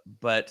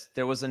 but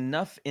there was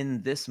enough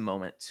in this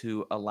moment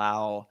to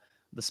allow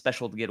the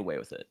special to get away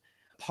with it.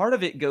 Part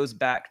of it goes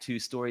back to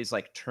stories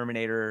like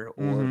Terminator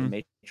or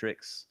The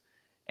Matrix,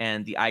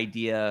 and the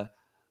idea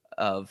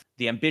of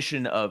the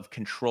ambition of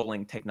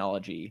controlling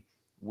technology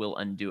will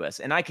undo us.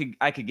 And I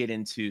could get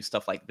into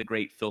stuff like the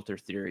Great Filter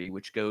Theory,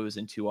 which goes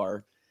into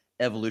our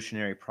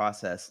evolutionary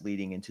process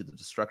leading into the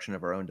destruction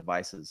of our own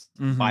devices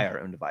by our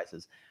own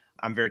devices.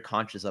 I'm very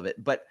conscious of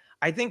it. But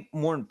I think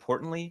more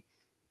importantly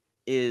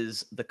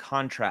is the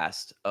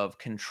contrast of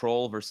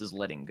control versus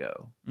letting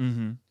go.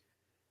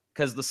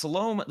 Because the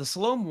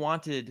Salome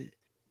wanted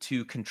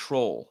to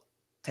control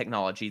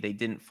technology they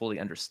didn't fully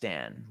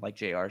understand, like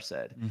JR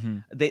said.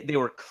 They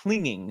were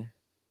clinging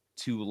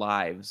to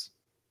lives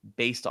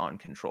based on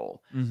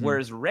control. Mhm.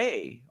 Whereas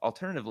Rey,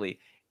 alternatively,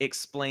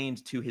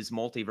 explained to his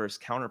multiverse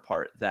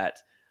counterpart that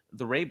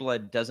the Rey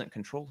blood doesn't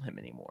control him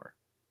anymore.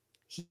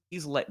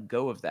 He's let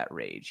go of that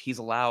rage. He's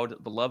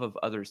allowed the love of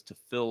others to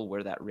fill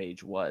where that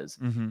rage was.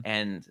 Mhm.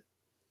 And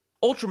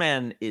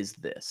Ultraman is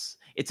this.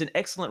 It's an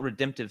excellent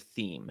redemptive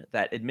theme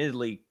that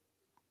admittedly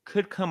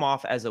could come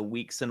off as a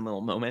weak sentimental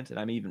moment, and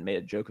I even made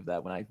a joke of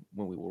that when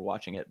we were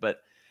watching it,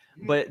 but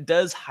it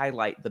does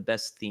highlight the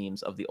best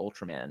themes of the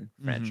Ultraman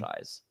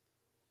franchise.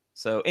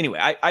 So anyway,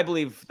 I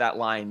believe that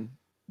line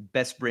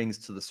best brings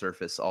to the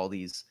surface all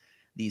these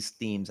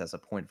themes as a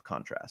point of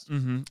contrast.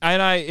 And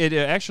it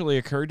actually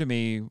occurred to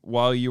me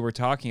while you were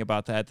talking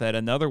about that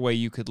another way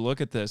you could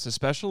look at this,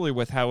 especially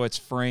with how it's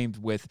framed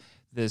with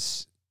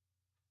this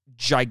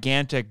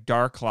gigantic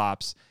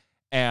Darklops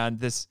and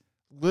this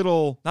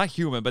little, not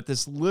human, but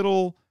this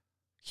little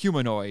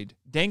humanoid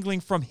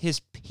dangling from his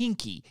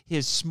pinky,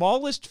 his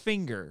smallest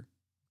finger,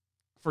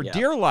 for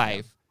dear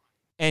life,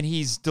 and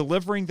he's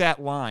delivering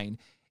that line.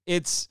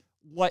 It's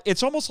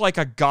almost like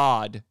a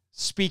god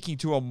speaking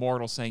to a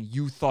mortal saying,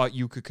 "You thought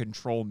you could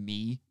control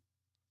me?"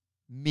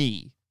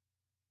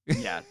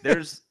 Yeah,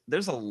 there's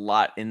a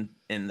lot in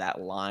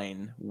that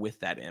line with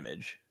that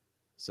image.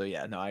 So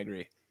yeah, no, I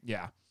agree.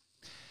 Yeah.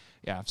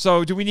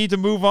 So do we need to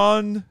move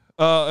on?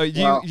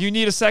 You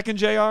need a second,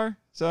 JR?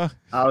 So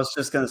I was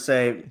just going to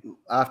say,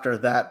 after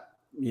that,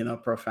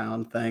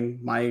 profound thing,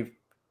 my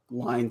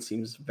line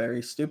seems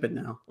very stupid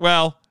now.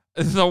 Well,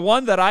 the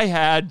one that I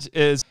had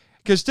is,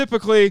 because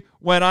typically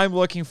when I'm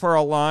looking for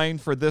a line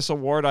for this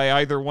award,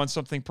 I either want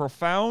something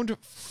profound,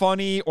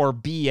 funny, or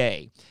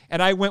BA.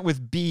 And I went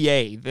with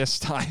BA this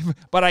time,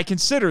 but I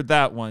considered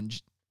that one,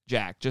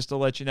 Jack, just to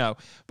let you know.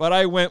 But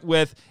I went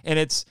with, and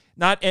it's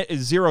not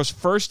Zero's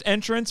first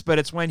entrance, but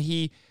it's when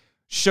he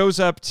shows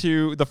up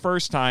to the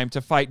first time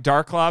to fight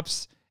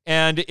Darklops,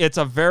 and it's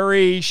a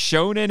very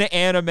shonen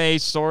anime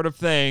sort of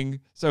thing.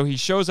 So he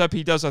shows up,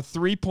 he does a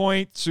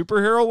 3-point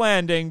superhero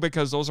landing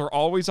because those are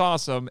always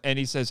awesome, and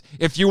he says,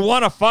 "If you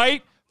want to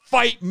fight,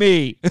 fight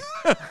me."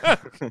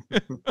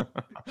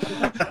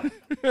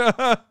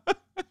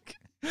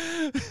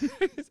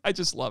 I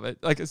just love it.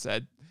 Like I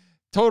said,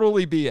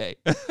 totally BA.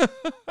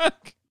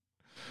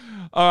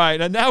 All right,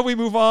 and now we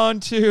move on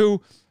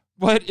to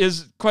what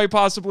is quite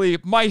possibly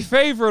my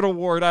favorite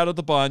award out of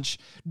the bunch,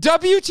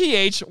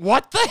 WTH,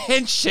 What the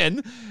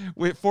Henshin,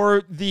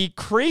 for the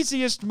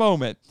craziest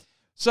moment.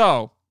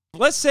 So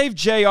let's save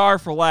JR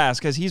for last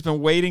because he's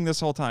been waiting this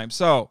whole time.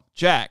 So,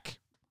 Jack,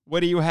 what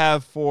do you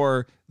have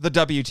for the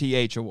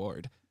WTH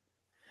award?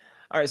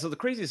 All right, so the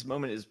craziest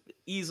moment is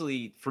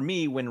easily, for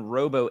me, when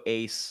Robo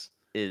Ace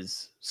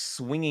is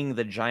swinging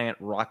the giant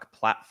rock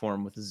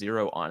platform with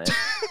Zero on it.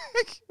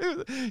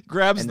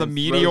 Grabs the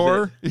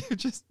meteor,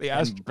 just the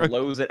asteroid,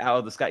 blows it out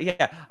of the sky.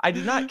 Yeah, I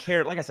did not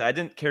care. Like I said, I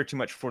didn't care too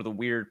much for the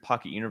weird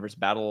Pocket Universe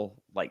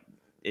battle, like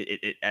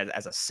it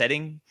as a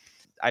setting.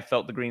 I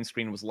felt the green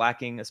screen was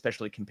lacking,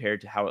 especially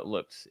compared to how it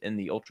looked in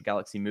the Ultra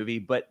Galaxy movie.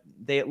 But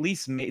they at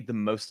least made the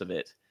most of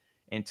it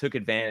and took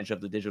advantage of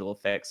the digital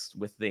effects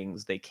with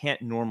things they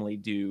can't normally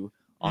do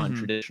on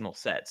traditional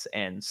sets.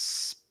 And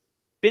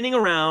spinning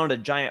around a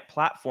giant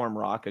platform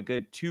rock a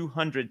good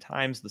 200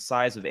 times the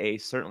size of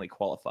Ace certainly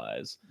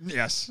qualifies.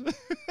 Yes.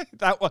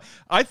 That one,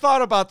 I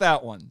thought about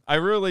that one. I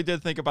really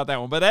did think about that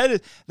one.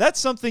 But that's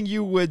something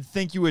you would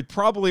think you would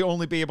probably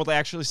only be able to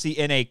actually see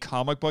in a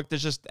comic book.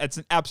 That's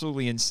an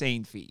absolutely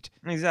insane feat.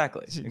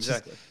 Exactly.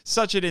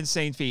 Such an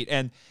insane feat.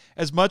 And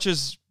as much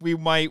as we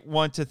might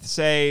want to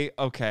say,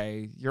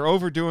 okay, you're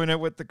overdoing it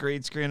with the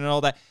green screen and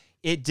all that,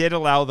 it did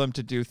allow them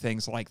to do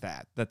things like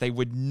that they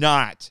would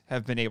not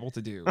have been able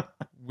to do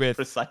with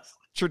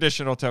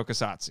traditional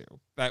tokusatsu.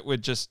 That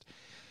would just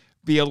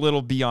be a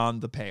little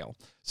beyond the pale.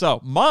 So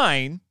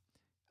mine,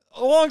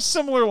 along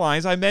similar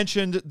lines, I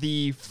mentioned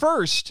the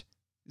first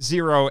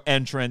Zero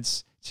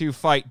entrance to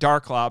fight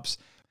Darklops.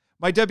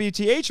 My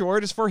WTH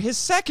award is for his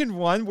second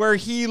one, where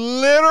he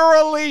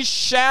literally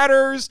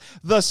shatters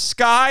the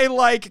sky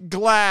like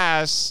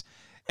glass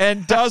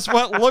and does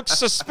what looks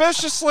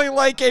suspiciously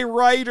like a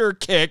rider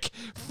kick,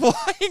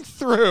 flying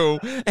through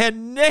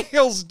and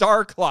nails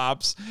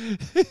Darklops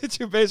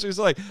to basically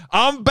say,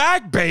 "I'm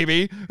back,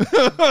 baby."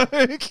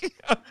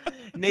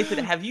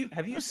 Nathan, have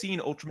you seen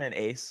Ultraman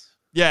Ace?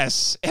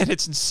 Yes, and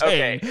it's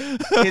insane. Okay,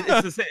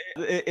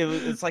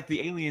 it's like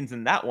the aliens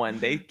in that one.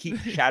 They keep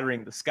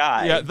shattering the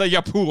sky. Yeah, the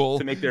Yapul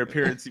to make their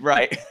appearance.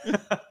 Right.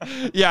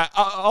 Yeah,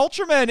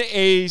 Ultraman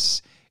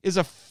Ace is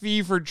a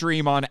fever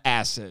dream on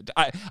acid.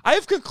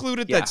 I've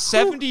concluded that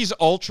 70s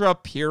Ultra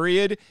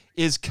period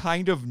is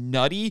kind of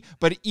nutty,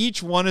 but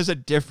each one is a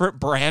different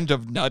brand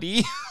of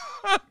nutty.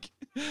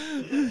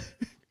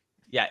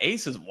 Yeah,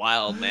 Ace is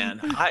wild, man.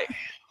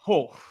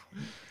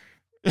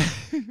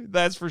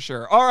 That's for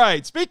sure. All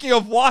right, speaking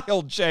of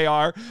wild,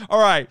 JR. All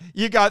right,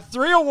 you got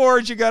 3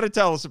 awards you got to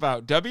tell us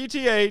about.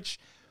 WTH,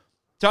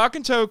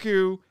 Talkin'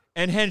 Toku,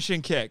 and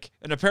Henshin Kick.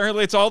 And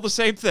apparently it's all the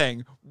same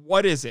thing.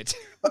 What is it?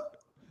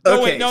 No,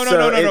 Okay, wait,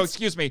 no,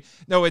 excuse me.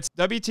 No, it's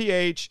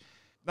WTH,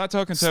 not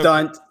Talkin' Toku.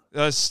 Stunt,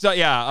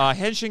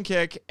 Henshin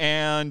Kick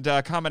and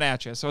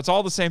Kamenacha. So it's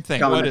all the same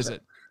thing. What is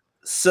it?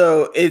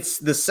 So it's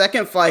the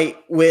second fight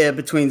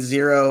between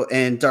Zero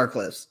and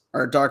Darklops.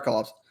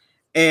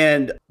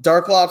 And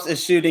Darklops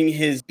is shooting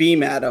his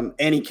beam at him,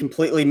 and he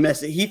completely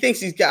missed it. He thinks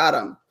he's got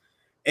him,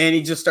 and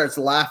he just starts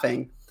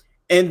laughing.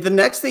 And the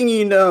next thing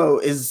you know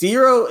is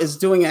Zero is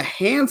doing a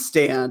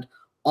handstand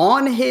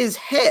on his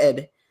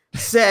head,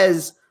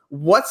 says,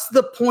 "What's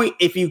the point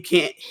if you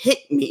can't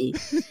hit me?"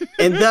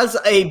 and does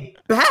a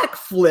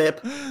backflip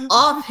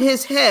off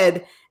his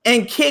head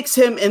and kicks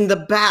him in the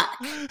back.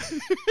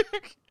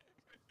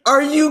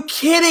 Are you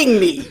kidding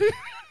me?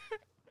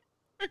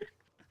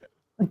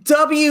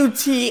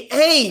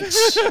 WTH.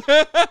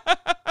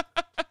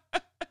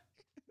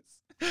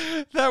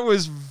 That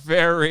was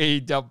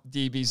very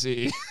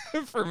DBZ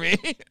for me.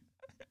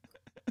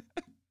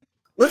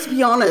 Let's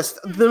be honest.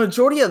 The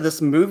majority of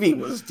this movie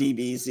was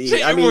DBZ.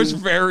 It was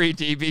very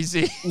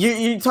DBZ.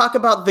 You talk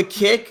about the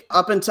kick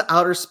up into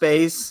outer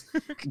space.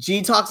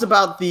 G talks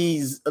about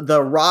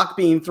the rock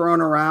being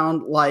thrown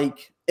around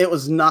like it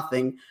was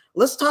nothing.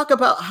 Let's talk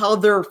about how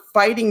they're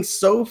fighting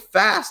so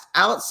fast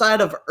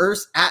outside of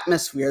Earth's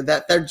atmosphere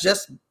that they're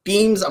just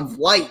beams of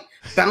light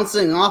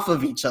bouncing off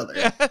of each other.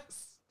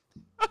 Yes.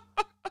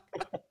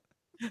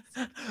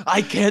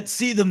 I can't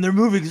see them. They're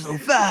moving so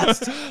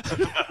fast.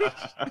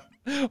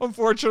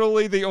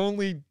 Unfortunately, the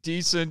only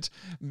decent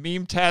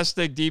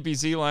meme-tastic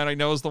DBZ line I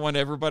know is the one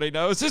everybody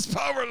knows. It's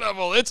power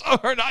level. It's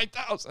over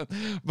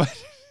 9,000. But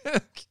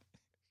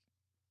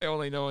I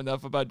only know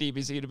enough about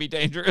DBZ to be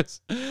dangerous.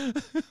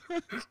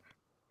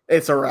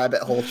 It's a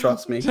rabbit hole,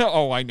 trust me.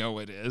 Oh, I know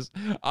it is.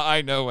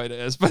 I know it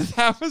is. But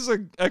that was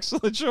an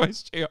excellent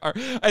choice, JR.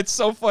 It's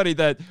so funny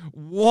that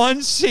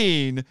one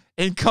scene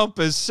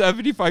encompassed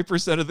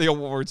 75% of the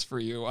awards for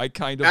you. I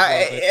kind of love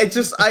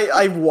it.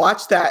 I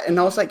watched that and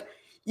I was like,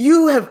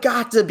 you have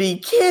got to be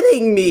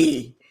kidding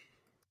me.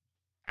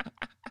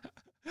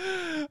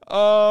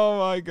 Oh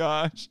my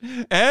gosh.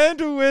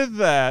 And with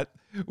that,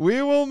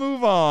 we will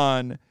move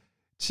on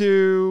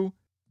to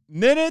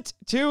Minute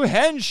to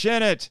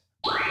Henshin It.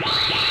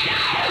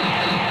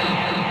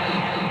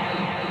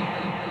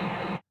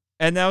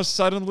 And now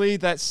suddenly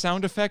that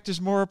sound effect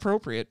is more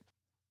appropriate.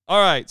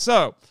 All right,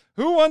 so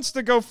who wants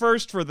to go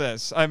first for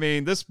this? I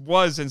mean, this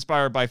was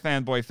inspired by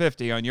Fanboy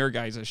 50 on your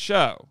guys'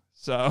 show.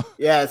 So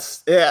yeah,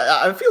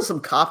 I feel some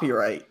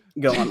copyright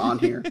going on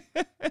here.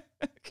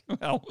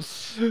 Well,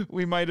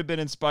 we might have been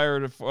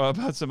inspired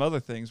about some other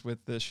things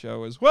with this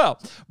show as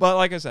well. But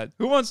like I said,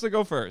 who wants to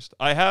go first?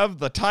 I have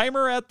the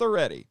timer at the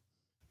ready.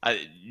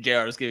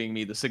 JR is giving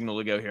me the signal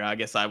to go here. I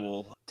guess I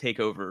will take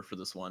over for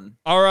this one.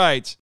 All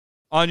right.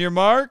 On your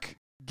mark,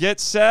 get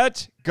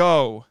set,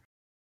 go.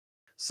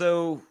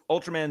 So,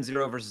 Ultraman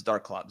Zero versus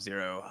Darklops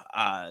Zero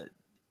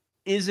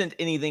isn't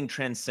anything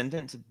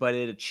transcendent, but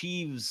it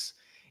achieves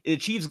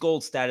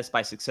gold status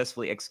by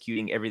successfully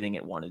executing everything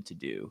it wanted to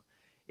do.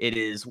 It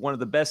is one of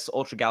the best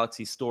Ultra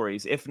Galaxy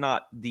stories, if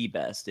not the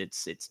best.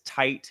 It's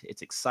tight,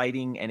 it's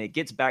exciting, and it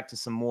gets back to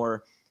some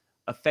more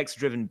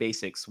effects-driven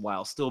basics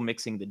while still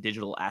mixing the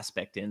digital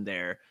aspect in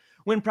there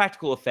when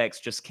practical effects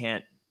just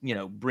can't,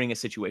 bring a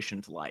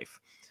situation to life.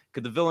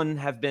 Could the villain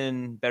have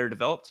been better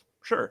developed?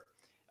 Sure.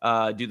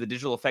 Do the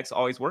digital effects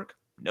always work?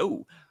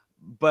 No.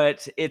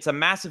 But it's a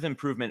massive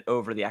improvement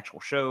over the actual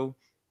show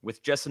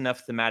with just enough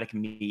thematic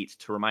meat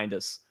to remind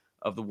us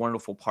of the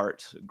wonderful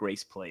part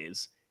Grace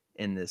plays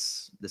in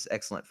this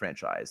excellent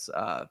franchise.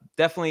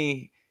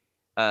 Definitely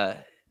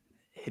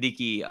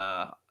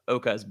Hideki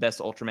Oka's best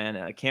Ultraman,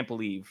 and I can't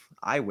believe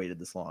I waited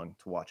this long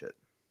to watch it.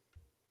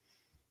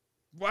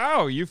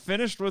 Wow, you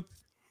finished with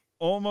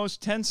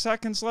almost 10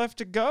 seconds left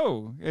to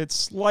go.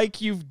 It's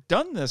like you've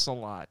done this a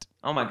lot.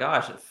 Oh my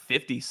gosh,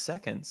 50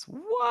 seconds.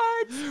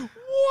 What?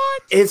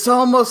 It's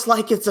almost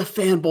like it's a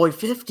Fanboy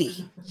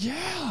 50.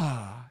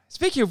 Yeah.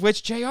 Speaking of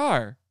which,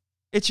 JR,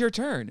 it's your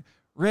turn.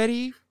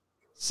 Ready,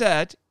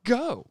 set,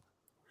 go.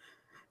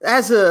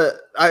 I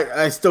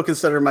still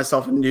consider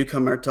myself a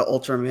newcomer to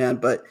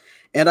Ultraman,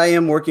 and I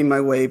am working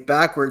my way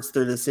backwards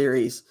through the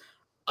series.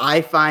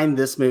 I find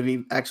this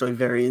movie actually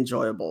very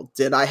enjoyable.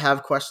 Did I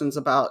have questions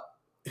about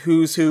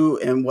who's who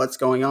and what's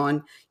going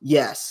on?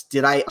 Yes.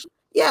 Did I?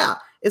 Yeah.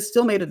 It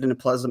still made it a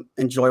pleasant,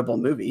 enjoyable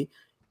movie.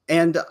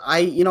 And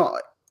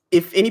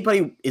if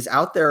anybody is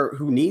out there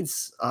who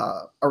needs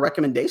a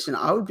recommendation,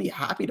 I would be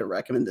happy to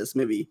recommend this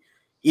movie,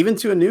 even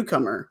to a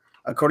newcomer.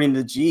 According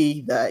to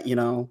G, that,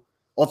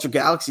 Ultra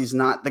Galaxy is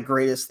not the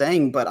greatest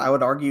thing, but I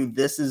would argue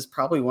this is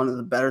probably one of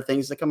the better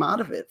things that come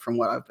out of it from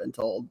what I've been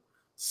told.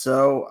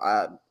 So,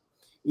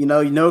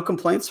 no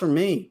complaints from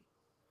me.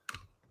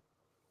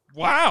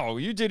 Wow,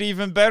 you did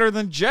even better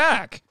than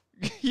Jack.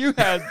 You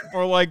had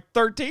for like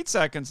 13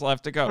 seconds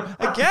left to go.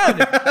 Again,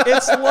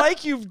 it's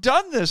like you've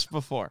done this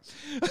before.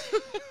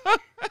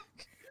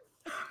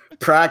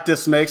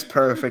 Practice makes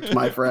perfect,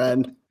 my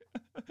friend.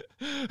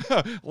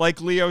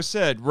 Like Leo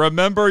said,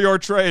 remember your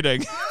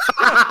trading.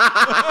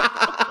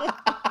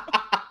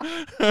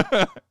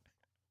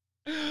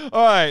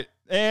 All right,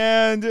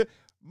 and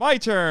my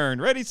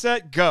turn. Ready,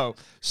 set, go.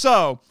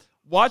 So,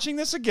 watching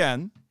this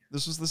again,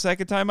 This was the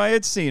second time I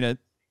had seen it.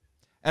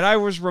 And I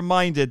was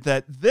reminded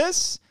that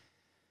this,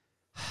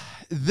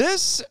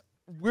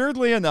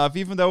 weirdly enough,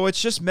 even though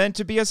it's just meant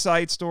to be a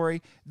side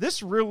story,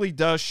 this really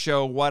does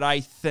show what I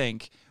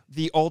think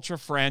the Ultra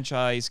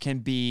franchise can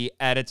be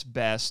at its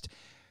best.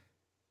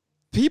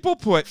 People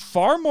put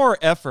far more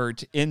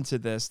effort into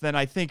this than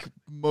I think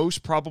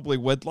most probably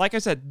would. Like I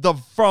said,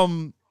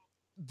 from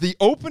the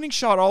opening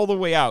shot all the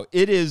way out,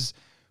 it is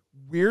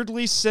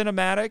weirdly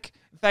cinematic.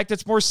 In fact,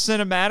 it's more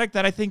cinematic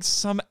than I think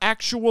some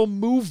actual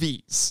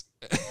movies,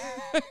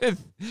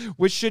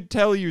 which should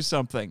tell you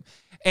something.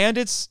 And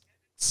it's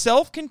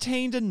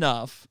self-contained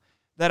enough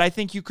that I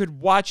think you could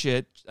watch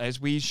it, as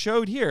we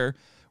showed here,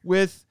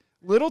 with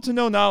little to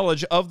no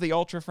knowledge of the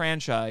Ultra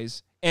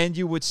franchise, and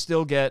you would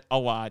still get a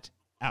lot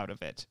out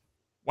of it.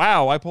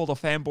 Wow, I pulled a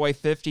fanboy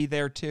 50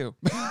 there too.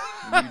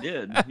 You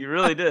did. You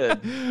really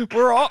did.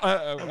 We're all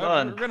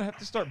we're gonna have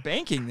to start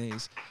banking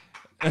these.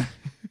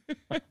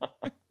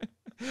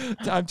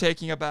 I'm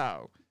taking a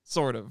bow,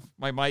 sort of.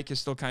 My mic is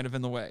still kind of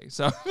in the way,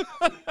 so.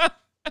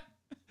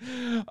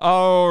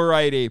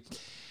 Alrighty.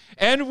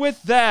 And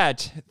with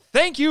that,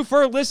 thank you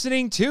for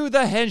listening to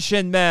The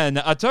Henshin Men,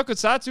 a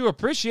Tokusatsu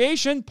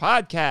appreciation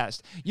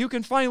podcast. You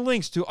can find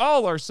links to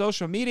all our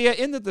social media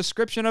in the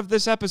description of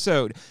this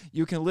episode.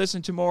 You can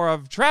listen to more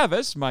of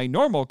Travis, my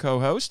normal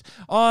co-host,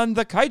 on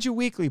the Kaiju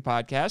Weekly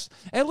podcast,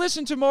 and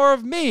listen to more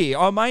of me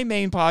on my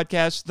main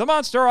podcast, The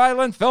Monster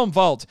Island Film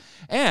Vault.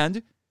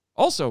 And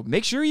also,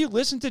 make sure you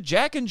listen to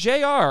Jack and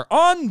JR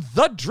on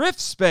The Drift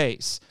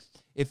Space.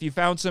 If you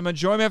found some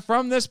enjoyment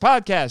from this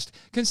podcast,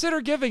 consider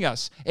giving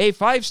us a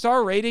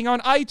 5-star rating on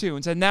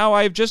iTunes. And now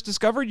I've just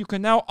discovered you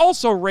can now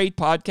also rate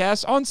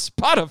podcasts on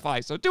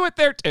Spotify, so do it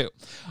there too.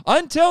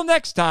 Until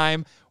next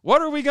time,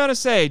 what are we going to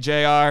say,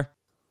 JR?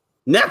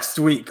 Next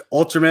week,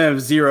 Ultraman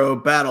Zero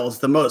battles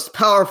the most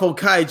powerful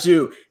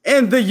kaiju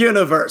in the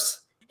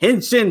universe,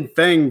 Henshin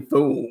Fang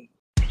Foom.